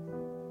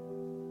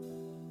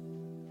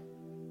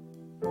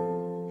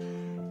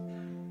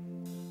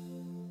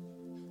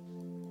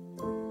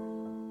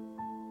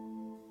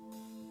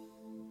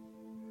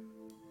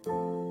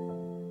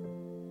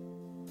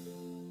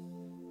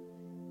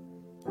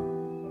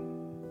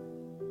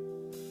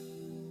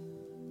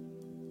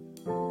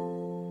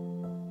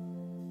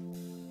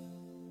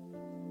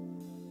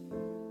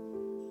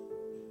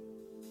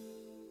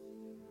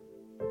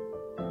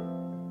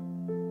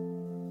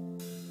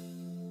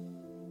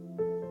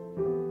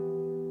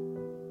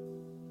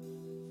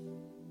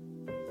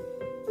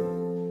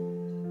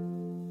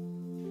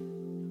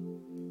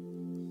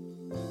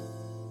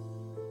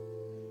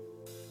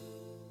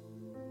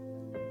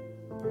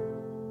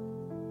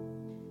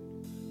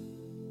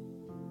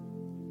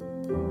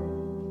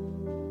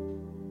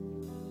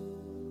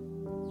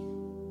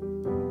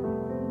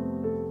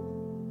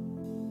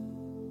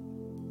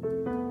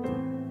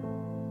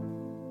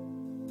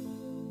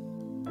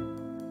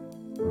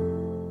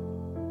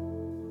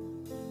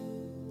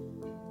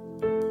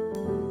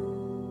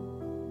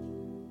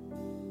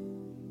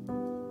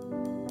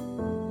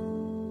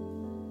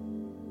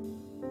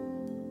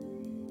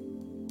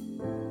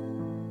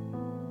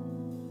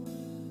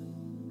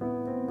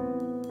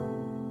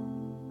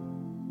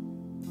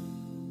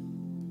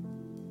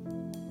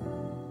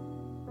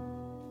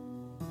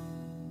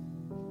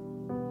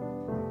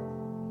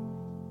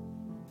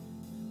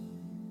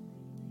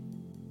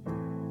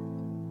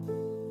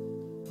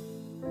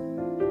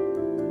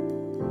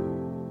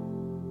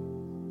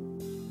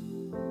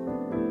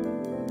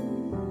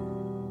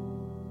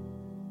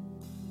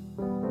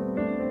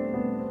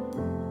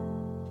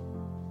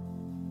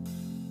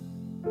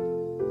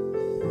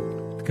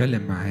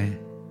 اتكلم معاه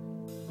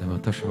لما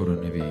تشعر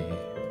ان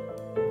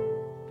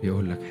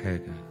بيقول لك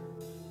حاجة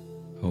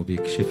او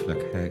بيكشف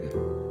لك حاجة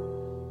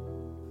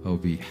او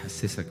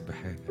بيحسسك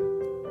بحاجة.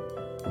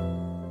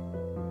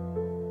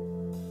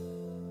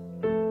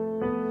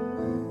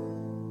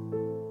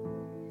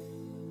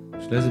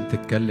 مش لازم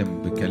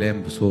تتكلم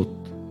بكلام بصوت،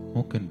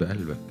 ممكن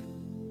بقلبك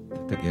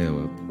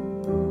تتجاوب.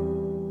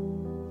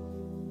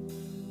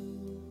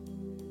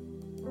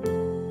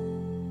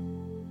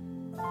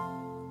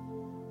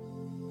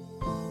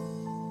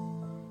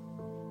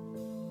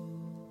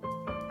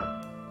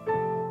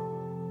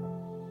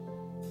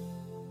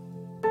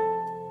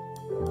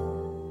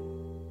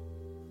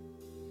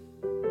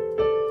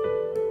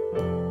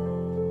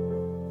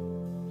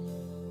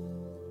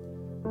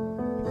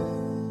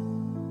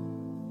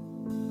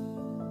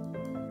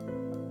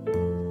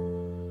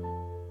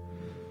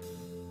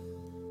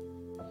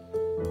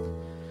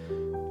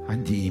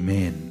 عندي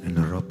إيمان إن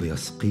الرب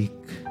يسقيك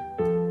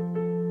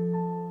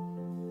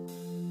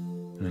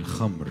من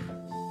الخمر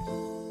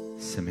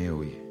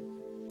السماوي.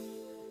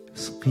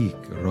 يسقيك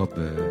الرب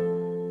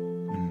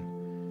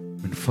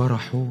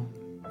فرحه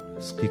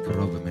يسقيك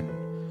الرب من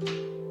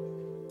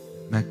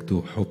مجده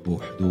وحبه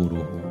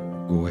وحضوره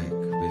جواك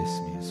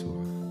باسم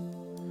يسوع.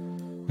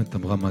 وانت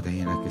مغمض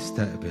عينك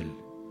استقبل،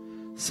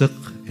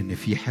 ثق ان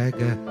في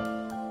حاجة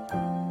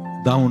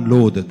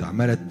داونلودد،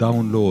 عمالة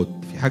داونلود،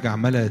 في حاجة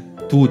عمالة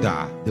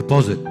تودع،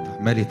 ديبوزيت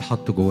عمال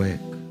يتحط جواك،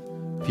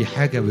 في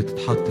حاجة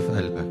بتتحط في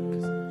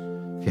قلبك،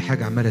 في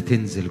حاجة عمالة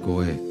تنزل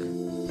جواك.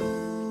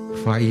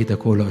 ارفع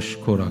ايدك وقول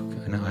اشكرك،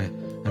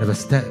 انا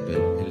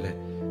بستقبل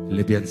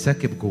اللي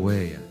بينسكب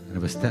جوايا، انا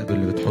بستقبل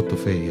اللي بتحطه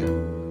فيا.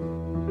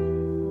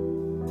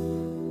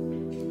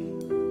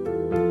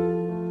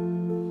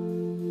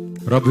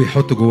 رب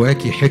يحط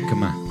جواكي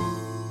حكمة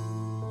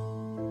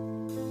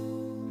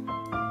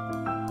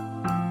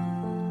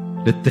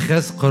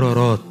لاتخاذ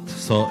قرارات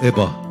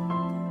صائبة.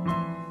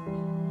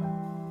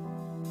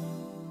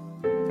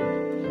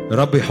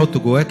 رب يحط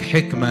جواك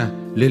حكمة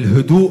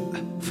للهدوء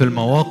في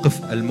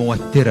المواقف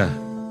الموترة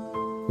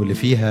واللي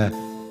فيها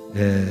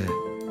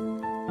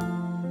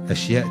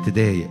أشياء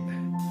تضايق،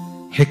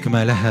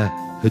 حكمة لها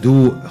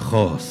هدوء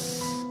خاص.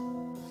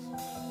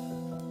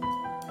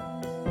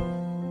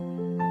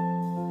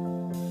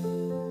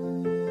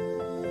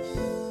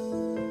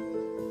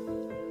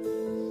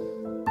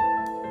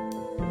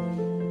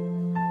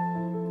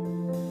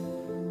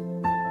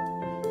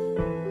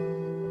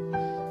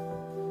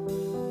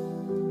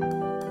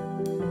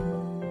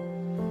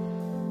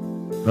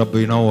 رب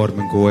ينور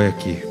من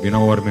جواكي،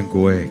 بينور من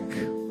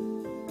جواك،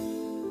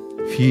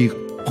 في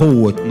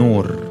قوة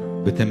نور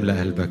بتملأ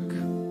قلبك.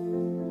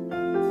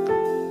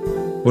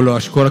 قول له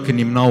أشكرك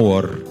إني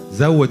منور.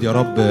 زود يا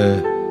رب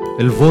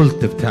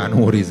الفولت بتاع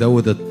نوري،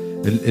 زود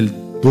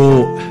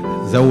الضوء،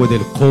 زود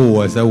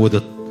القوة،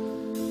 زود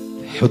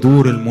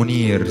الحضور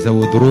المنير،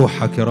 زود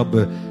روحك يا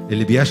رب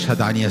اللي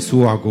بيشهد عن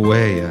يسوع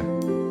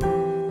جوايا.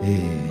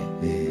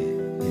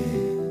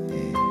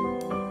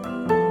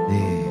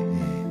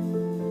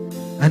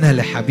 أنا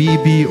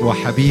لحبيبي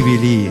وحبيبي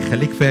لي.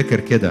 خليك فاكر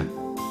كده،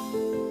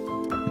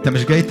 أنت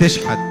مش جاي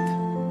تشحت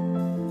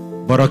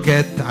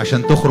بركات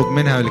عشان تخرج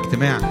منها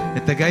الاجتماع،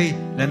 أنت جاي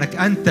لأنك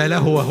أنت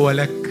له وهو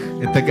لك.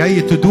 أنت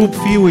جاي تدوب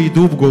فيه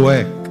ويدوب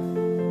جواك.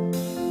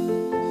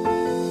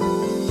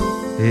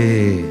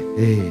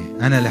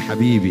 أنا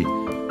لحبيبي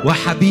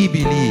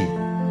وحبيبي لي،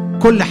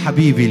 كل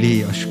حبيبي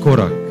لي.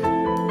 أشكرك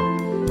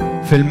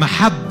في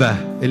المحبة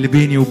اللي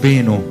بيني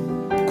وبينه،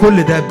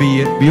 كل ده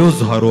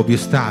بيظهر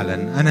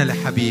وبيستعلن. أنا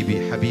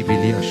لحبيبي، حبيبي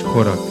لي.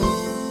 أشكرك.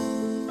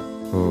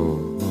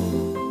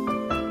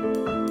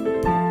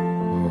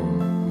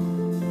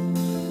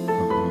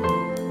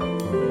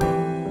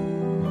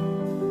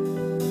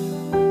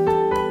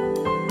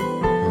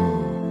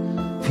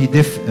 في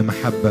دفء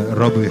محبة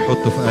الرب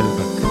يحطه في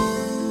قلبك،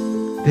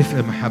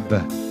 دفء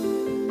محبة.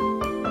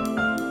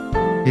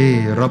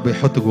 الرب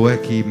يحط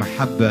جواكي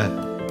محبة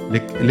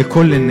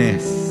لكل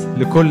الناس،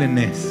 لكل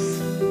الناس.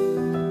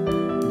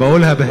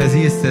 بقولها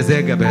بهذه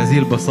السذاجة، بهذه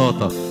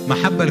البساطة،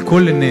 محبة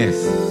لكل الناس.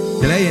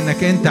 تلاقي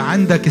انك انت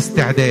عندك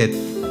استعداد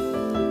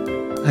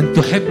ان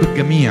تحب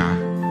الجميع،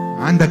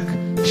 عندك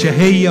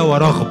شهية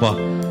ورغبة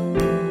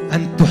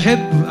ان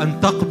تحب،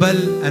 ان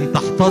تقبل، ان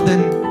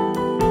تحتضن،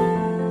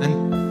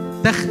 ان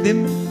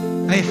تخدم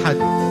اي حد.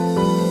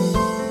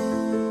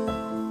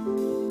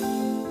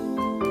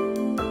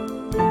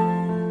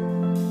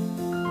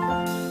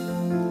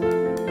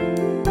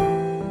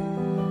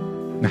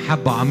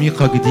 محبة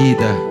عميقة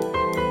جديدة.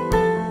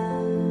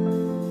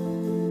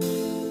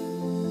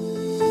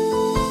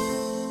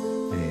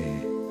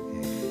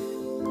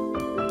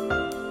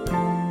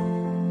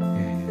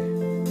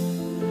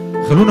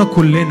 خلونا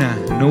كلنا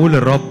نقول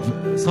للرب،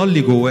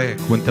 صلي جواك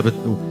وانت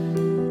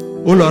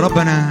قول له يا رب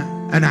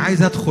انا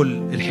عايز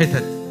ادخل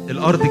الحتت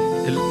الارض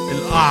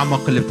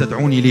الاعمق اللي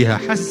بتدعوني ليها.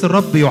 حاسس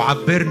الرب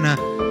يعبرنا.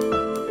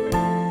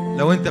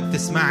 لو انت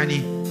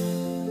بتسمعني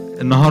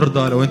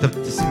النهارده، لو انت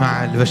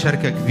بتسمع اللي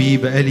بشاركك بيه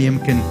بقالي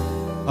يمكن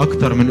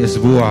اكتر من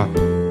اسبوع،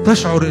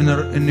 تشعر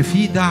ان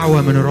في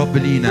دعوه من الرب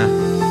لينا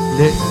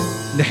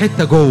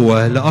لحته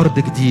جوه، لارض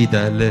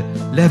جديده،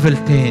 لليفل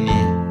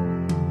تاني،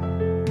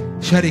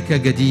 شركة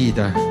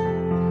جديدة.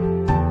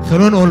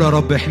 خلونا نقول يا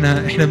رب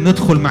احنا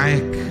بندخل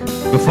معاك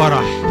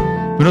بفرح،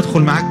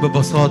 بندخل معاك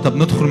ببساطة،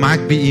 بندخل معاك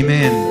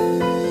بإيمان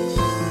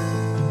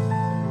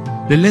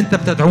للي انت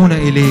بتدعونا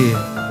إليه،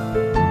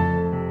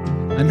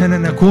 أننا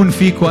نكون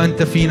فيك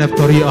وأنت فينا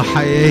بطريقة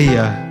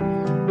حقيقية،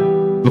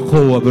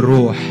 بقوة،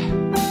 بالروح.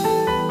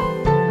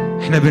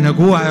 احنا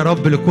بنجوع يا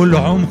رب لكل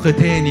عمق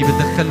تاني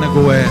بتدخلنا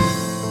جواه.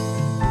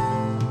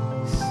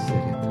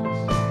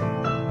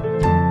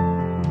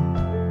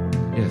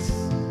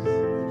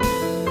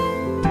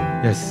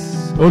 يس،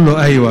 قول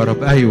له ايوه يا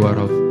رب، ايوه يا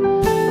رب.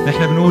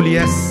 احنا بنقول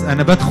يس،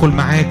 انا بدخل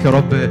معاك يا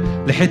رب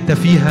لحته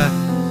فيها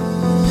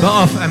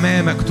بقف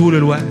امامك طول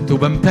الوقت،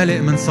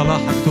 وبمتلئ من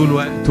صلاحك طول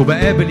الوقت،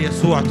 وبقابل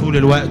يسوع طول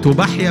الوقت،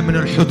 وبحيا من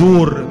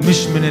الحضور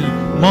مش من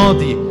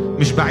الماضي،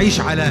 مش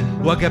بعيش على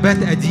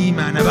وجبات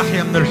قديمه، انا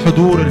بحيا من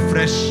الحضور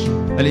الفريش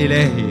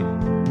الالهي.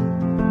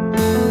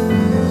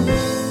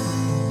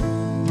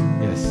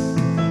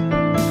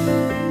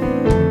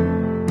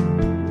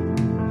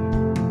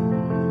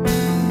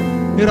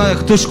 ايه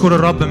رأيك تشكر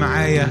الرب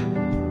معايا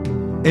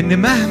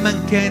ان مهما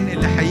كان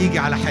اللي هيجي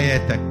على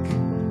حياتك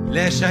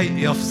لا شيء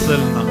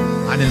يفصلنا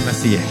عن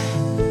المسيح.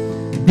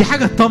 دي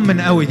حاجة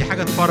تطمن قوي، دي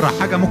حاجة تفرح،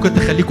 حاجة ممكن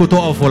تخليكوا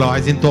تقفوا لو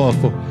عايزين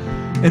تقفوا،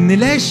 ان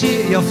لا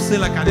شيء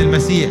يفصلك عن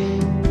المسيح.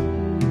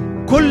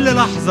 كل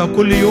لحظة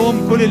وكل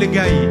يوم كل اللي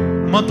جاي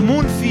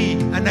مضمون فيه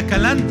انك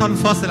لن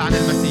تنفصل عن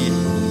المسيح.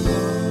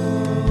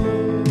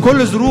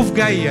 كل ظروف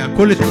جاية،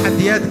 كل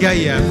تحديات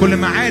جاية، كل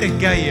معارك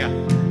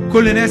جاية،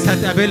 كل ناس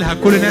هتقابلها،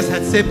 كل ناس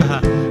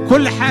هتسيبها،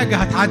 كل حاجة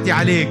هتعدي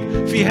عليك.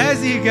 في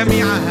هذه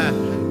جميعها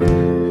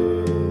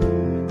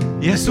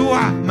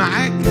يسوع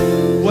معاك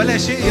ولا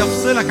شيء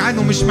يفصلك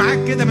عنه. مش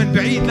معاك كده من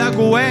بعيد، لا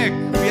جواك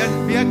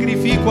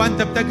بيجري فيك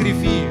وأنت بتجري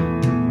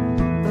فيه.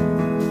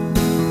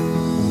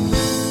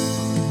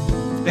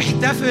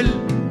 احتفل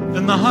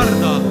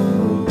النهاردة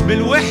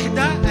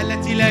بالوحدة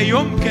التي لا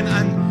يمكن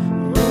أن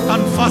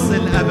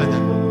تنفصل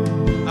أبدا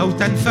أو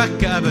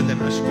تنفك أبدا.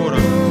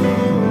 أشكرك.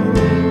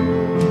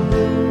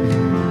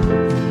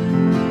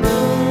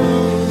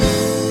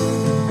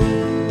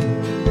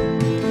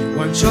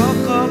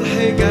 وانشق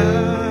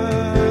الحجاب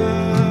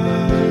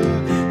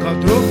قد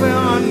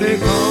رفع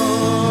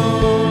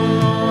النقاب،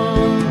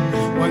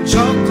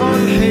 وانشق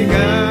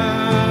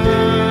الحجاب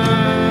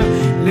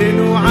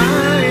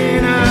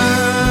لنعاين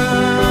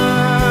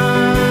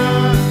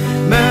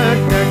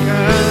مجدك.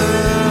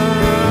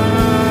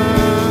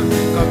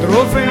 قد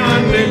رفع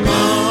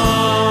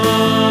النقاب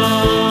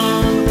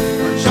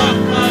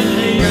وانشق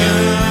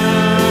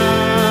الحجاب،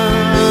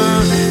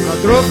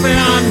 قد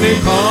رفع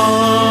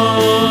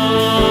النقاب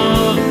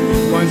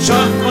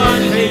وانشق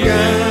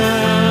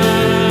الحجاب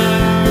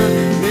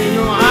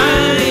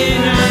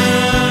لنعاين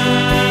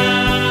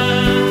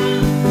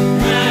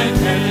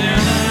مجدك.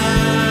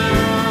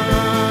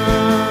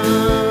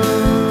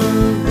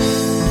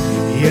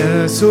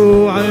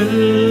 يسوع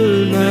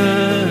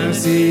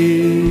المسيح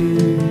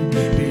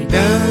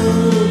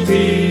بدمه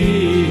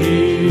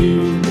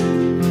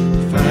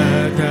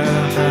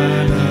فتح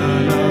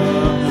لنا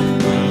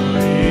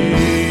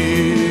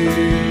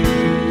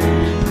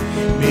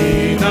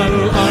من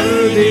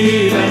الأرض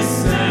إلى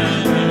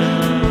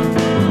السماء،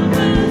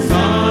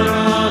 صار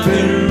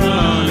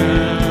برنا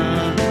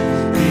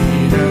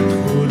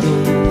لندخل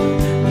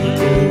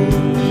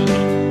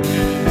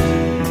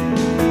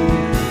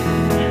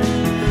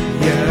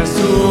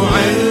يسوع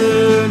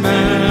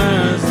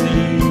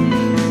المسيح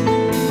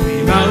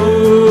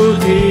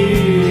بموته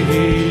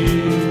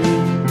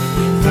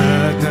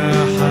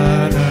فتح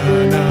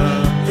لنا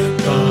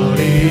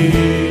طريق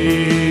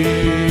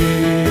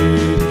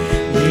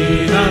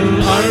من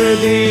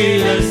الأرض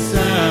إلى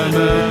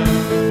السماء،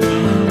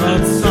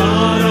 قد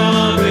صار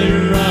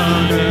برنا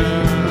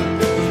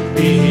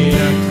به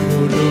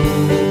ندخل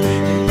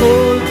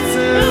قدس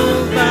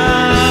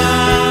الباب.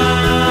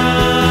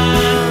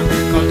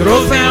 قد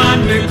رفع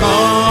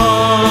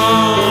النقاب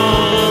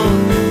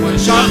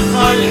وانشق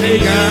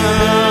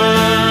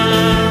الحجاب،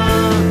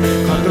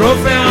 قد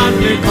رفع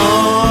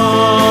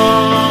النقاب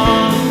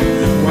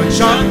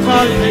وانشق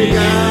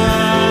الحجاب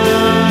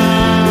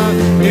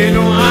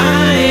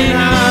لنعاين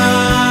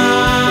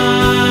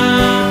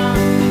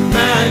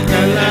مجد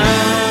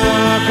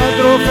الله. قد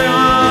رفع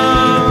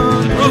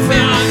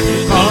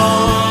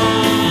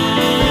النقاب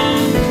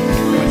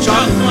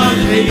وانشق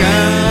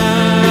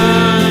الحجاب،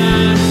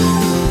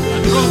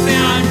 قد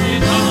رفع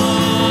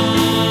النقاب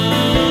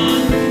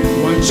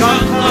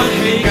وانشق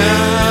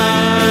الحجاب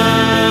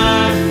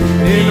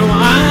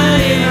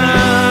لنعاين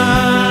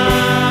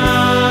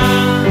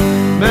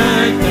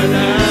مجد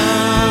الله.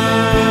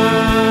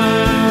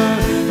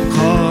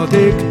 قد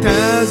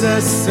اجتاز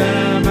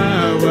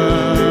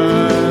السماوات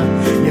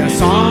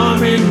يسوع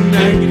من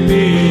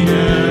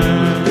أجلنا،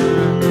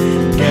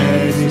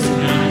 جالس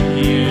عن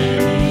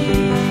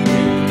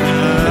يميننا.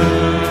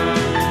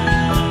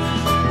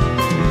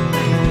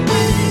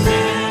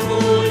 باب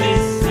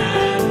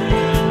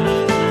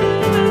للسماء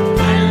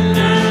حل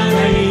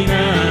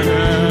بيننا،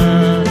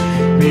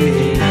 به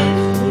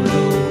ندخل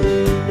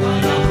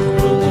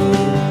ونخرج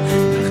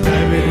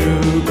نختبر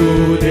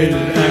وجود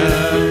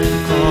الآب.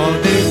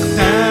 قد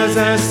اجتاز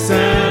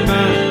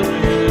السماء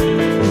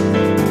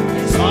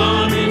يسوع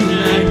من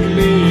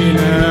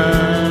أجلنا،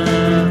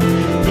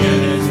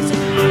 جالس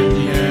عن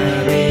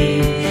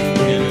يمين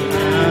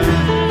الآب.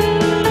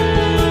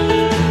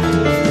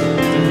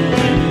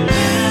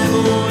 باب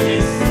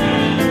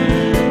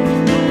للسماء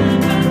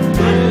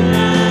حل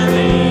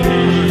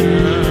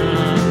بيننا،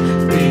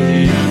 به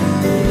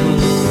ندخل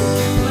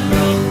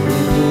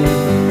ونخرج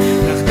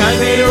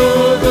نختبر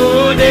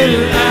وجود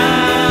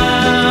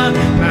الآب.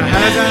 ما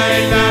هذا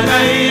إلا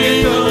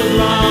بيت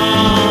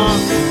الله،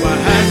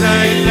 وهذا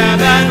إلا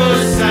باب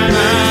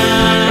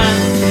السماء.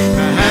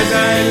 ما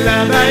هذا إلا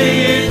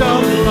بيت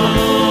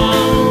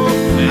الله،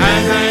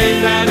 هذا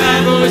إلا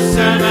باب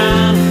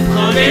السماء.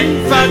 قد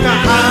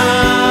انفتحت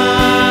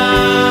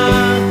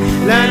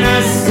لنا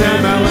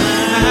السماوات.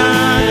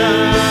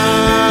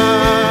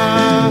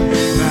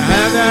 ما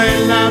هذا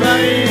إلا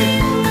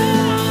بيت،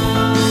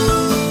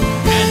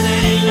 هذا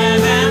إلا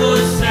باب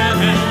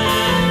السماء.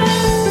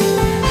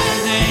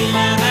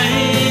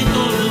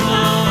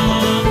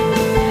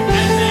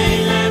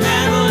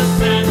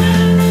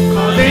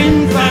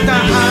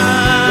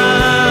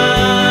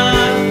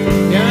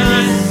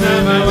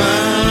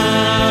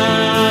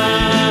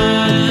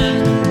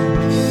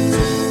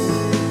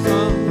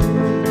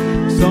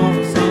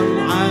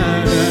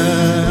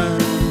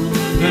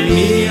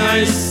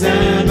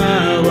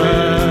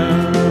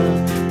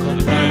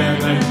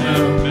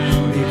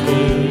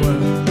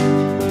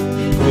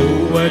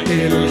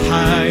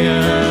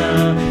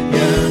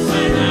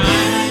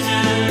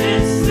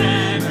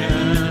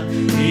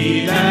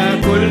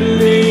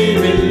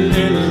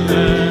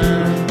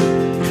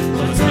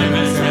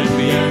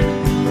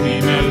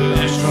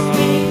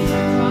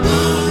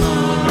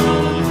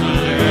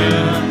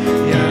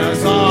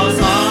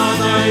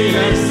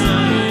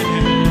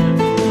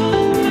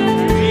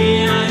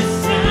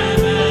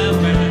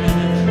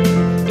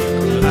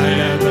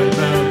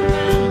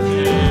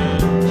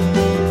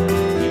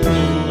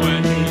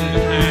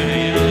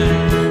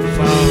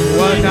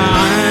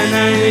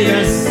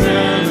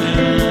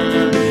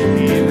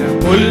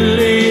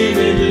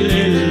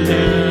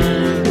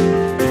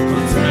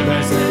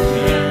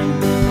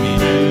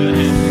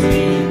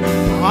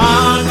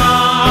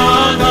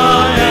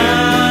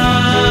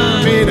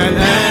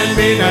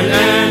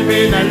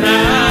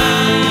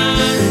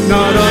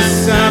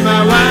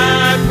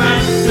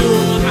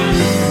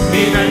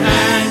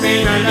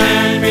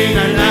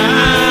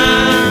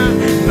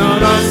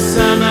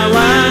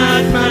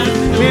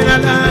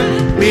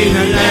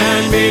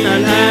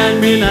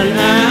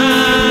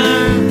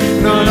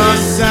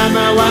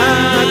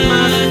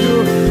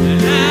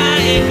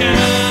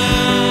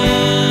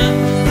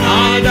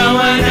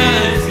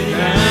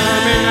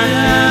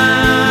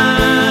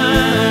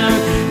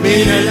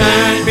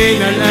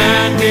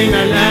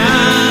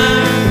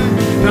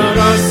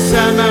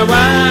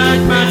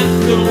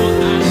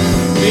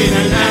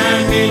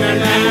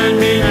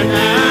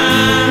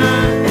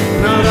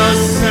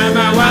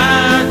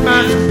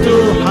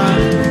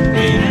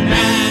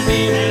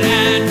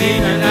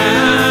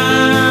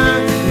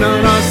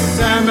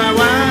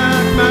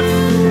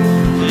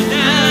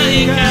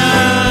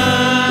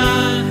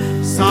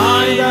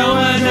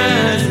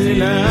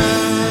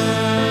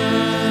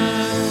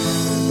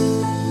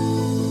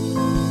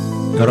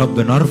 رب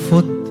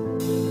نرفض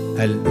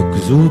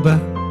الأكذوبة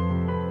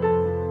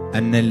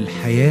أن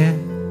الحياة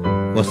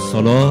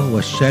والصلاة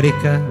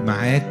والشركة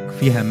معاك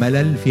فيها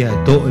ملل،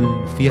 فيها تقل،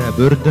 فيها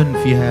بردن،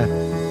 فيها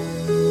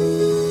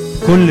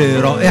كل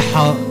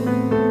رائحة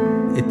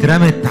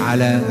اترمت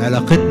على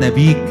علاقتنا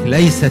بيك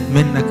ليست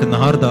منك.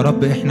 النهاردة يا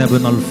رب احنا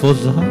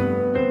بنلفظها،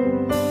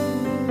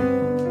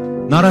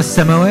 نرى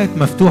السماوات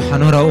مفتوحة،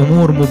 نرى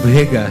أمور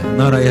مبهجة،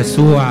 نرى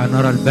يسوع،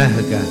 نرى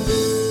البهجة.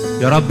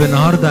 يا رب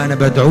النهاردة أنا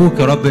بدعوك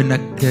يا رب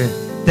إنك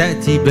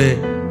تأتي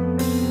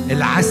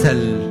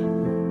بالعسل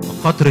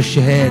وقطر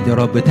الشهاد، يا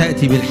رب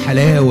تأتي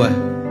بالحلاوة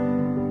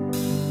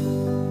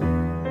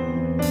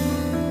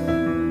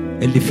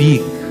اللي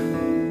فيك.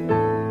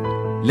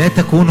 لا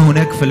تكون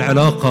هناك في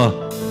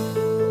العلاقة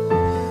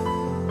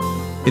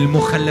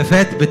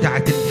المخلفات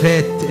بتاعت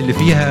الفات اللي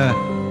فيها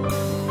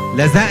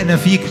لزقنا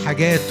فيك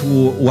حاجات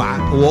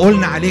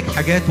وقلنا عليك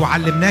حاجات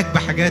وعلمناك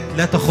بحاجات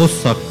لا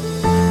تخصك،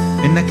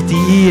 انك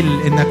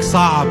تقيل، انك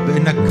صعب،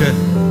 انك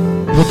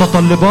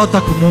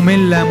متطلباتك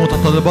مملة،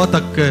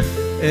 متطلباتك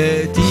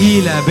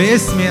تقيلة.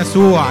 باسم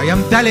يسوع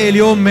يمتلئ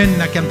اليوم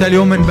منك، يمتلئ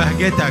اليوم من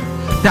بهجتك.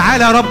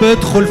 تعال يا رب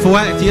ادخل في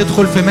وقتي،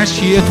 ادخل في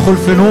مشي، ادخل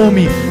في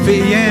نومي، في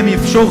ايامي،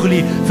 في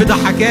شغلي، في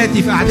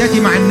ضحكاتي، في قعداتي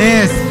مع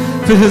الناس،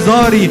 في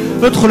هزاري.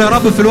 ادخل يا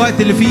رب في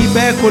الوقت اللي فيه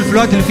باكل، في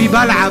الوقت اللي فيه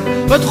بلعب.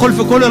 ادخل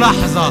في كل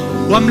لحظة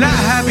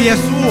واملأها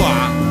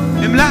بيسوع،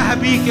 املأها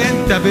بيك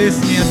انت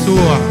باسم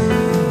يسوع.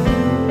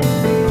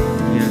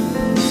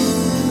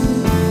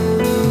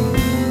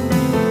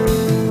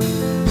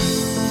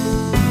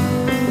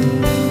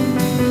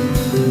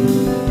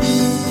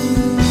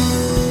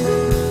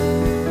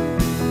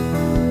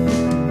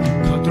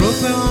 قد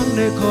رفع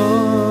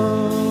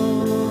النقاب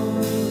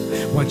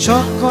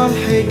وانشق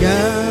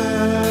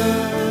الحجاب،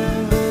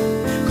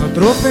 قد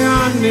رفع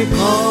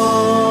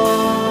النقاب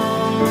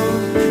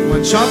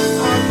وانشق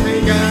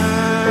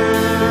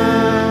الحجاب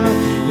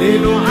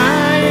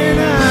لنعاين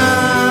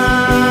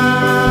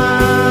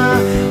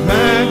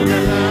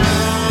مجدها.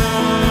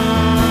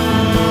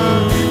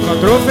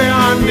 قد رفع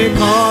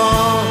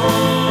النقاب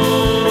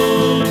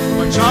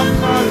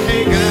وانشق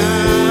الحجاب،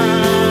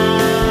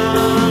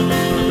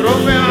 قد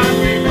رفع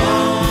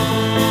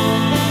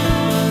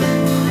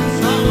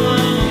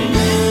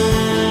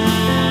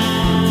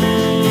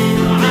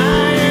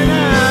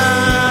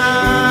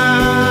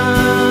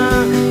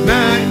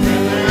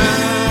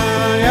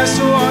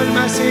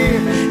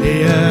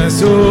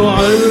يسوع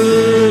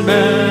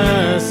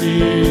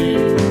المسيح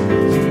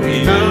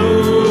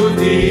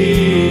بموته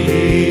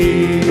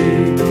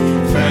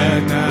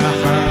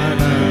فتح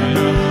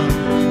لنا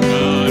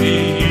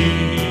طريق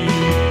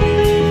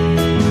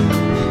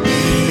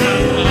من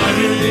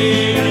الأرض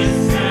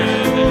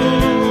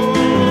للسماء،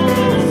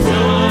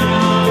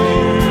 صار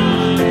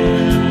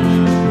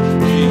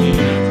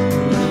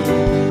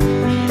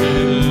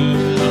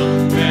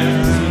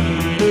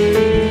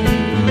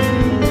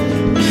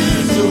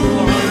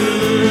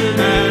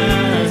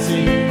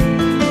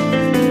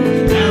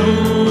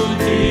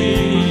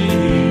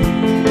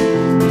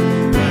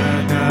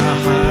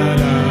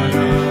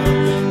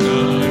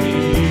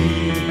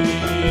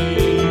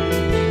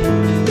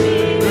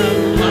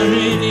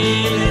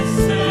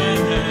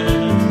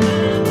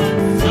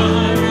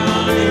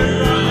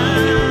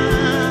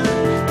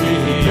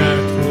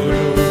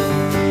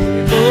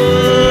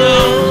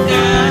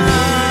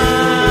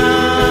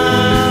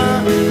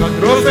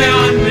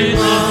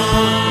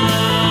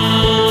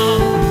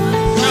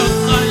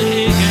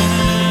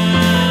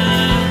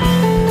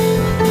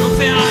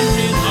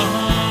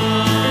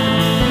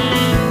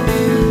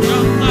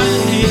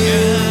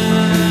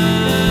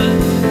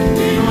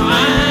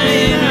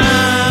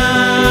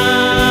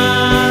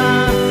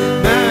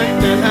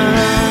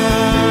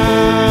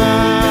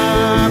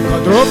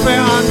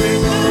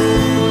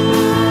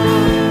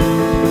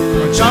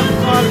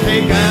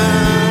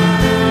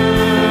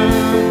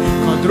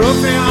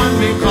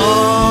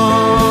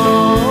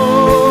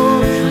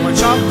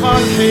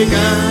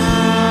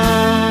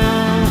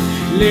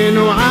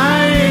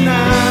لنعاين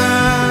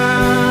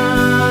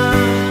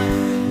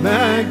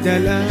مجد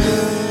الآب.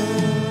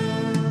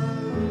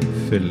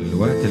 في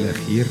الوقت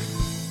الأخير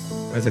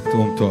عايزك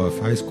تقوم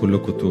تقف، عايز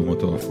كلكم تقوموا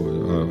تقفوا.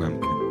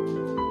 يمكن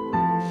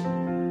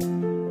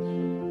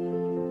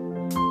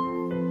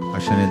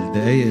عشان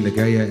الدقايق اللي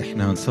جاية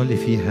احنا هنصلي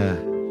فيها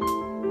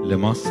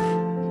لمصر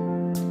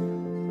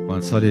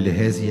وهنصلي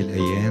لهذه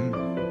الأيام.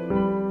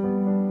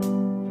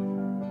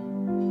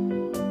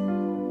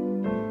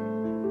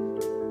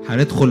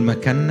 هندخل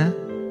مكاننا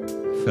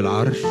في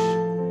العرش،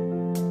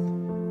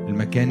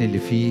 المكان اللي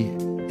فيه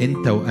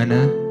انت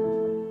وانا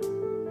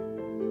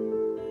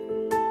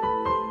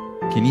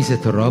كنيسة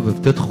الرب.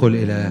 بتدخل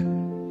الى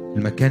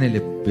المكان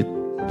اللي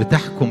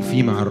بتحكم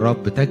فيه مع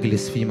الرب،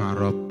 بتجلس فيه مع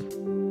الرب،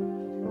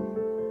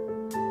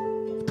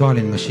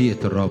 بتعلن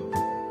مشيئة الرب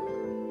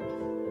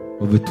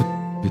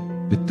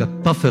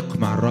وبتتفق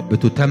مع الرب،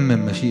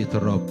 بتتمم مشيئة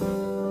الرب.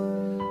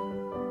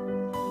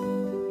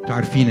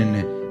 تعرفين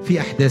ان في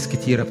أحداث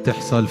كتيرة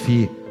بتحصل،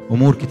 في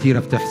أمور كتيرة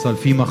بتحصل،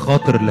 في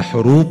مخاطر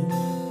لحروب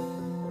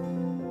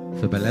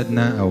في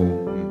بلدنا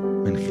أو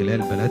من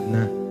خلال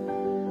بلدنا،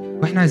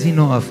 واحنا عايزين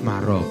نقف مع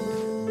الرب،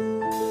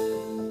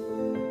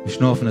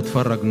 مش نقف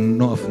نتفرج،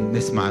 نقف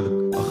نسمع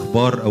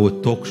الأخبار أو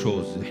التوك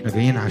شوز. احنا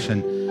جايين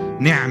عشان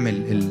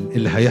نعمل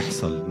اللي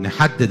هيحصل،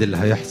 نحدد اللي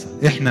هيحصل،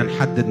 احنا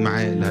نحدد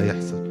معاه اللي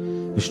هيحصل،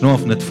 مش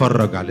نقف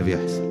نتفرج على اللي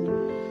بيحصل.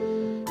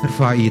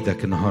 ارفع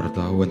ايدك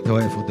النهارده وانت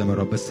واقف قدام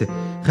الرب، بس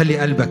خلي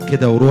قلبك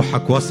كده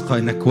وروحك واثقه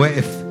انك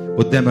واقف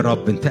قدام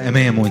الرب، انت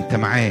امامه، انت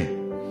معاه،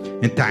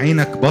 انت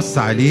عينك بص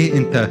عليه،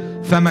 انت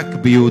فمك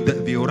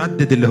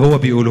بيردد اللي هو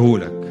بيقوله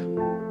لك.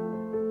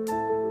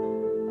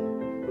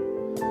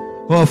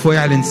 اقف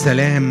واعلن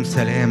سلام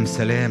سلام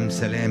سلام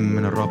سلام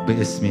من الرب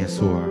باسم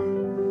يسوع.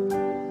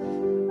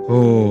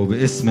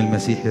 باسم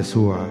المسيح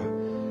يسوع.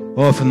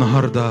 اقف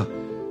النهارده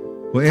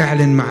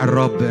واعلن مع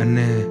الرب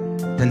ان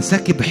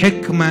تنسكب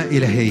حكمة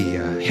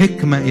إلهية،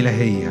 حكمة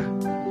إلهية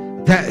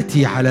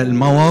تأتي على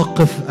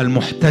المواقف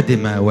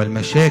المحتدمة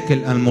والمشاكل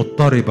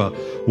المضطربة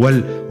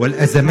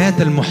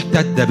والأزمات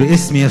المحتدة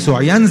باسم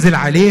يسوع. ينزل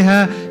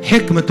عليها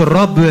حكمة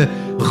الرب،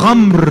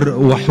 غمر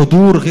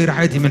وحضور غير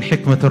عادي من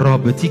حكمة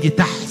الرب تيجي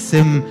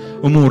تحسم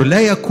أمور. لا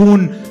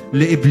يكون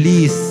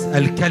لإبليس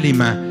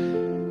الكلمة،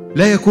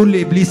 لا يكون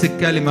لإبليس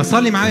الكلمة.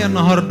 صلي معايا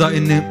النهاردة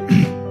إن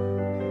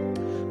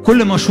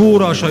كل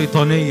مشورة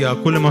شيطانية،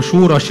 كل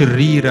مشورة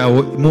شريرة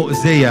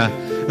ومؤذية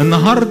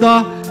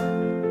النهاردة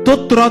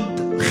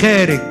تطرد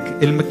خارج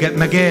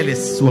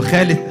المجالس،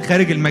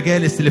 وخارج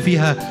المجالس اللي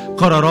فيها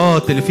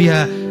قرارات، اللي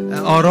فيها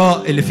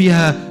آراء، اللي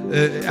فيها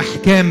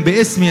أحكام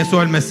باسم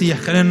يسوع المسيح.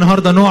 خلينا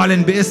النهاردة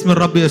نعلن باسم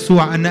الرب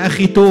يسوع أن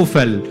أخي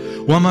توفل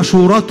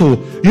ومشورته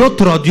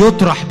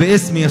يطرح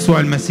باسم يسوع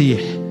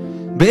المسيح،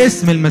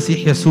 باسم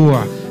المسيح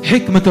يسوع.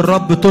 حكمة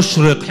الرب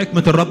تشرق،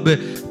 حكمة الرب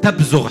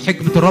تبزغ،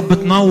 حكمة الرب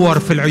تنور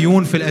في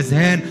العيون، في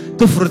الأذهان،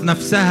 تفرض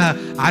نفسها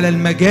على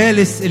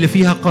المجالس اللي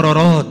فيها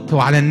قرارات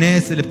وعلى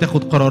الناس اللي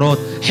بتاخد قرارات.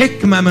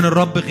 حكمة من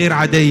الرب غير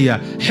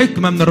عادية،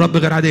 حكمة من الرب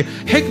غير عادية،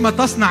 حكمة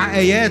تصنع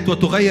آيات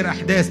وتغير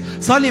أحداث.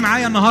 صلي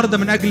معايا النهاردة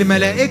من أجل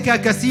ملائكة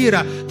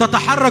كثيرة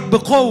تتحرك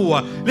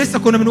بقوة. لسه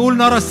كنا بنقول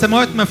نرى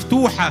السماوات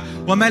مفتوحة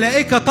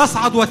وملائكة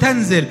تصعد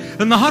وتنزل.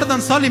 النهاردة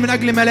نصلي من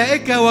أجل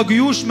ملائكة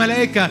وجيوش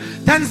ملائكة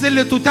تنزل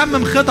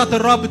لتتمم خطط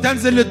الرب،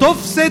 تنزل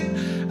لتفسد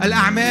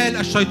الأعمال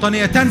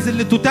الشيطانية، تنزل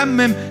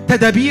لتتمم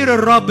تدابير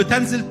الرب،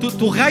 تنزل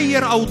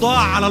تغير أوضاع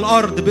على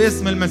الأرض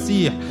باسم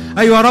المسيح.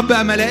 أيوة يا رب،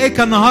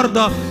 ملائكة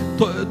النهاردة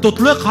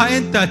تطلقها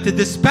أنت،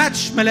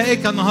 تدسباتش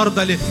ملائكة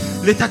النهاردة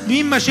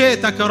لتتميم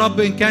مشيئتك يا رب،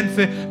 إن كان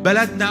في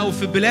بلدنا أو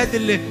في بلاد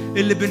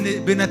اللي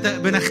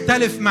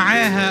بنختلف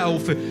معاها، أو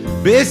في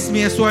باسم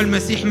يسوع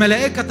المسيح.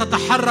 ملائكة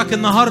تتحرك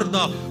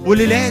النهاردة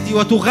والليلادي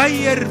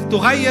وتغير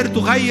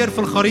في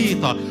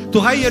الخريطة،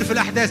 تغير في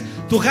الأحداث،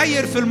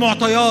 تغير في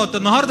المعطيات.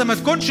 النهاردة ما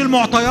تكونش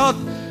المعطيات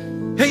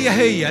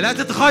هي لا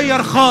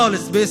تتغير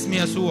خالص باسم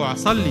يسوع.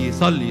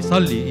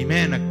 صلي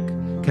إيمانك،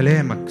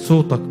 كلامك،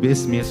 صوتك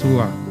باسم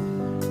يسوع،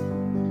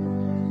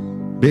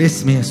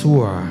 باسم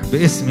يسوع،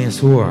 باسم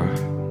يسوع،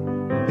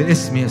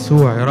 باسم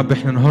يسوع. يا رب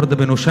احنا النهاردة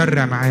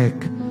بنشرع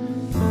معاك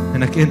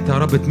انك انت يا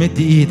رب تمد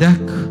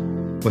ايدك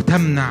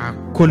وتمنع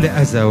كل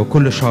اذى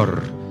وكل شر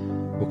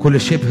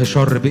وكل شبه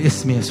شر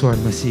باسم يسوع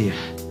المسيح،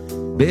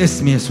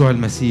 باسم يسوع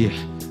المسيح،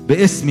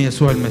 باسم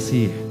يسوع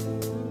المسيح.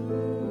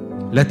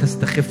 لا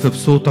تستخف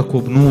بصوتك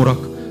وبنورك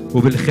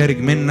وبالخارج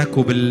منك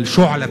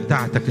وبالشعلة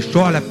بتاعتك.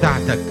 الشعلة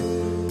بتاعتك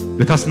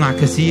بتصنع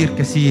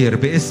كثير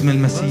باسم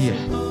المسيح.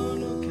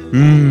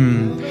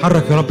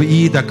 حرك يا رب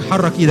ايدك،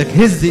 حرك ايدك،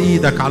 هز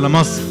ايدك على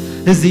مصر،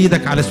 هز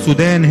ايدك على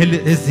السودان،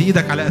 هز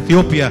ايدك على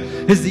اثيوبيا،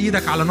 هز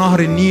ايدك على نهر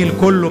النيل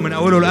كله من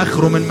اوله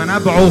لاخره، من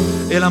منابعه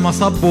الى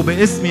مصبه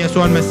باسم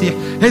يسوع المسيح.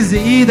 هز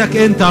ايدك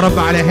انت يا رب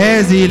على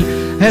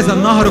هذا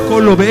النهر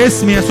كله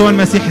باسم يسوع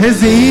المسيح.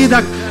 هز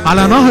ايدك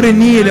على نهر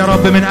النيل يا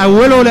رب من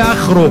اوله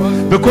لاخره،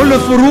 بكل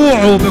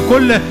فروعه،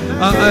 بكل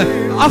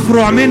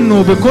أفرع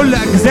منه، بكل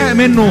أجزاء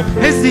منه.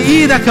 هز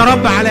إيدك يا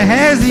رب على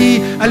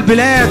هذه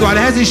البلاد وعلى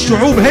هذه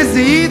الشعوب. هز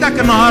إيدك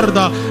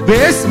النهاردة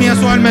باسم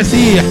يسوع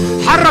المسيح.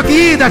 حرك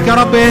إيدك يا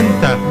رب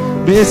أنت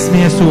باسم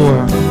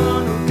يسوع.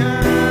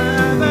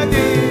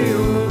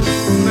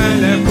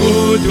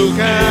 ملكوتك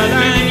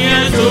لن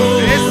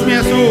يزول باسم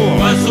يسوع،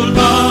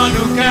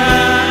 وسلطانك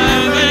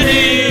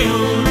بديع.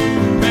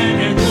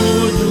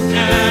 ملكوتك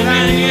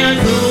لن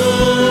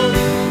يزول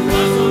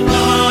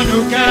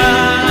وسلطانك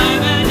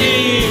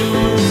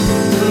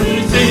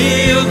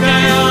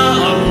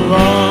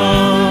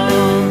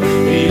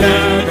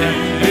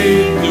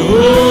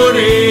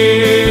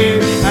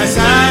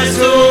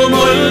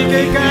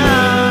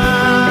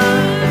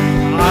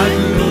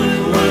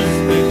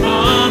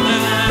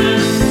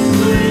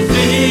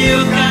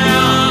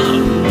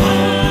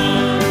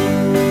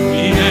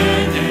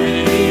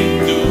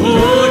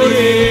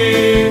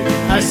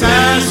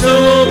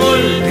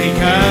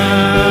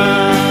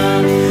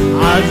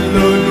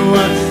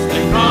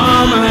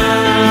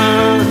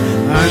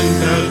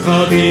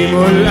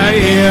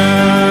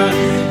الأيام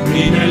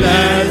من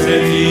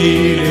الأزل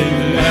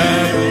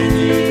للأبد.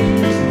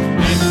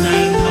 أنت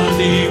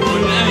القديم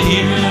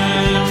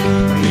الأيام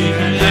من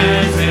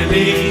الأزل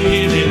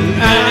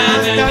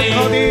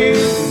للأبد.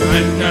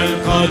 أنت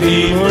القديم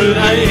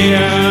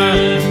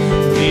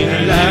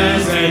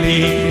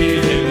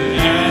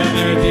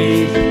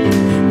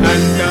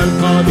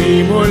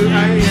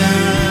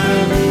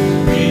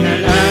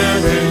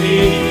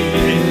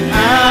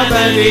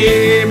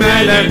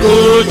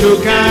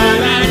ملكوتك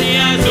لن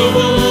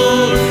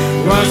يزول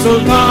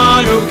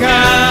وسلطانك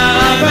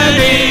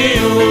أبدي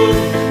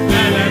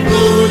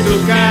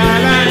ملكوتك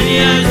لن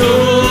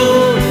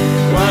يزول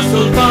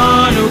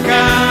وسلطانك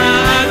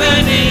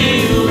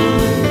أبدي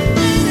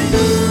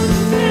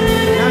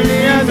لن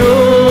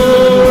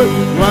يزول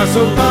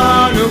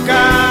وسلطانك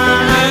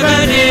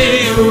أبدي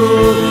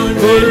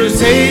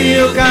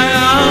كرسيك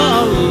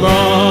يا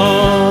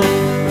الله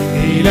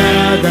إلى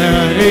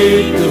دار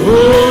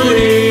الدهور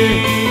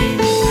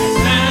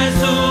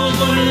أساس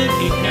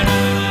ملكك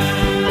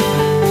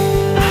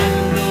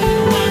عدل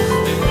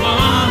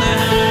واستقامة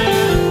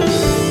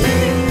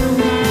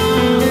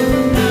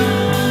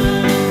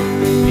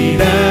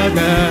إلى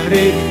دار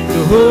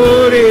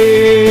الدهور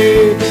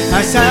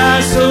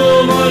أساس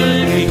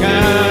ملكك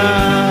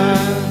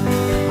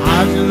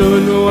عدل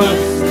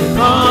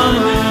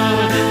واستقامة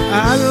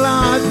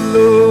العدل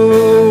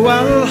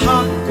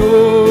والحق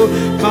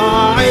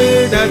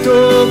قاعدة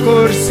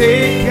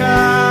كرسيك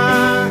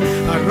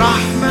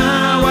الرحمة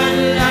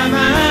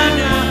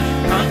والأمانة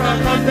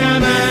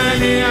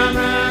تتقدمان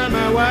أمام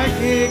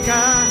وجهك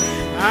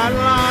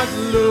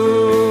العدل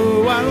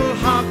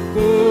والحق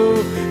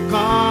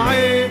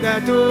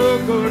قاعدة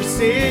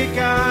كرسيك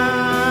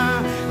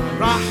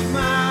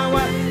الرحمة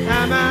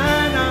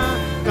والأمانة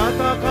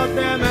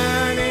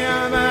تتقدمان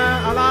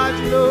أمام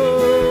العدل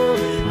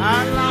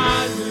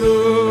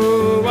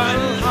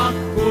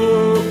والحق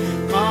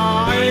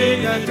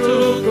قاعدة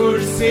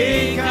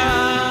كرسيك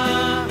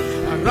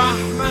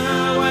الرحمة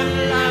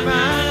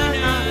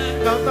والأمانة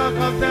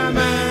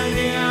تتقدمان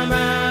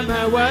أمام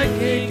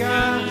وجهك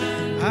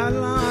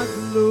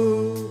العدل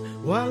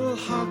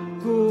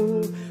والحق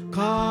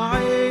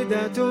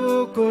قاعدة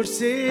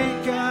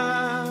كرسيك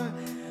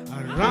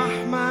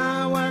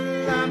الرحمة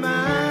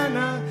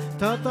والأمانة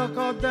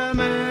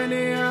تتقدمان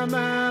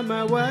أمام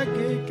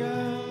وجهك.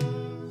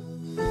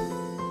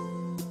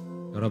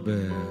 يا رب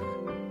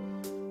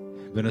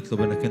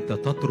بنطلب انك انت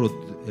تطرد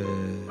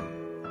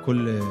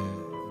كل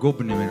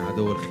جبن من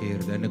عدو الخير،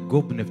 لان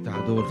الجبن بتاع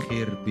عدو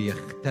الخير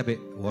بيختبئ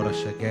ورا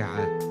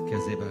شجاعة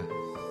كاذبة.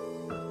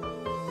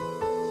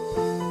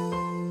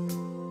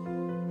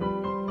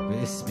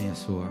 باسم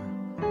يسوع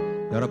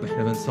يا رب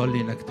احنا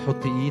بنصلي انك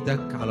تحط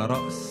ايدك على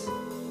رأس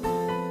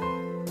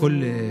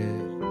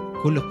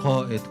كل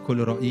قائد،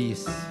 كل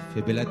رئيس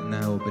في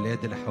بلادنا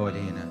وبلاد اللي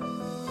حوالينا.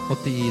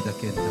 حط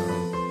ايدك انت يا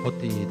رب،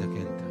 حط ايدك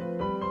انت.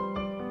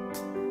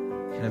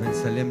 احنا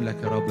بنسلم لك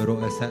يا رب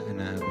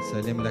رؤسائنا،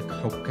 بنسلم لك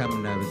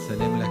حكامنا،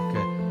 بنسلم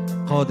لك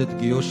قادة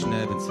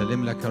جيوشنا،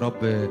 بنسلم لك يا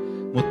رب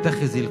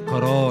متخذي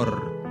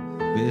القرار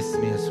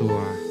باسم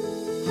يسوع.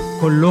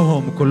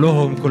 كلهم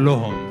كلهم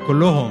كلهم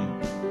كلهم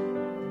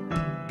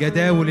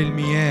جداول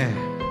المياه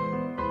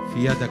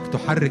في يدك،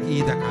 تحرك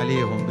ايدك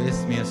عليهم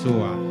باسم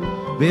يسوع.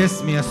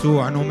 باسم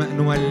يسوع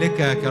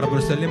نملكك يا رب،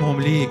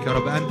 نسلمهم ليك يا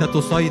رب. أنت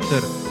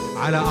تسيطر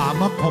على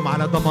أعماقهم،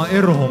 على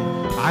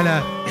ضمائرهم،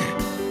 على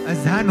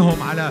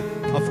أذهانهم، على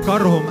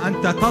أفكارهم.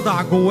 أنت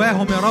تضع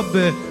جواهم يا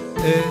رب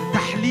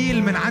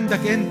تحليل من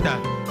عندك.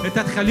 أنت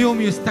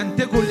تخليهم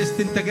يستنتجوا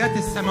الاستنتاجات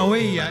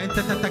السماوية. أنت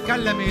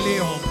تتكلم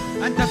إليهم،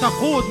 أنت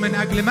تقود من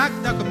أجل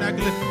مجدك، من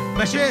أجل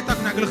مشيئتك،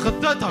 من أجل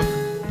خطتك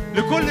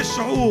لكل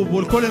الشعوب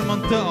ولكل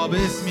المنطقة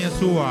باسم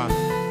يسوع.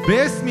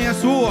 باسم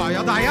يسوع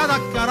يضع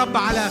يدك يا رب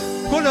على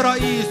كل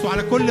رئيس،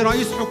 وعلى كل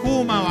رئيس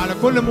حكومة، وعلى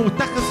كل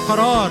متخذ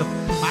قرار،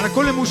 على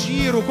كل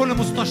مشير وكل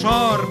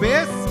مستشار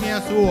باسم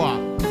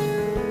يسوع.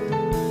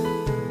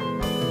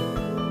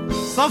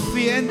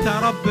 صفي انت يا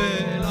رب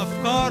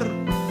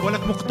الافكار،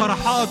 ولك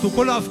مقترحات،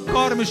 وكل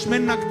افكار مش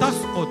منك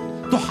تسقط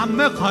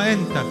تحمقها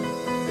انت.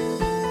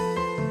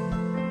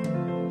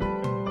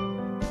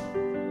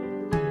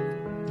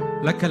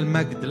 لك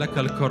المجد، لك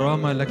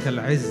الكرامة، لك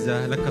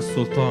العزة، لك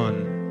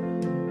السلطان.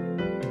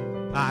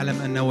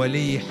 أعلم أن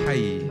ولي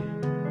حي،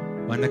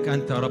 وأنك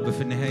أنت يا رب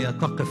في النهاية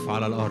تقف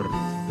على الأرض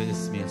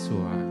باسم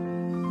يسوع.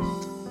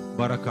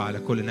 بركة على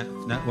كل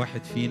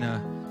واحد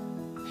فينا،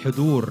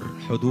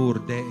 حضور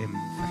دائم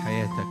في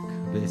حياتك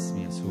باسم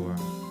يسوع،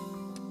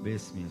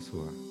 باسم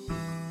يسوع.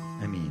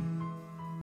 آمين.